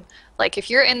time. Like if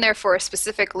you're in there for a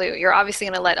specific loot, you're obviously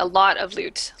going to let a lot of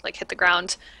loot like hit the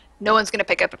ground. No one's going to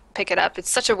pick it up. It's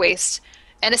such a waste.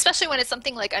 And especially when it's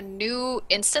something like a new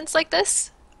instance like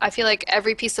this, I feel like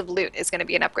every piece of loot is going to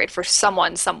be an upgrade for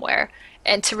someone somewhere.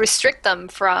 And to restrict them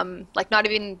from like not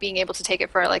even being able to take it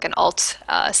for like an alt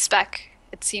spec,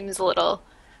 it seems a little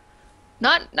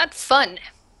not fun.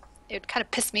 It would kind of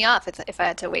piss me off if I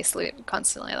had to waste loot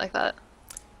constantly like that.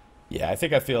 Yeah, I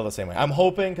think I feel the same way. I'm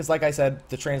hoping, because like I said,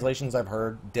 the translations I've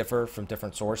heard differ from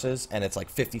different sources, and it's like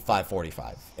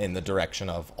 55-45 in the direction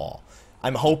of all.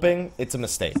 I'm hoping it's a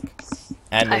mistake.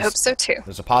 And I hope so too.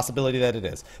 There's a possibility that it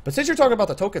is. But since you're talking about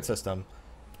the token system,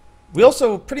 we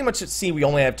also pretty much see we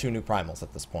only have 2 new primals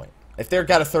at this point. If they've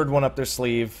got a 3rd one up their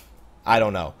sleeve, I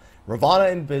don't know. Ravana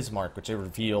and Bismarck, which they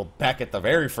revealed back at the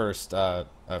very first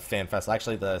FanFest,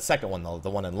 actually the second one, the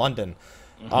one in London.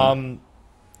 Mm-hmm.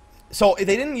 So they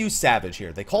didn't use Savage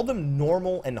here. They called them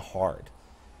normal and hard,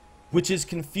 which is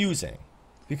confusing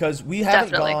because we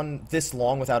haven't gone this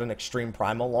long without an extreme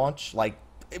primal launch. Like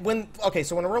so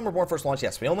when A Realm Reborn first launched,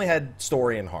 yes, we only had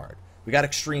story and hard. We got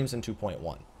extremes in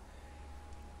 2.1.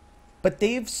 But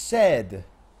they've said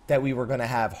that we were going to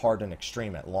have hard and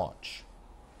extreme at launch,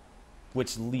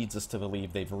 which leads us to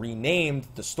believe they've renamed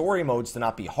the story modes to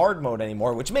not be hard mode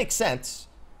anymore, which makes sense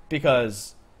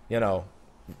because, you know,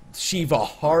 Shiva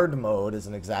hard mode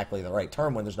isn't exactly the right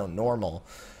term when there's no normal.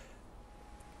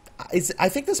 I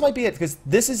think this might be it, because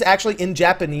this is actually, in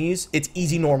Japanese, it's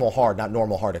easy, normal, hard, not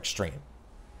normal, hard, extreme.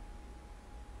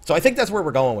 So I think that's where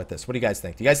we're going with this. What do you guys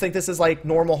think? Do you guys think this is like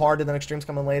normal, hard, and then extreme's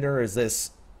coming later, or is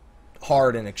this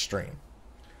hard and extreme?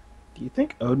 Do you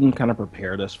think Odin kind of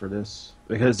prepared us for this?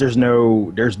 Because there's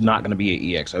not going to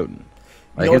be an EX Odin.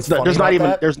 Like, you know there's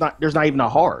not even a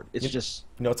hard. It's just.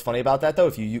 You know what's funny about that though?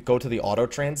 If you go to the auto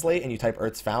translate and you type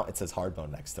Earth's Fount, it says hard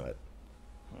mode next to it.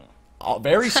 Oh,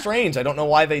 very strange. I don't know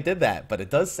why they did that, but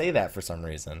it does say that for some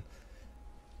reason.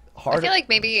 I feel like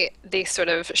maybe they sort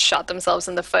of shot themselves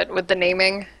in the foot with the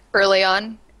naming early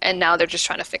on, and now they're just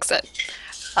trying to fix it.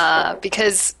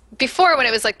 Because before, when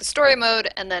it was like the story mode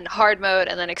and then hard mode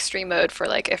and then extreme mode for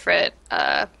like Ifrit,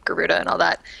 Garuda, and all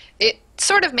that, it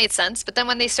sort of made sense. But then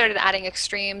when they started adding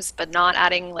extremes but not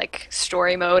adding like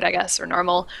story mode, I guess, or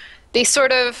normal, they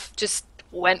sort of just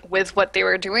went with what they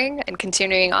were doing and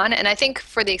continuing on. And I think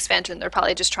for the expansion, they're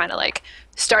probably just trying to like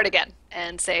start again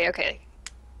and say, okay,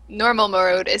 normal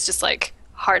mode is just like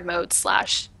hard mode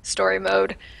 / story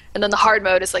mode, and then the hard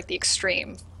mode is like the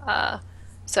extreme.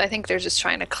 So I think they're just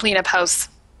trying to clean up house.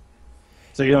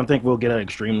 So you don't think we'll get an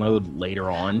extreme mode later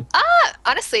on?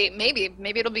 Honestly, maybe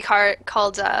it'll be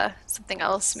called something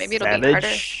else. Maybe it'll be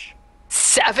harder.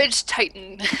 Savage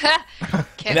Titan.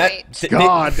 Can't wait.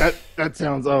 God, that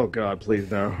sounds. Oh God, please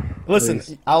no. Listen,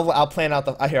 Please. I'll plan out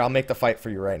the. Here, I'll make the fight for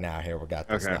you right now. Here, we got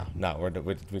this Okay. now. No,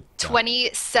 we're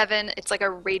 27. It's like a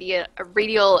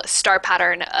radial star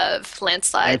pattern of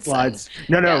landslides. Landslides. and-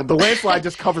 No, yeah. the landslide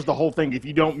just covers the whole thing. If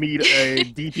you don't meet a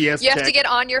DPS You check, have to get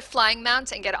on your flying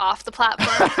mount and get off the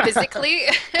platform physically.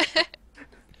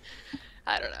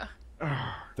 I don't know.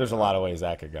 There's a lot of ways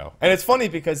that could go, and it's funny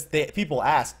because people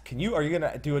ask, are you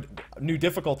gonna do new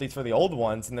difficulties for the old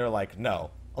ones? And they're like,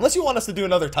 no, unless you want us to do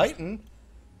another Titan,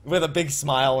 with a big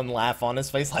smile and laugh on his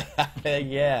face, like,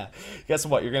 yeah. Guess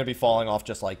what? You're gonna be falling off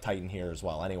just like Titan here as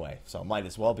well, anyway. So it might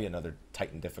as well be another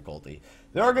Titan difficulty.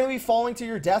 They are gonna be falling to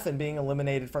your death and being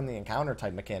eliminated from the encounter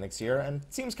type mechanics here, and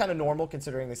it seems kind of normal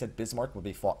considering they said Bismarck would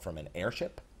be fought from an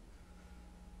airship.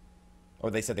 Or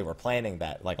they said they were planning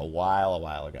that like a while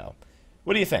ago.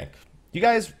 What do you think? Do you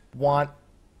guys want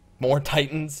more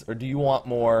Titans, or do you want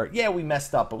more? Yeah, we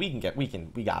messed up, but we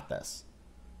got this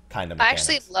kind of I mechanics.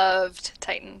 actually loved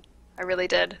Titan. I really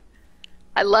did.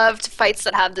 I loved fights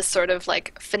that have this sort of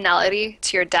like finality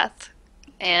to your death,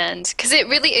 and because it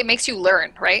makes you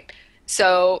learn, right?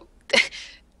 So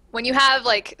when you have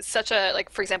like such a,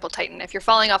 like, for example, Titan, if you're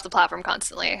falling off the platform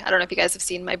constantly, I don't know if you guys have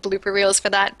seen my blooper reels for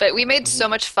that, but we made so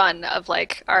much fun of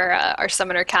like our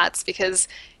summoner Cats, because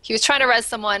he was trying to res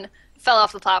someone, fell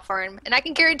off the platform, and I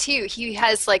can guarantee you he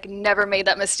has like never made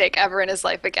that mistake ever in his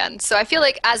life again. So I feel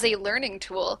like as a learning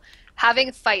tool,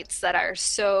 having fights that are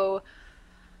so,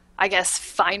 I guess,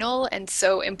 final and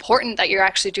so important that you're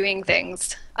actually doing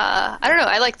things, I don't know,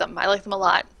 I like them a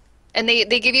lot. And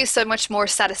they give you so much more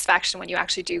satisfaction when you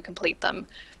actually do complete them,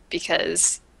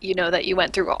 because you know that you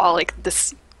went through all like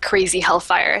this crazy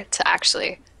hellfire to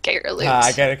actually get your loot.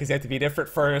 I get it, because you have to be different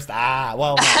first.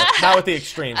 Well, not with the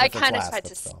extremes. I kind of tried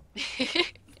to.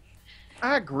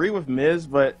 I agree with Miz,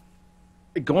 but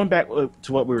going back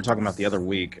to what we were talking about the other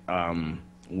week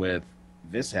with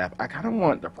this app, I kind of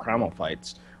want the primal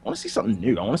fights. I want to see something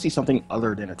new. I want to see something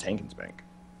other than a tank and spank.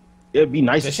 It'd be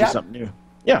nice to see something new.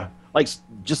 Yeah, like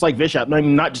just like Vishap. I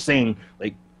mean, not just saying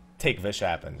like take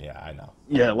Vishap, and yeah, I know.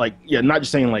 Yeah, not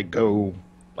just saying like go,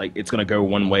 like it's gonna go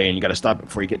one way and you got to stop it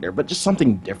before you get there, but just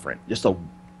something different, just a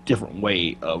different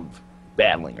way of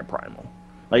battling a primal.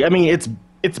 Like, I mean,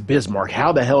 it's Bismarck.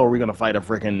 How the hell are we gonna fight a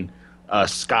freaking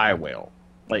sky whale?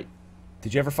 Like,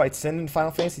 did you ever fight Sin in Final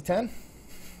Fantasy X?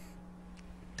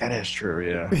 That is true,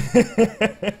 yeah.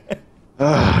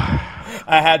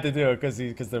 I had to do it because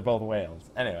they're both whales.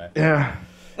 Anyway. Yeah.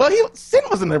 Well, Sin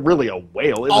wasn't really a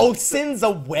whale. Sin's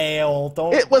a whale.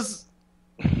 Don't. It was.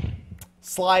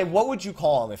 Sly, what would you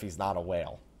call him if he's not a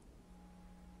whale?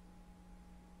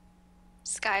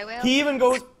 Sky whale? He even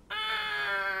goes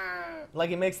like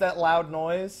he makes that loud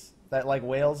noise that like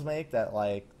whales make, that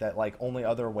like only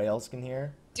other whales can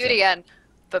hear. Do it again,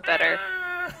 but better.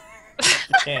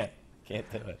 You can't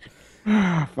do it.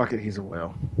 Fuck it, he's a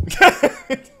whale.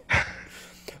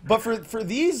 But for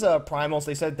these primals,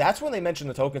 they said that's when they mentioned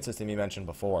the token system you mentioned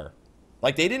before.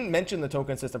 Like, they didn't mention the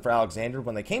token system for Alexander.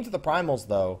 When they came to the primals,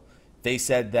 though, they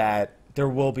said that there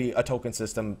will be a token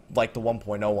system like the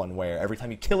 1.0 one, where every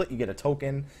time you kill it, you get a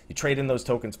token. You trade in those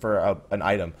tokens for an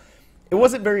item. It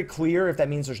wasn't very clear if that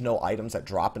means there's no items that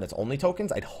drop and it's only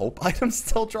tokens. I'd hope items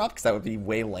still drop, because that would be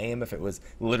way lame if it was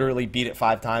literally beat it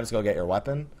 5 times, go get your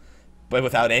weapon, but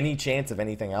without any chance of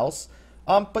anything else.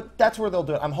 But that's where they'll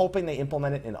do it. I'm hoping they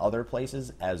implement it in other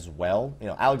places as well. You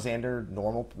know, Alexander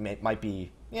normal might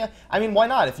be, yeah. I mean, why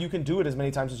not? If you can do it as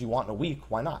many times as you want in a week,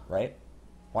 why not, right?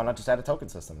 Why not just add a token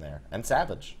system there? And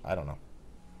Savage, I don't know.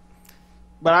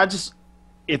 But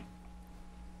if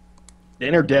the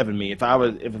inner dev in me, if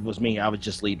it was me, I would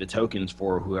just leave the tokens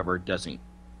for whoever doesn't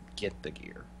get the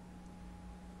gear.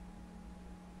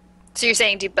 So you're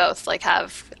saying do both, like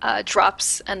have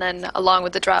drops, and then along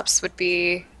with the drops would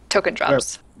be token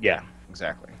drops. Yeah,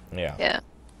 exactly. Yeah. Yeah.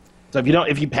 So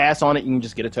if you pass on it, you can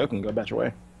just get a token and go about your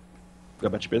way. Go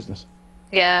about your business.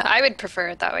 Yeah, I would prefer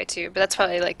it that way too, but that's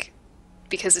probably like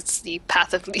because it's the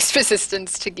path of least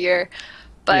resistance to gear.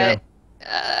 But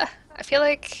I feel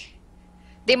like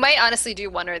they might honestly do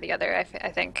one or the other, I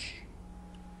think.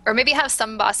 Or maybe have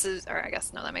some bosses, or I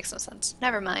guess, no, that makes no sense.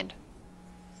 Never mind.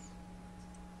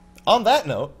 On that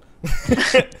note,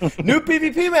 new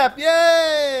PvP map,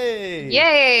 yay!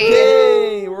 Yay!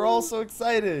 Yay! We're all so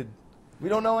excited. We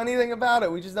don't know anything about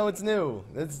it. We just know it's new.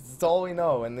 That's all we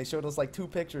know. And they showed us like 2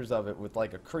 pictures of it with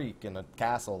like a creek and a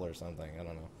castle or something. I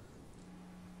don't know.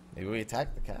 Maybe we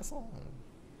attack the castle?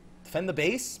 Defend the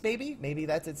base, maybe? Maybe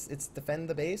that's it's defend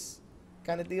the base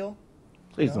kind of deal?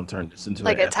 Please don't turn this into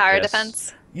like an a tower FPS.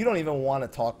 defense? You don't even want to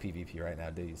talk PvP right now,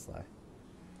 do you, Sly?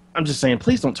 I'm just saying,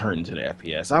 please don't turn it into the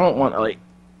FPS. I don't want, like,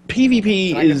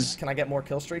 PvP is... Can I get more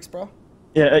kill streaks, bro?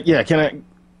 Yeah, can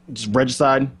I... Just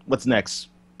Regicide. What's next?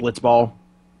 Blitzball.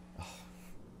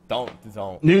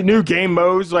 Don't. New game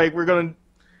modes. Like we're gonna.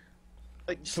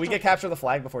 Like, Can we get Capture the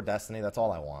Flag before Destiny? That's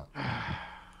all I want.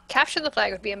 Capture the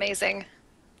Flag would be amazing.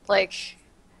 Like,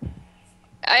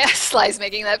 Sly's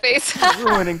making that face.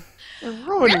 ruining.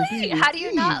 Really? PvP. How do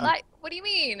you not like? What do you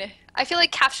mean? I feel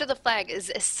like Capture the Flag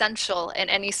is essential in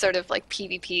any sort of like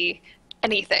PvP,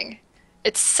 anything.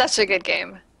 It's such a good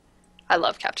game. I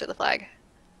love Capture the Flag.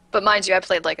 But mind you, I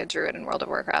played like a druid in World of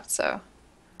Warcraft, so.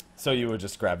 So you would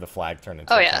just grab the flag, turn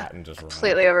into a cat, and just run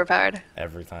completely overpowered.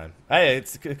 every time. Hey,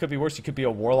 it could be worse. You could be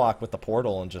a warlock with the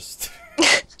portal and just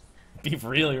be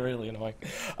really, really annoying.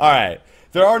 All right.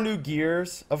 There are new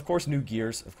gears. Of course, new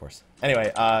gears. Of course.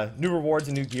 Anyway, new rewards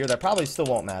and new gear that probably still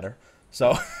won't matter.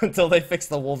 So until they fix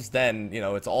the Wolf's Den, you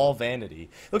know, it's all vanity.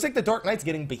 Looks like the Dark Knight's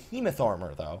getting behemoth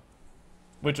armor, though,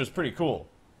 which was pretty cool.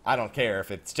 I don't care if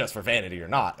it's just for vanity or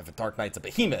not. If a Dark Knight's a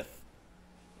behemoth,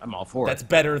 I'm all for that's it.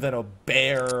 better than a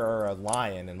bear or a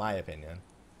lion, in my opinion.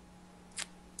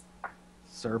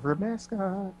 Server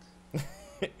mascot.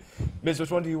 Miz,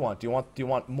 which one do you want? Do you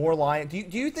want more lion? Do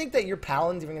you think that your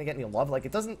Paladin's even gonna get any love? Like,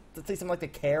 it doesn't seem like they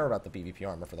care about the PvP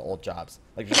armor for the old jobs.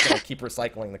 Like, you're just gonna keep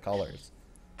recycling the colors.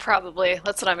 Probably.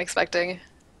 That's what I'm expecting.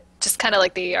 Just kind of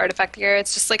like the artifact gear.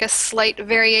 It's just like a slight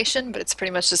variation, but it's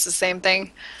pretty much just the same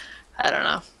thing. I don't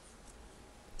know.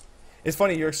 It's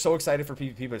funny, you're so excited for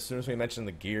PvP, but as soon as we mention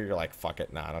the gear, you're like, fuck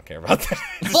it, nah, I don't care about that.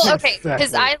 Well, okay, because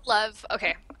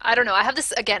Exactly. I don't know. I have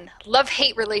this, again,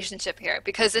 love-hate relationship here,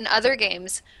 because in other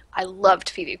games, I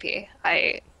loved PvP.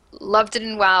 I loved it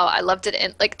in WoW. I loved it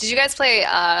in, like, did you guys play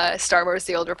Star Wars: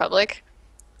 The Old Republic?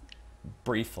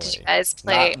 Briefly. Did you guys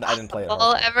play I didn't play it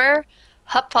Huttball ever?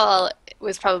 Huttball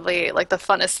was probably, like, the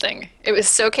funnest thing. It was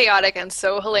so chaotic and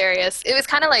so hilarious. It was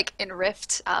kind of like in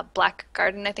Rift, Black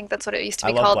Garden, I think that's what it used to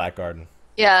be I love called. Black Garden.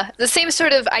 Yeah, the same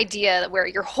sort of idea where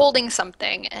you're holding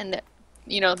something and,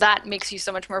 you know, that makes you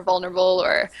so much more vulnerable,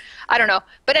 or I don't know.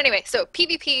 But anyway, so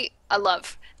PvP, I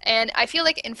love. And I feel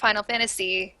like in Final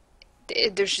Fantasy,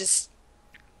 there's just,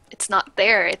 it's not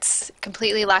there. It's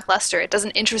completely lackluster. It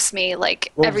doesn't interest me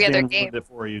like every other game. Ruined it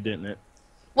for you, didn't it?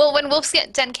 Well, when Wolf's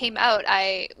Den came out,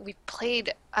 we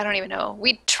played, I don't even know.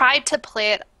 We tried to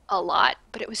play it a lot,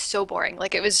 but it was so boring.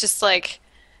 Like, it was just like,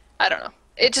 I don't know.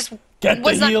 It just Get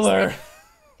was the not healer!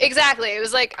 Exactly. It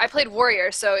was like, I played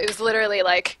Warrior, so it was literally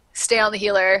like, stay on the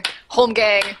healer, home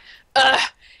gang.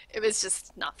 It was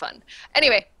just not fun.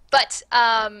 Anyway, but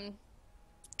I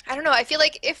don't know. I feel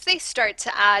like if they start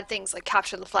to add things like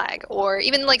Capture the Flag, or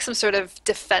even like some sort of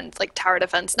defense, like tower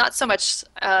defense, not so much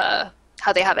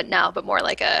how they have it now, but more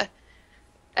like a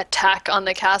attack on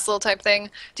the castle type thing.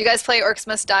 Do you guys play Orcs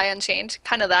Must Die Unchained?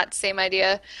 Kind of that same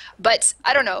idea. But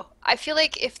I don't know. I feel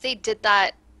like if they did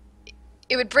that,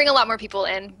 it would bring a lot more people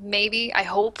in. Maybe. I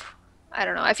hope. I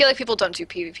don't know. I feel like people don't do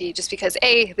PvP just because,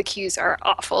 A, the queues are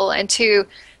awful, and 2,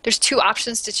 there's 2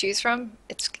 options to choose from.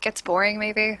 It gets boring,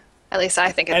 maybe. At least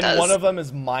I think it does. And one of them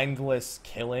is mindless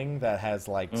killing that has,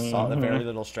 like, very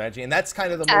little strategy. And that's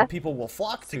kind of the mode people will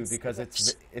flock to because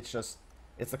it's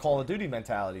the Call of Duty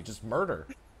mentality. Just murder.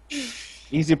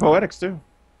 Easy poetics, too.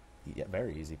 Yeah,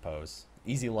 very easy pose.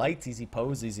 Easy lights, easy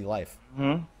pose, easy life.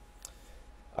 Mm-hmm.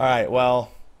 All right,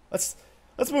 well, let's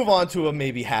move on to a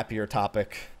maybe happier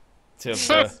topic, to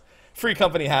the free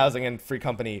company housing and free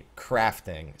company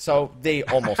crafting. So they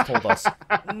almost told us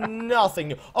nothing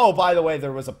new. Oh, by the way,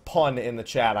 there was a pun in the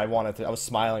chat I was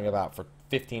smiling about for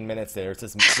 15 minutes there. It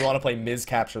says, "Do you want to play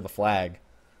Mizzcapture the Flag?"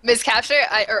 Mizzcapture?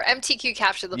 Or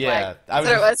MTQcapture the flag. Yeah, That's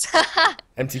what it was.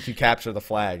 MTQcapture the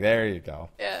flag. There you go.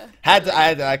 Yeah.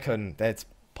 I couldn't. That's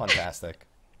puntastic.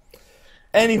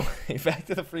 Anyway, back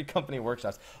to the free company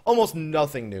workshops. Almost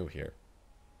nothing new here.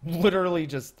 Literally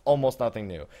just almost nothing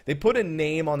new. They put a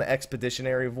name on the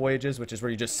expeditionary voyages, which is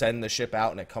where you just send the ship out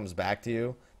and it comes back to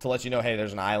you to let you know, hey,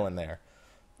 there's an island there.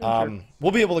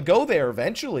 We'll be able to go there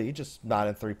eventually, just not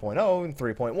in 3.0. In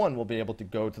 3.1, we'll be able to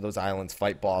go to those islands,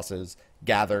 fight bosses,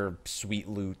 gather sweet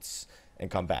loots, and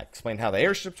come back. Explain how the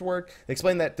airships work. They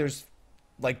explain that there's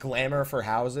like glamour for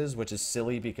houses, which is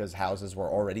silly because houses were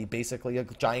already basically a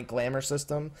giant glamour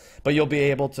system. But you'll be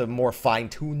able to more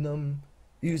fine-tune them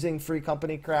using free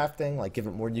company crafting, like give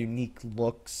it more unique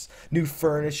looks, new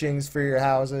furnishings for your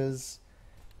houses.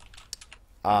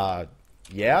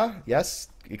 Yes,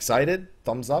 excited,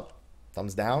 thumbs up,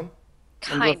 thumbs down.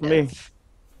 Kind for me. of.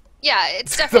 Yeah,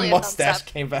 it's The definitely a mustache thumbs up.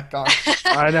 came back on.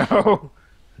 I know.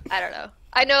 I don't know.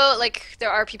 I know, like, there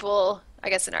are people, I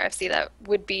guess, in RFC that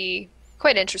would be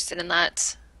quite interested in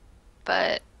that.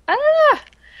 But, I don't know.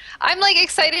 I'm, like,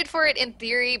 excited for it in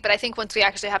theory, but I think once we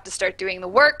actually have to start doing the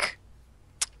work,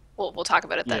 we'll talk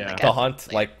about it then. Yeah. Again. The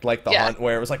hunt, like the hunt,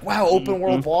 where it was like, wow, open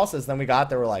world bosses. Then we got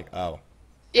there, we're like, oh.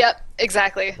 Yep,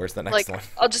 exactly. Where's the next one?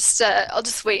 I'll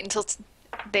just wait until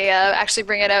they actually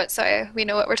bring it out, so we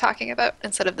know what we're talking about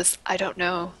instead of this. I don't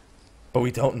know. But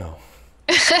we don't know.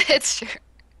 It's true.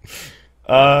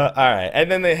 All right, and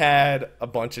then they had a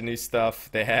bunch of new stuff.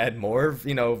 They had more,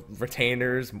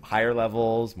 retainers, higher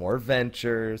levels, more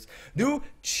ventures, new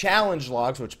challenge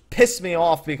logs, which pissed me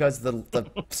off because the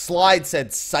slide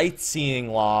said sightseeing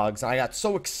logs, and I got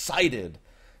so excited.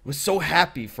 I was so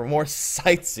happy for more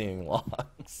sightseeing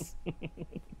logs.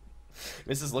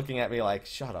 This is looking at me like,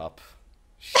 shut up.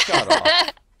 Shut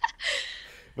up.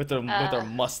 With her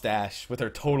mustache, with her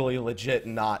totally legit,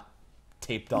 not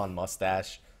taped on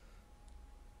mustache.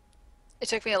 It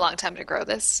took me a long time to grow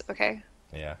this, okay?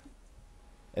 Yeah.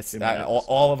 It's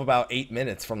all of about 8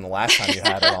 minutes from the last time you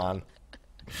had it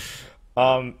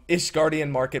on.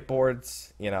 Ishgardian market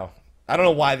boards, I don't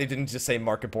know why they didn't just say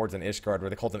market boards in Ishgard,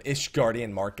 where they called them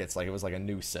Ishgardian markets, like it was like a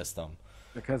new system.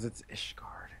 Because it's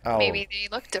Ishgard. Oh. Maybe they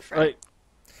look different. Right.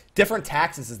 Different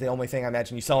taxes is the only thing I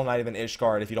imagine. You sell an item in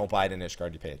Ishgard. If you don't buy it in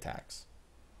Ishgard, you pay a tax.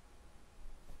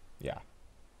 Yeah.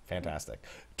 Fantastic.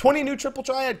 20 new Triple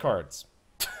Triad cards.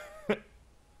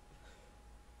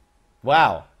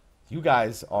 Wow. You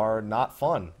guys are not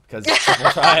fun because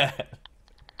Triple Triad.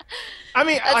 I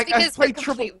mean, That's because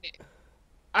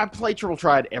I play Triple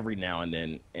Triad every now and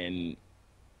then, and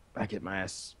I get my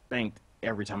ass spanked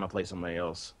every time I play somebody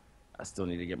else. I still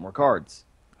need to get more cards.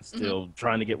 I'm still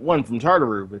trying to get one from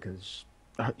Tartaru because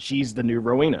she's the new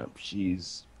Rowena.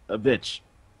 She's a bitch.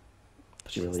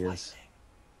 She really is.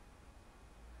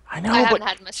 I know, I haven't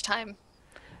had much time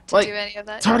to do any of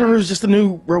that. Tartaru's just a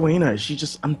new Rowena. She's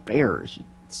just unfair.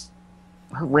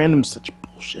 Her random's such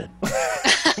bullshit.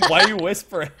 Why are you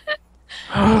whispering?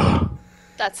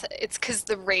 It's because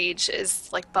the rage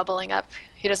is like bubbling up.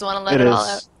 He doesn't want to let it all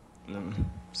out.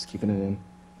 Just keeping it in.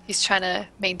 He's trying to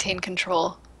maintain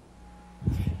control.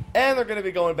 And they're going to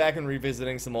be going back and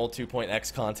revisiting some old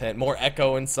 2.x content. More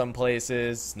Echo in some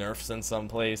places, nerfs in some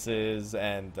places,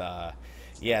 and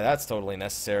yeah, that's totally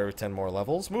necessary with 10 more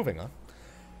levels. Moving on.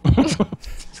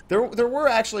 There were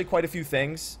actually quite a few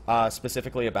things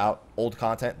specifically about old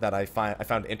content that I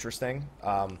found interesting.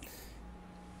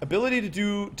 Ability to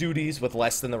do duties with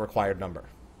less than the required number.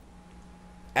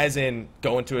 As in,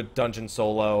 go into a dungeon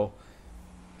solo,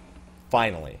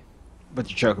 finally.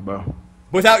 But your Chocobo.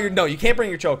 Without no, you can't bring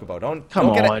your Chocobo.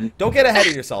 Don't get ahead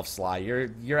of yourself, Sly.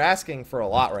 You're asking for a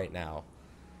lot right now.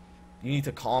 You need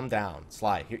to calm down,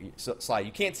 Sly. Sly,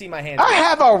 you can't see my hand. I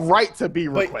have a right to be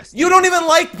requested. You don't even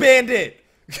like Bandit.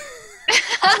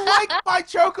 I like my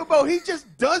Chocobo. He just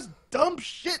does dumb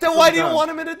shit. Then why do you want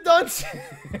him in a dungeon?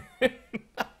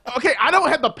 Okay, I don't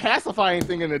have to pacify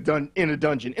anything in a dungeon.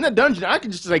 In a dungeon, I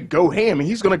can just like go ham, and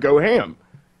he's gonna go ham.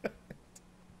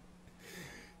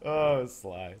 Oh,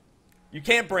 Sly. You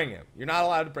can't bring him. You're not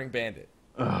allowed to bring Bandit.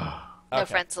 No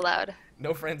friends allowed.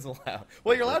 No friends allowed.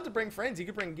 Well, you're allowed to bring friends.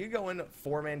 You can go in a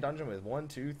 4-man dungeon with 1,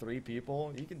 2, 3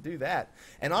 people. You can do that.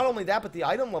 And not only that, but the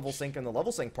item level sync and the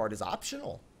level sync part is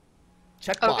optional.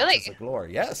 Checkbox is a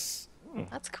glory. Yes.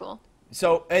 That's cool.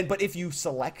 So, but if you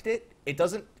select it,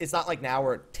 it's not like now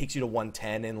where it takes you to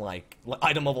 110 in like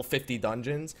item level 50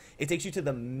 dungeons. It takes you to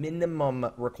the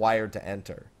minimum required to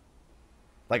enter.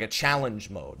 Like a challenge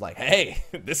mode. Like, hey,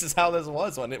 this is how this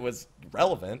was when it was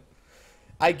relevant.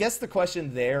 I guess the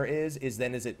question there is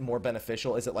it more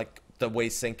beneficial? Is it like the way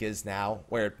sync is now,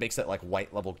 where it makes it like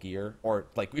white level gear? Or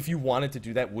like if you wanted to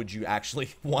do that, would you actually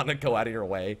want to go out of your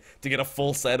way to get a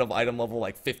full set of item level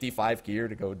like 55 gear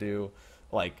to go do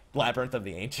like Labyrinth of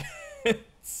the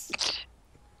Ancients?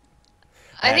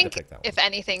 I think if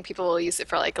anything, people will use it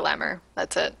for like glamour.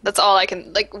 That's it. That's all I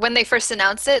can, like when they first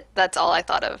announced it, that's all I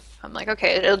thought of. I'm like,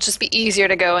 okay, it'll just be easier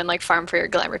to go and like farm for your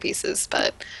glamour pieces,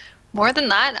 but more than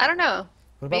that, I don't know.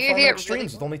 What about farming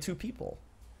extremes with only 2 people?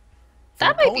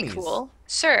 That might be cool.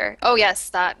 Sure. Oh yes,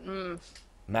 that.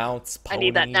 Mounts, ponies. I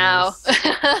need that now.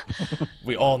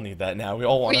 We all need that now. We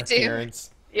all want our clearance.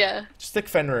 Yeah. Stick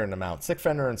Fenrir in a mount. Stick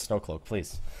Fenrir in Snowcloak,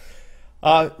 please.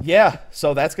 Yeah,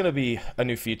 so that's going to be a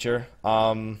new feature.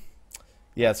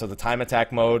 Yeah, so the time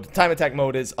attack mode. Time attack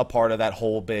mode is a part of that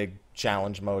whole big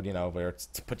challenge mode, where it's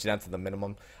to put you down to the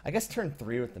minimum. I guess turn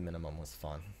 3 with the minimum was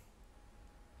fun.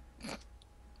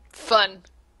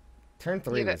 Turn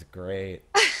 3 was great.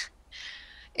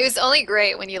 It was only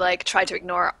great when you like tried to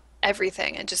ignore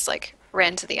everything and just like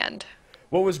ran to the end.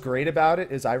 What was great about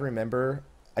it is I remember,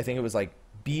 I think it was like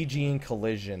BG and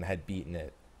Collision had beaten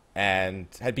it. And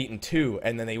had beaten 2,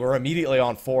 and then they were immediately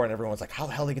on 4, and everyone was like, how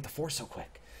the hell did they get to 4 so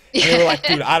quick? And they were like,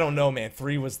 dude, I don't know, man.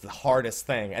 3 was the hardest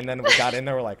thing. And then we got in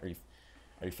there, we're like,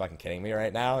 Are you fucking kidding me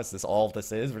right now? Is this all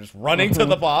this is? We're just running to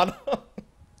the bottom?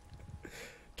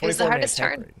 It's the hardest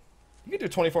turn. You can do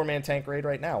 24-man tank raid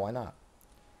right now. Why not?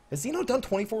 Has Xeno done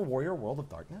 24 Warrior World of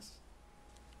Darkness?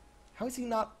 How has he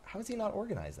not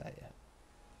organized that yet?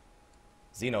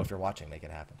 Xeno, if you're watching, make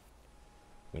it happen.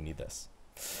 We need this.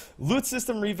 Loot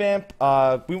system revamp.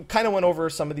 We kind of went over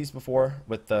some of these before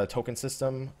with the token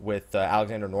system with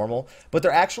Alexander Normal, but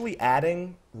they're actually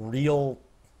adding real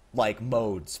like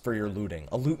modes for your looting.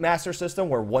 A loot master system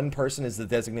where one person is the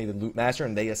designated loot master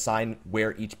and they assign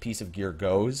where each piece of gear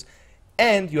goes.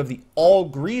 And you have the all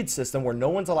greed system where no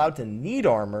one's allowed to need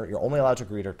armor. You're only allowed to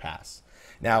greed or pass.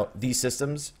 Now, these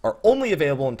systems are only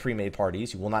available in pre-made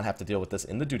parties. You will not have to deal with this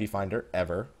in the Duty Finder,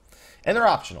 ever. And they're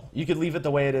optional. You could leave it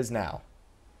the way it is now.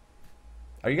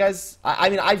 Are you guys... I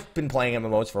mean, I've been playing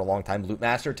MMOs for a long time. Loot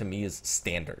Master, to me, is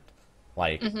standard.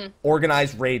 Like,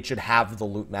 organized raid should have the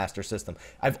Loot Master system.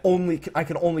 I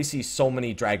can only see so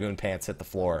many Dragoon pants hit the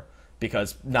floor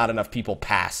because not enough people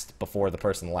passed before the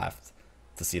person left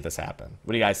to see this happen.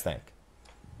 What do you guys think?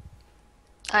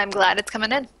 I'm glad it's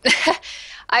coming in.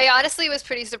 I honestly was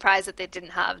pretty surprised that they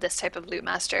didn't have this type of loot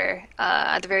master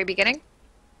at the very beginning.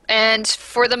 And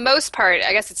for the most part,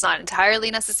 I guess it's not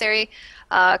entirely necessary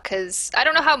because I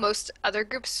don't know how most other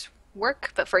groups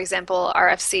work, but for example,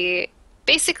 RFC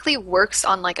basically works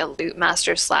on like a loot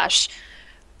master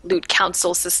 / loot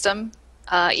council system,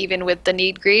 even with the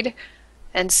need greed.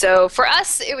 And so for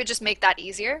us, it would just make that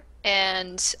easier.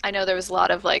 And I know there was a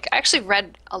lot of like, I actually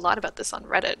read a lot about this on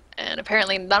Reddit, and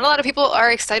apparently not a lot of people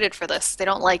are excited for this. They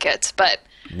don't like it, but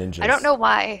Ninjas. I don't know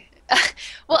why.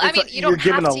 Well, I mean, you don't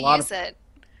have to use it.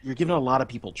 You're giving a lot of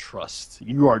people trust.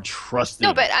 You are trusted.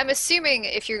 No, but I'm assuming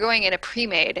if you're going in a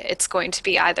pre-made, it's going to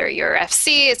be either your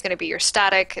FC, it's going to be your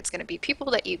static, it's going to be people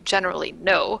that you generally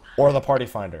know. Or the party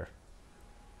finder.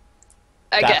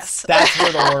 I guess. That's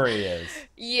where the worry is.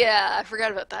 Yeah, I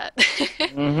forgot about that.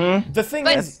 The thing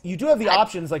is, you do have the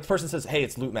options, like the person says, hey,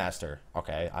 it's Loot Master.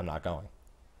 Okay, I'm not going.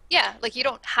 Yeah, like you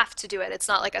don't have to do it. It's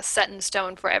not like a set in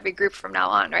stone for every group from now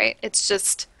on, right? It's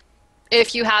just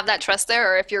if you have that trust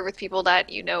there, or if you're with people that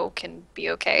you know can be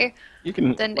okay, you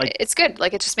can, then like, it's good.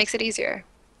 Like it just makes it easier.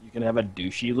 You can have a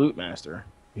douchey Loot Master.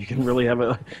 You can really have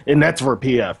a... And that's for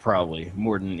PF, probably,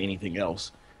 more than anything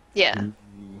else. Yeah.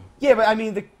 Yeah, but I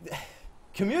mean, the...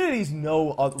 communities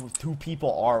know who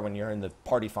people are when you're in the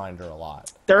party finder a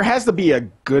lot. There has to be a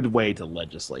good way to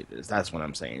legislate this. That's what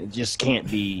I'm saying. It just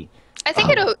can't be... I think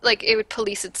it would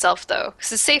police itself though.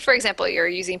 So say for example you're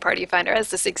using party finder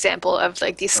as this example of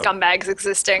like these scumbags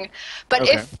existing, but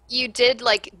if you did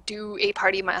like do a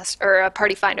party master or a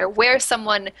party finder where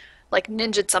someone like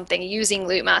ninja'd something using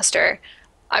loot master,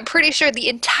 I'm pretty sure the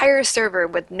entire server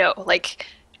would know. Like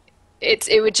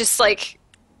it would just like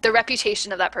the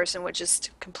reputation of that person would just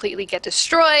completely get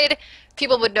destroyed.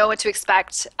 People would know what to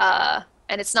expect, and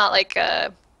it's not like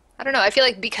I don't know. I feel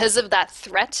like because of that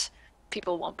threat,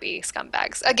 people won't be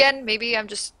scumbags. Again, maybe I'm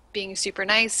just being super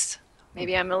nice.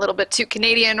 Maybe I'm a little bit too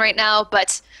Canadian right now,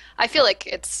 but I feel like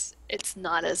it's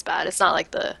not as bad. It's not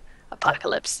like the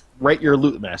apocalypse. Rate Your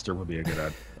Loot Master would be a good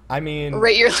idea. I mean,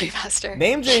 Rate Your Loot Master.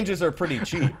 Name changes are pretty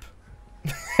cheap.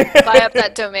 Buy up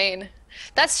that domain.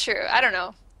 That's true. I don't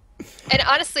know. And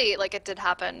honestly, like it did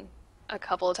happen a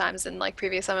couple of times in like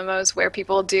previous MMOs where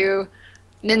people do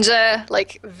ninja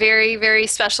like very, very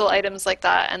special items like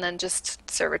that and then just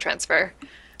server transfer.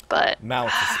 But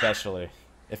mounts especially.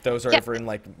 If those are ever in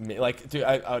like dude,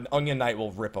 an Onion Knight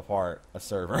will rip apart a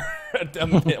server.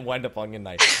 Wind up Onion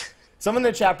Knight. Someone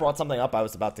in the chat brought something up. I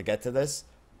was about to get to this.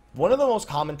 One of the most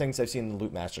common things I've seen the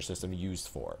Loot Master system used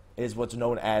for is what's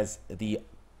known as the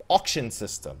auction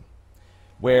system,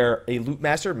 where a Loot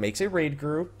Master makes a raid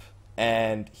group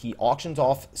and he auctions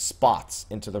off spots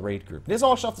into the raid group. He doesn't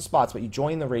auction off the spots, but you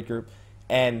join the raid group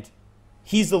and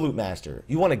he's the Loot Master.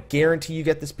 You want to guarantee you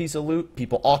get this piece of loot,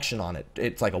 people auction on it.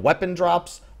 It's like a weapon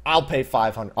drops. I'll pay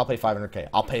 500. I'll pay 500K.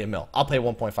 I'll pay $1 million. I'll pay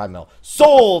 1.5 mil.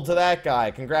 Sold to that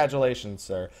guy. Congratulations,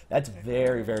 sir. That's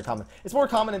very, very common. It's more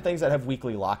common in things that have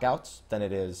weekly lockouts than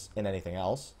it is in anything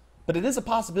else. But it is a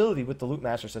possibility with the Loot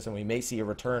Master system. We may see a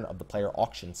return of the player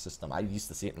auction system. I used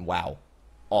to see it in WoW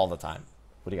all the time.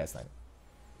 What do you guys think?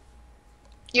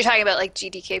 you're talking about like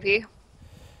GDKP?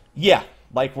 Yeah,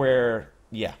 like where,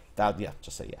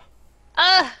 just say yeah.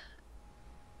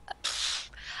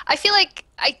 I feel like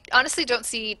I honestly don't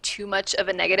see too much of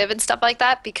a negative and stuff like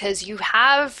that because you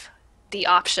have the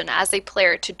option as a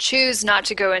player to choose not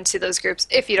to go into those groups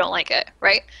if you don't like it,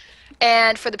 right?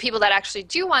 And for the people that actually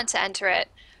do want to enter it,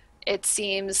 it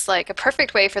seems like a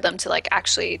perfect way for them to like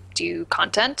actually do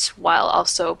content while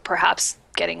also perhaps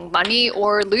getting money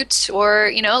or loot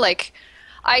or, you know, like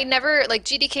I never, like,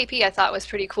 GDKP I thought was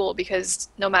pretty cool because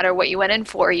no matter what you went in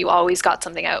for, you always got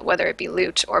something out, whether it be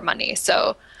loot or money.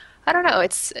 So, I don't know,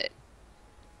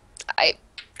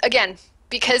 again,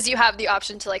 because you have the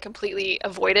option to, like, completely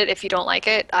avoid it if you don't like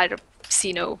it, I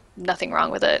see nothing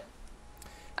wrong with it.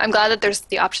 I'm glad that there's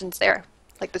the options there,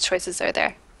 like, the choices are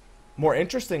there. More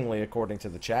interestingly, according to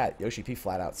the chat, Yoshi P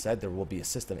flat out said there will be a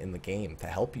system in the game to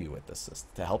help you with this,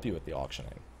 to help you with the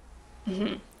auctioning.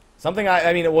 Mm-hmm. Something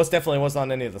I mean, it definitely wasn't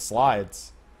on any of the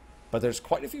slides, but there's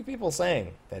quite a few people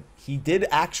saying that he did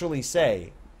actually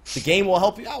say the game will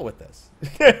help you out with this.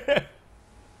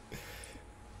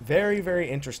 Very,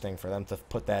 very interesting for them to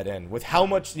put that in with how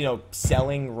much, you know,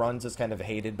 selling runs is kind of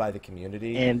hated by the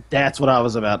community. And that's what I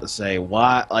was about to say.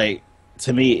 Why, like,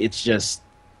 to me, it's just,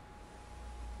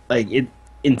 like, it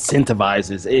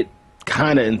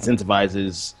kind of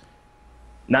incentivizes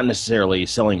not necessarily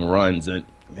selling runs, it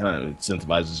kind of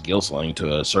incentivizes guild slaying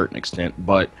to a certain extent,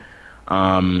 but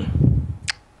yeah,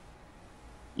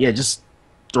 just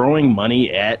throwing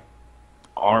money at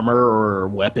armor or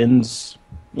weapons,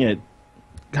 you know,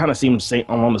 kind of seems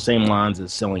along the same lines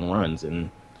as selling runs,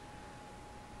 and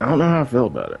I don't know how I feel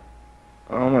about it.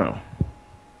 I don't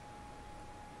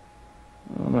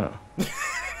know.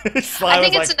 I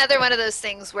think it's another one of those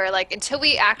things where, like, until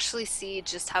we actually see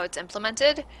just how it's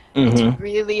implemented, it's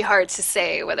really hard to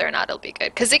say whether or not it'll be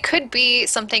good. Because it could be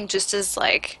something just as,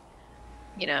 like,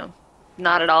 you know,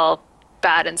 not at all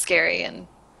bad and scary and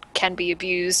can be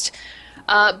abused.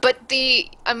 But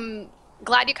I'm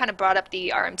glad you kind of brought up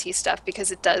the RMT stuff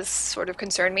because it does sort of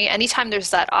concern me. Anytime there's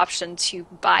that option to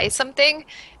buy something,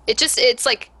 it's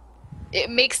like, it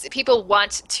makes people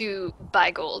want to buy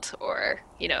gold or,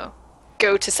 you know,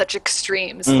 go to such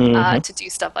extremes to do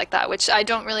stuff like that, which I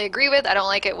don't really agree with. I don't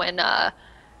like it when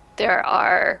there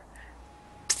are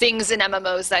things in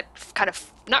MMOs that kind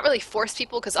of not really force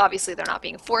people, because obviously they're not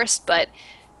being forced, but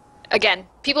again,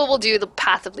 people will do the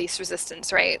path of least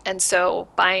resistance, right? And so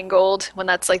buying gold when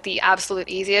that's like the absolute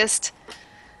easiest,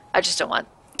 I just don't want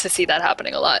to see that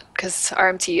happening a lot, because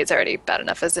RMT is already bad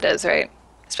enough as it is, right?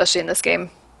 Especially in this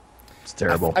game. It's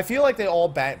terrible. I feel like they all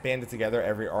banded together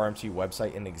every RMT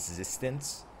website in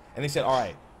existence, and they said, "All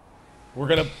right, we're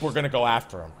gonna go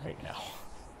after them right now.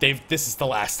 This is the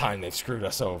last time they've screwed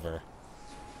us over."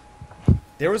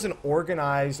 There was an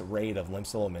organized raid of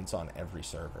Limsilla Mints on every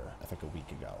server, I think a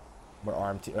week ago, where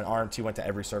RMT went to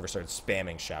every server, started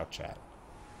spamming shout chat.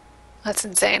 That's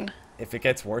insane. If it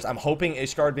gets worse, I'm hoping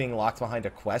Ishgard being locked behind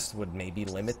a quest would maybe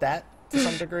limit that to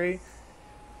some degree.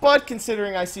 But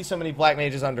considering I see so many black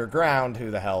mages underground,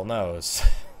 who the hell knows?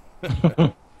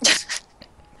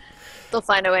 They'll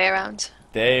find a way around.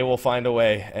 They will find a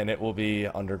way, and it will be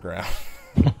underground.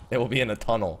 It will be in a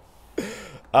tunnel.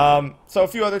 So a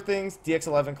few other things.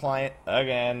 DX11 client,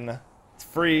 again, it's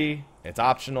free, it's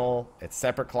optional, it's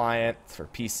separate client, it's for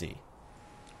PC.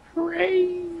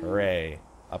 Hooray! Hooray.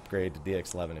 Upgrade to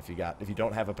DX11 if you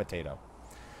don't have a potato.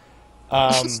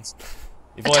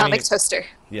 Atomic toaster.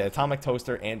 Yeah, atomic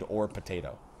toaster and or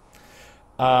potato.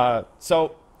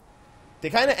 So they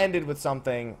kind of ended with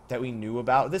something that we knew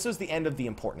about. This was the end of the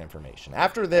important information.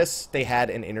 After this, they had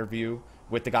an interview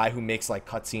with the guy who makes, like,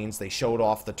 cutscenes. They showed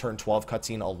off the Turn 12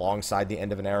 cutscene alongside the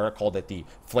End of an Era, called it the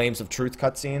Flames of Truth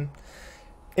cutscene.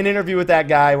 An interview with that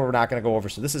guy we're not going to go over,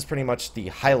 so this is pretty much the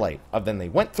highlight of them. They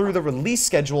went through the release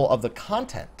schedule of the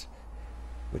content,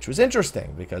 which was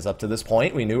interesting, because up to this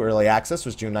point, we knew Early Access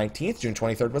was June 19th, June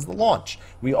 23rd was the launch.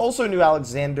 We also knew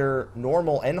Alexander,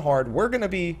 Normal, and Hard were going to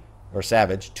be, or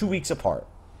Savage, 2 weeks apart.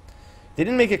 They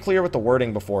didn't make it clear with the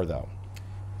wording before, though.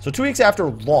 So 2 weeks after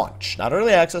launch, not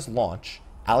Early Access, launch,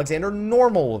 Alexander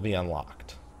Normal will be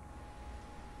unlocked.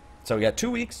 So we got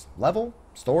 2 weeks, level,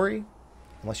 story,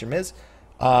 unless you're Miz.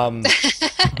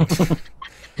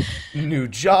 New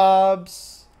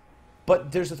jobs.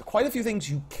 But there's quite a few things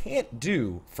you can't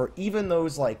do for even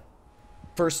those, like,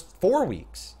 first 4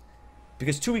 weeks.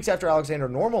 Because 2 weeks after Alexander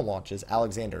Normal launches,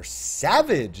 Alexander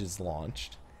Savage is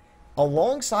launched,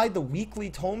 alongside the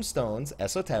weekly tomestones,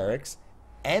 esoterics,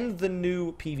 and the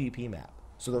new PvP map.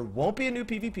 So there won't be a new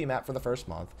PvP map for the first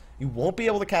month. You won't be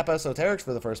able to cap esoterics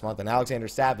for the first month, and Alexander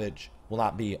Savage will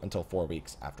not be until 4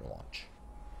 weeks after launch.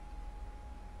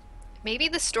 Maybe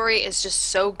the story is just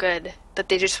so good that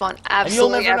they just want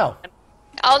absolutely and you'll never know.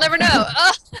 I'll never know.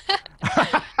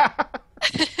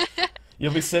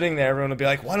 You'll be sitting there, everyone will be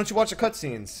like, why don't you watch the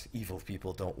cutscenes? Evil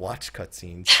people don't watch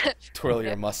cutscenes. Twirl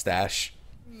your mustache.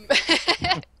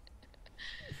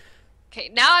 Okay,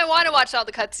 now I want to watch all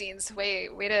the cutscenes. Wait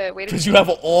to. Because you have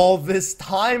all this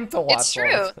time to watch. It's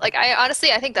true. Like,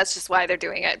 I think that's just why they're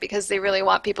doing it, because they really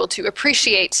want people to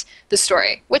appreciate the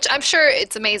story, which I'm sure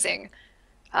it's amazing.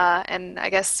 and I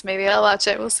guess maybe I'll watch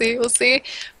it. We'll see. We'll see.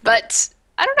 But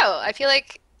I don't know. I feel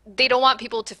like they don't want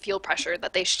people to feel pressure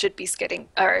that they should be skipping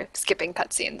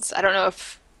cutscenes. I don't know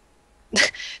if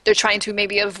they're trying to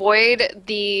maybe avoid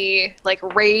the like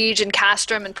rage in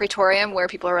Castrum and Praetorium where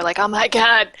people are like, "Oh my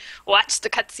God, watch the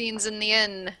cutscenes in the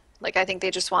inn." Like I think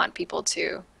they just want people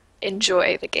to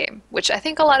enjoy the game, which I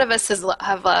think a lot of us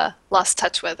have lost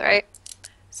touch with, right?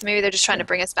 So maybe they're just trying to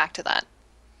bring us back to that.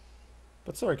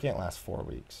 But story can't last 4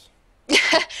 weeks.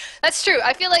 That's true.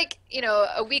 I feel like,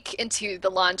 a week into the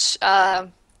launch,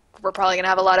 we're probably going to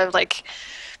have a lot of like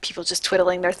people just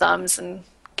twiddling their thumbs and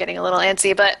getting a little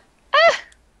antsy, but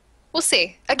we'll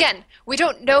see. Again, we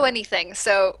don't know anything,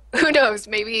 so who knows?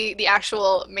 Maybe the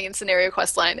actual main scenario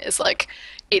quest line is like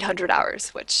 800 hours,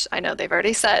 which I know they've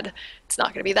already said it's not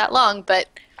going to be that long, but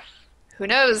who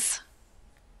knows?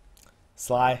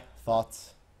 Sly,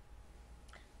 thoughts?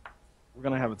 We're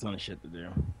going to have a ton of shit to do.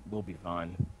 We'll be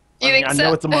fine. I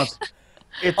know it's a month.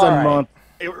 It's All a right. month.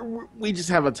 We just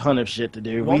have a ton of shit to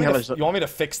do. You want me to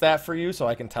fix that for you so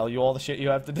I can tell you all the shit you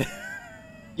have to do?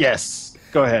 Yes.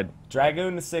 Go ahead.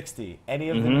 Dragoon to 60. Any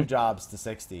of the new jobs to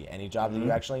 60. Any job that you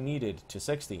actually needed to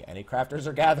 60. Any crafters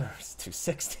or gatherers to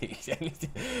 60.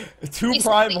 Two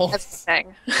primals.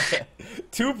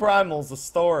 Two primals, a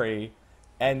story,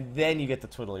 and then you get to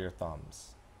twiddle your thumbs.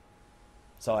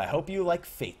 So I hope you like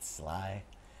Fates, Sly.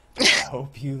 I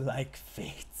hope you like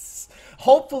Fates.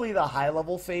 Hopefully the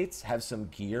high-level Fates have some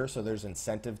gear so there's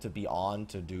incentive to be on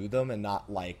to do them and not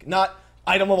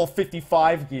item level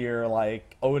 55 gear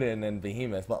like Odin and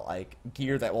Behemoth, but like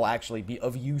gear that will actually be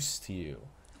of use to you.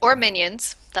 Or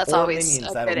minions. That's always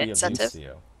a good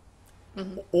incentive.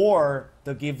 Or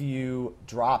they'll give you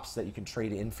drops that you can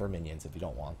trade in for minions if you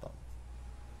don't want them.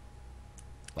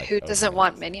 Like who doesn't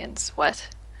want minions? What?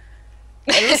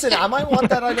 Hey, listen, I might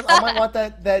want that item. I might want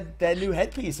that new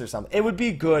headpiece or something. It would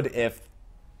be good if,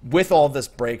 with all this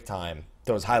break time,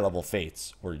 those high-level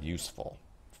fates were useful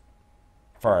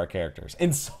for our characters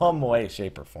in some way,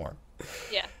 shape, or form.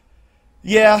 Yeah.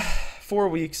 Yeah, 4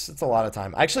 weeks. It's a lot of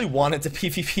time. I actually wanted to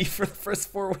PvP for the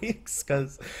first 4 weeks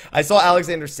because I saw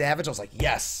Alexander Savage. I was like,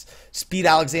 yes, speed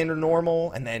Alexander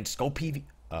normal, and then just go PvP.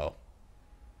 Oh.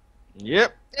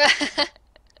 Yep.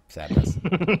 Sadness.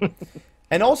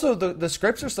 And also, the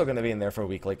scripts are still going to be in there for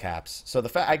weekly caps. So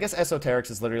I guess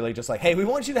Esoterics is literally just like, hey, we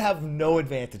want you to have no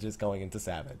advantages going into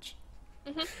Savage.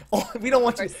 We don't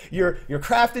want you. Your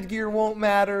crafted gear won't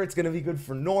matter. It's going to be good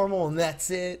for normal, and that's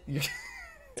it.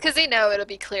 Because they know it'll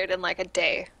be cleared in like a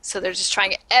day. So they're just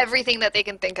trying everything that they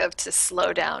can think of to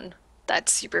slow down that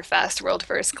super fast world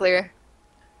first clear.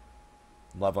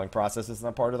 Leveling process isn't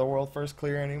a part of the world first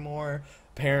clear anymore.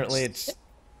 Apparently, it's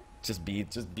just be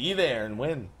there and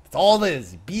win. That's all it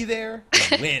is. Be there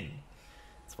and win.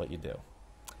 That's what you do.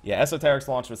 Yeah, Esoterics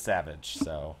launched with Savage,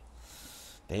 so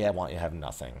they want you to have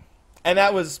nothing. And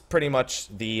that was pretty much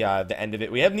the end of it.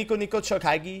 We have Nico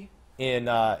Chokaigi in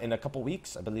a couple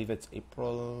weeks. I believe it's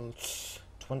April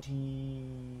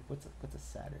 20. What's a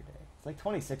Saturday? It's like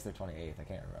 26th or 28th. I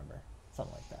can't remember.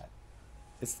 Something like that.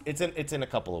 It's in a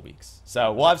couple of weeks.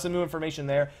 So we'll have some new information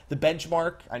there. The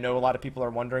benchmark. I know a lot of people are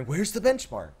wondering where's the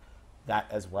benchmark. That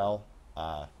as well.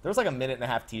 There was like a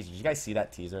 1.5-minute teaser. Did you guys see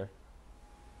that teaser?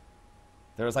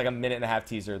 There was like a 1.5-minute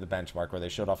teaser of the benchmark where they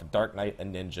showed off a Dark Knight, a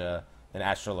Ninja, an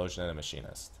Astrologian, and a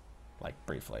Machinist. Like,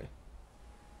 briefly.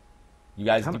 You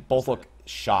guys both look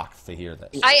shocked to hear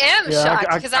this. I am shocked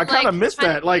because I kind of missed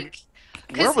that. Like,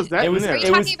 where was that? Are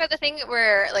you talking about the thing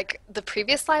where, like, the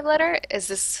previous live letter? Is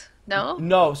this... No?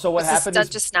 No, so what happened is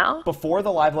just now? Before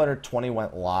the Live Letter 20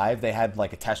 went live, they had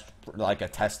like a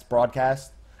test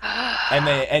broadcast.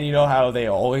 And you know how they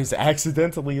always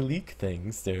accidentally leak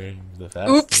things during the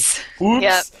fest. Oops.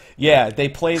 Yep. Yeah, they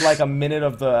played like a minute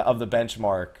of the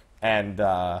benchmark, and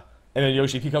then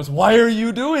Yoshi becomes, "Why are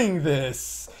you doing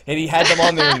this?" And he had them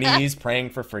on their knees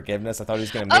praying for forgiveness. I thought he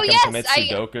was going to make them commit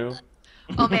Sudoku.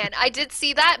 Oh man, I did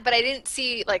see that, but I didn't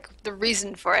see like the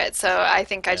reason for it. So I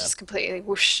think I just completely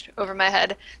whooshed over my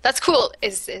head. That's cool.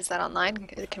 Is that online?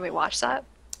 Can we watch that?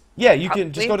 Yeah, you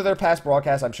can just go to their past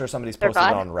broadcast. I'm sure somebody's posted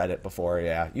it on Reddit before.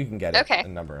 Yeah, you can get it in a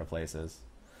number of places.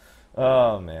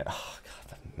 Oh man, oh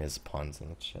god, the Miz puns in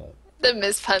the chat. The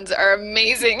Miz puns are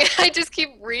amazing. I just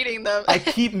keep reading them. I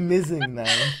keep mizzing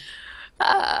them.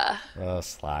 Oh,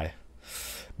 Sly.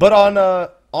 But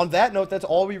on that note, that's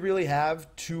all we really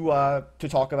have to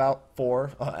talk about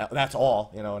for. That's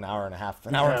all. An hour and a half,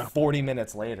 an hour and 40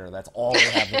 minutes later. That's all we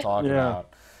have to talk about.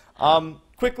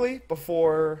 Quickly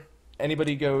before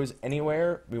anybody goes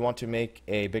anywhere, we want to make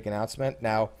a big announcement.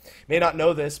 Now, you may not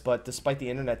know this, but despite the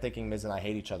internet thinking Miz and I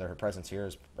hate each other, her presence here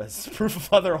is proof of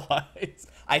otherwise.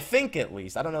 I think, at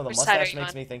least. I don't know. The mustache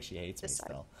makes me think she hates me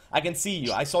still. I can see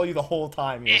you. I saw you the whole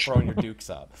time you were throwing your dukes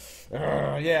up.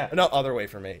 Yeah. No, other way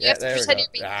for me. You have to pretend you're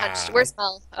being punched. Where's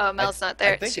Mel? Oh, Mel's not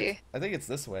there. I think it's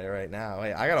this way right now.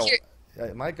 Hey, I gotta...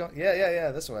 Am I going?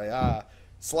 Yeah, this way.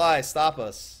 Sly, stop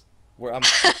us. I'm...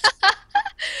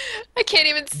 I can't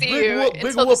even see you.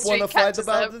 Big whoop wanna fight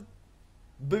about it.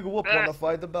 Big whoop wanna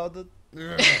fight about it.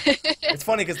 It's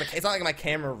funny because it's not like my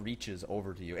camera reaches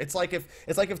over to you. It's like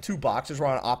if two boxers were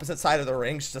on opposite side of the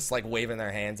rings, just like waving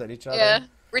their hands at each other. Yeah,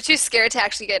 we're too scared to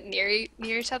actually get near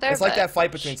each other. It's like that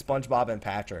fight between SpongeBob and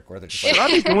Patrick, where they're just like, should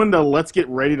I be doing the Let's Get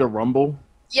Ready to Rumble?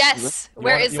 Yes.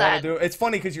 Where is that? It's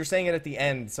funny because you're saying it at the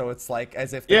end, so it's like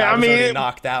as if the guy was already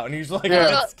knocked out, and he's like, we're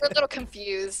a little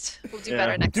confused. We'll do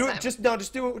better next time. Just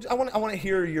do it. I want to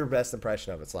hear your best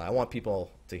impression of it, Sly. I want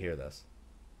people to hear this.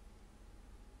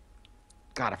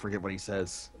 God, I forget what he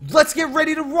says. Let's get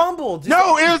ready to rumble.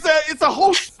 No, it's a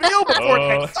whole spiel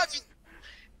before.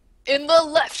 In the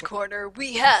left corner,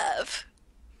 we have.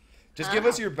 Just give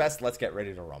us your best. Let's get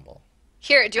ready to rumble.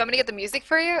 Here, do you want me to get the music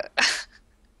for you?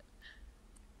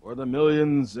 For the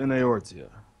millions in Aortia.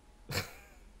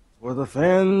 For the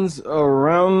fans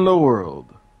around the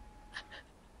world.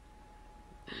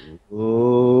 Oh,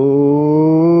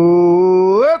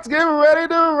 let's get ready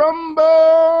to rumble.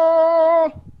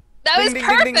 That was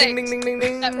perfect. Ding, ding, ding, ding,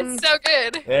 ding. That was so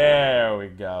good. There we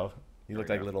go. You look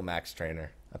like a little Max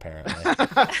Trainer, apparently.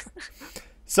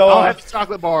 So I don't have the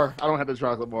chocolate bar. I don't have the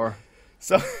chocolate bar.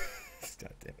 So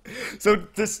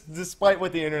despite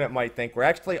what the internet might think, we're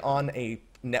actually on a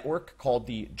network called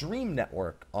the Dream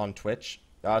Network on Twitch.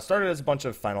 Started as a bunch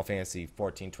of Final Fantasy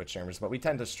 14 Twitch streamers, but we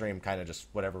tend to stream kind of just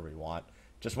whatever we want.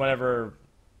 Just whenever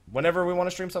we want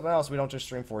to stream something else, we don't just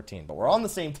stream 14. But we're on the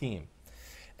same team.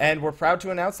 And we're proud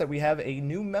to announce that we have a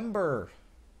new member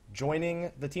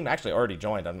joining the team. Actually, already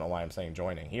joined. I don't know why I'm saying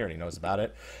joining. He already knows about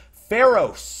it.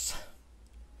 Pharaohs.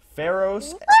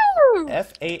 Pharaohs.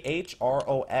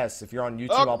 F-A-H-R-O-S. If you're on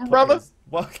YouTube, I'll put his...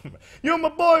 Welcome. You're my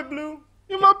boy, Blue.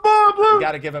 You're my boy, Blue. You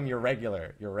got to give him your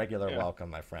regular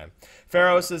welcome, my friend.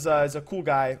 Pharaohs is a cool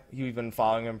guy. You've been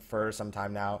following him for some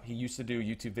time now. He used to do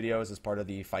YouTube videos as part of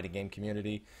the fighting game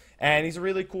community. And he's a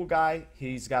really cool guy.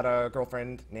 He's got a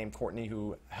girlfriend named Courtney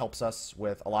who helps us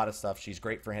with a lot of stuff. She's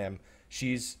great for him.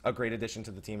 She's a great addition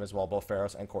to the team as well, both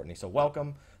Pharaohs and Courtney. So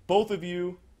welcome, both of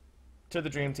you, to the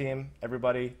Dream Team.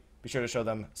 Everybody, be sure to show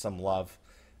them some love.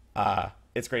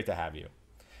 It's great to have you.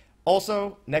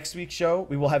 Also, next week's show,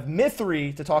 we will have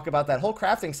Mithri to talk about that whole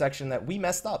crafting section that we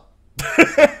messed up.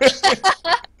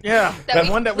 Yeah, that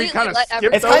one that we kind of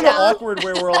skipped. It's kind of awkward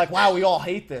where we're like, wow, we all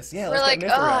hate this. Yeah, let's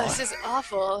get Mithri on. This is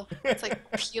awful. It's like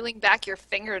peeling back your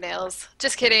fingernails.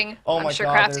 Just kidding. Oh I'm my sure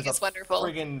God, crafting is wonderful.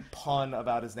 There's a friggin' pun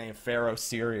about his name, Pharaoh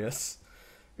Sirius.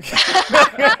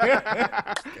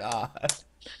 God.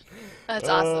 That's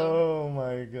awesome. Oh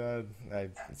my God.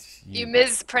 You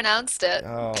mispronounced it.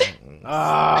 Oh.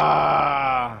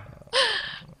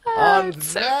 On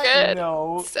that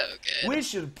note, so good. we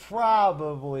should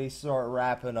probably start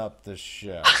wrapping up the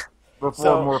show.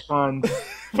 Before more puns.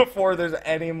 Before there's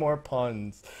any more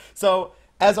puns. So,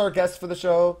 as our guest for the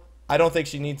show, I don't think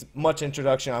she needs much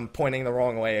introduction. I'm pointing the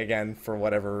wrong way again for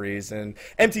whatever reason.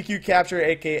 MTQcapture,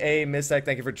 a.k.a. Mizzteq,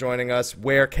 thank you for joining us.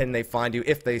 Where can they find you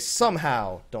if they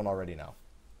somehow don't already know?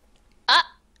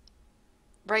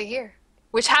 Right here.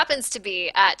 Which happens to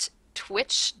be at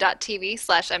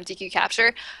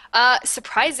twitch.tv/MTQcapture.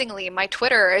 Surprisingly, my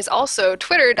Twitter is also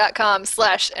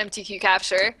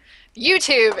twitter.com/MTQcapture.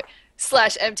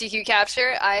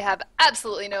 YouTube/MTQcapture. I have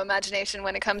absolutely no imagination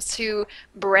when it comes to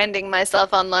branding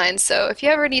myself online, so if you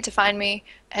ever need to find me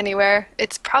anywhere,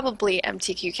 it's probably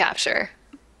MTQcapture.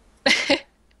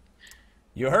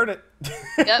 You heard it.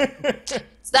 Yep.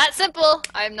 It's that simple.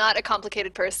 I'm not a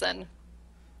complicated person.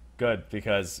 Good,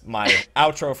 because my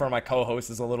outro for my co-host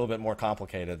is a little bit more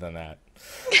complicated than that.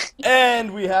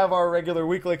 And we have our regular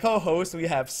weekly co-host. We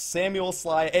have Samuel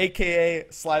Slyh, a.k.a.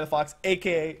 Slythefox,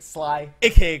 a.k.a. Slyh,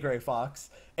 a.k.a. Greyfox,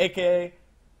 a.k.a.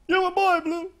 You're my boy,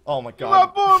 Blue. Oh my God. You're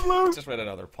my boy, Blue. Just read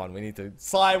another pun. We need to...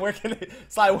 Slyh, where can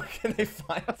they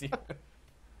find you?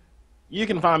 You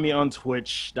can find me on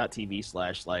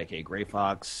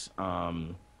twitch.tv/Slyakagreyfox.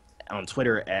 On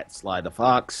Twitter at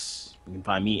Slythefox. You can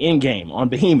find me in-game on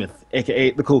Behemoth,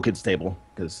 a.k.a. the Cool Kids Table,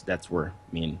 because that's where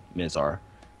me and Miz are.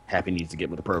 Happy needs to get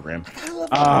with the program. I love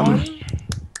that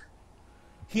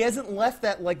he hasn't left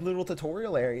that like little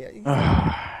tutorial area.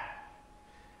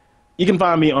 You can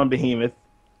find me on Behemoth,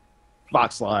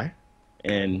 Fox Slyh,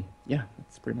 and yeah,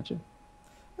 that's pretty much it.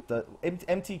 the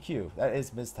MTQ. That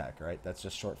is Mizzteq, right? That's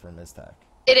just short for Mizzteq.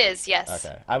 It is, yes.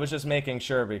 Okay. I was just making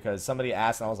sure because somebody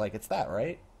asked and I was like, it's that,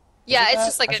 right? Yeah, it's that?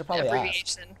 just like an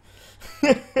abbreviation.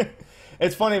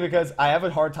 It's funny because I have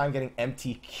a hard time getting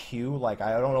MTQ. Like,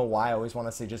 I don't know why I always want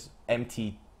to say just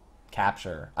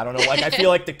MTQcapture. I don't know. Like, I feel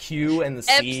like the Q and the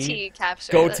C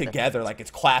MTQcapture. go together. Like, it's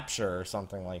clapture or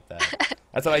something like that.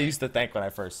 That's what I used to think when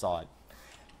I first saw it.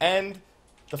 And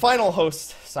the final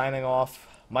host signing off,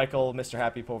 Michael, Mr.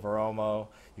 Happy Poveromo. You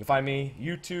can find me,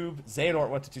 YouTube,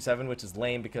 Xehanort1227, which is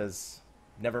lame because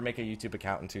never make a YouTube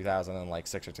account in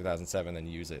 2006 or 2007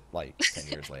 and use it like 10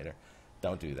 years later.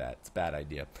 Don't do that. It's a bad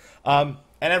idea. And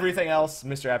everything else,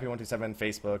 Mr. Happy127,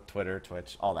 Facebook, Twitter,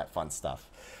 Twitch, all that fun stuff.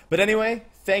 But anyway,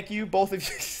 thank you, both of you.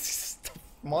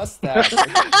 Mustache.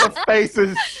 The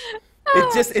faces.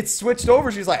 It switched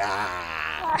over. She's like,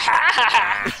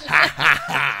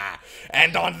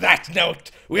 And on that note,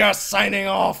 we are signing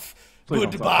off. Please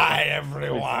Goodbye,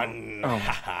 everyone.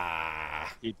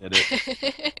 He did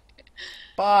it.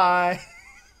 Bye.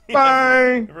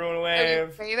 Bye. Everyone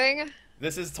wave. Waving?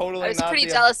 This is totally I was not pretty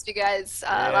the... jealous of you guys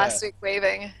last week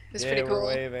waving. It was pretty cool.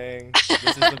 We're waving.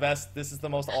 This is the best. This is the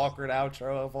most awkward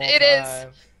outro of all time. It is.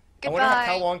 Goodbye. I wonder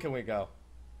how long can we go?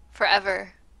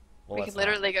 Forever. Well, we can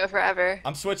literally go forever.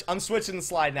 I'm switching the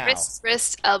slide now.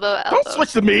 Wrist, elbow. Don't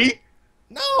switch to me.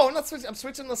 No, I'm not switching. I'm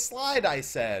switching the slide. I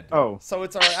said. Oh. So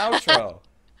it's our outro. All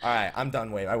right, I'm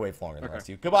done. I waved longer than the rest of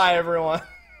you. Goodbye, everyone.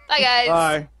 Bye, guys.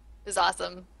 Bye. It was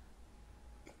awesome.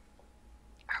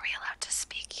 Are we allowed to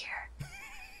speak here?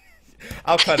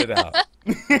 I'll cut it out.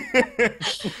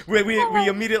 we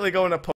immediately go into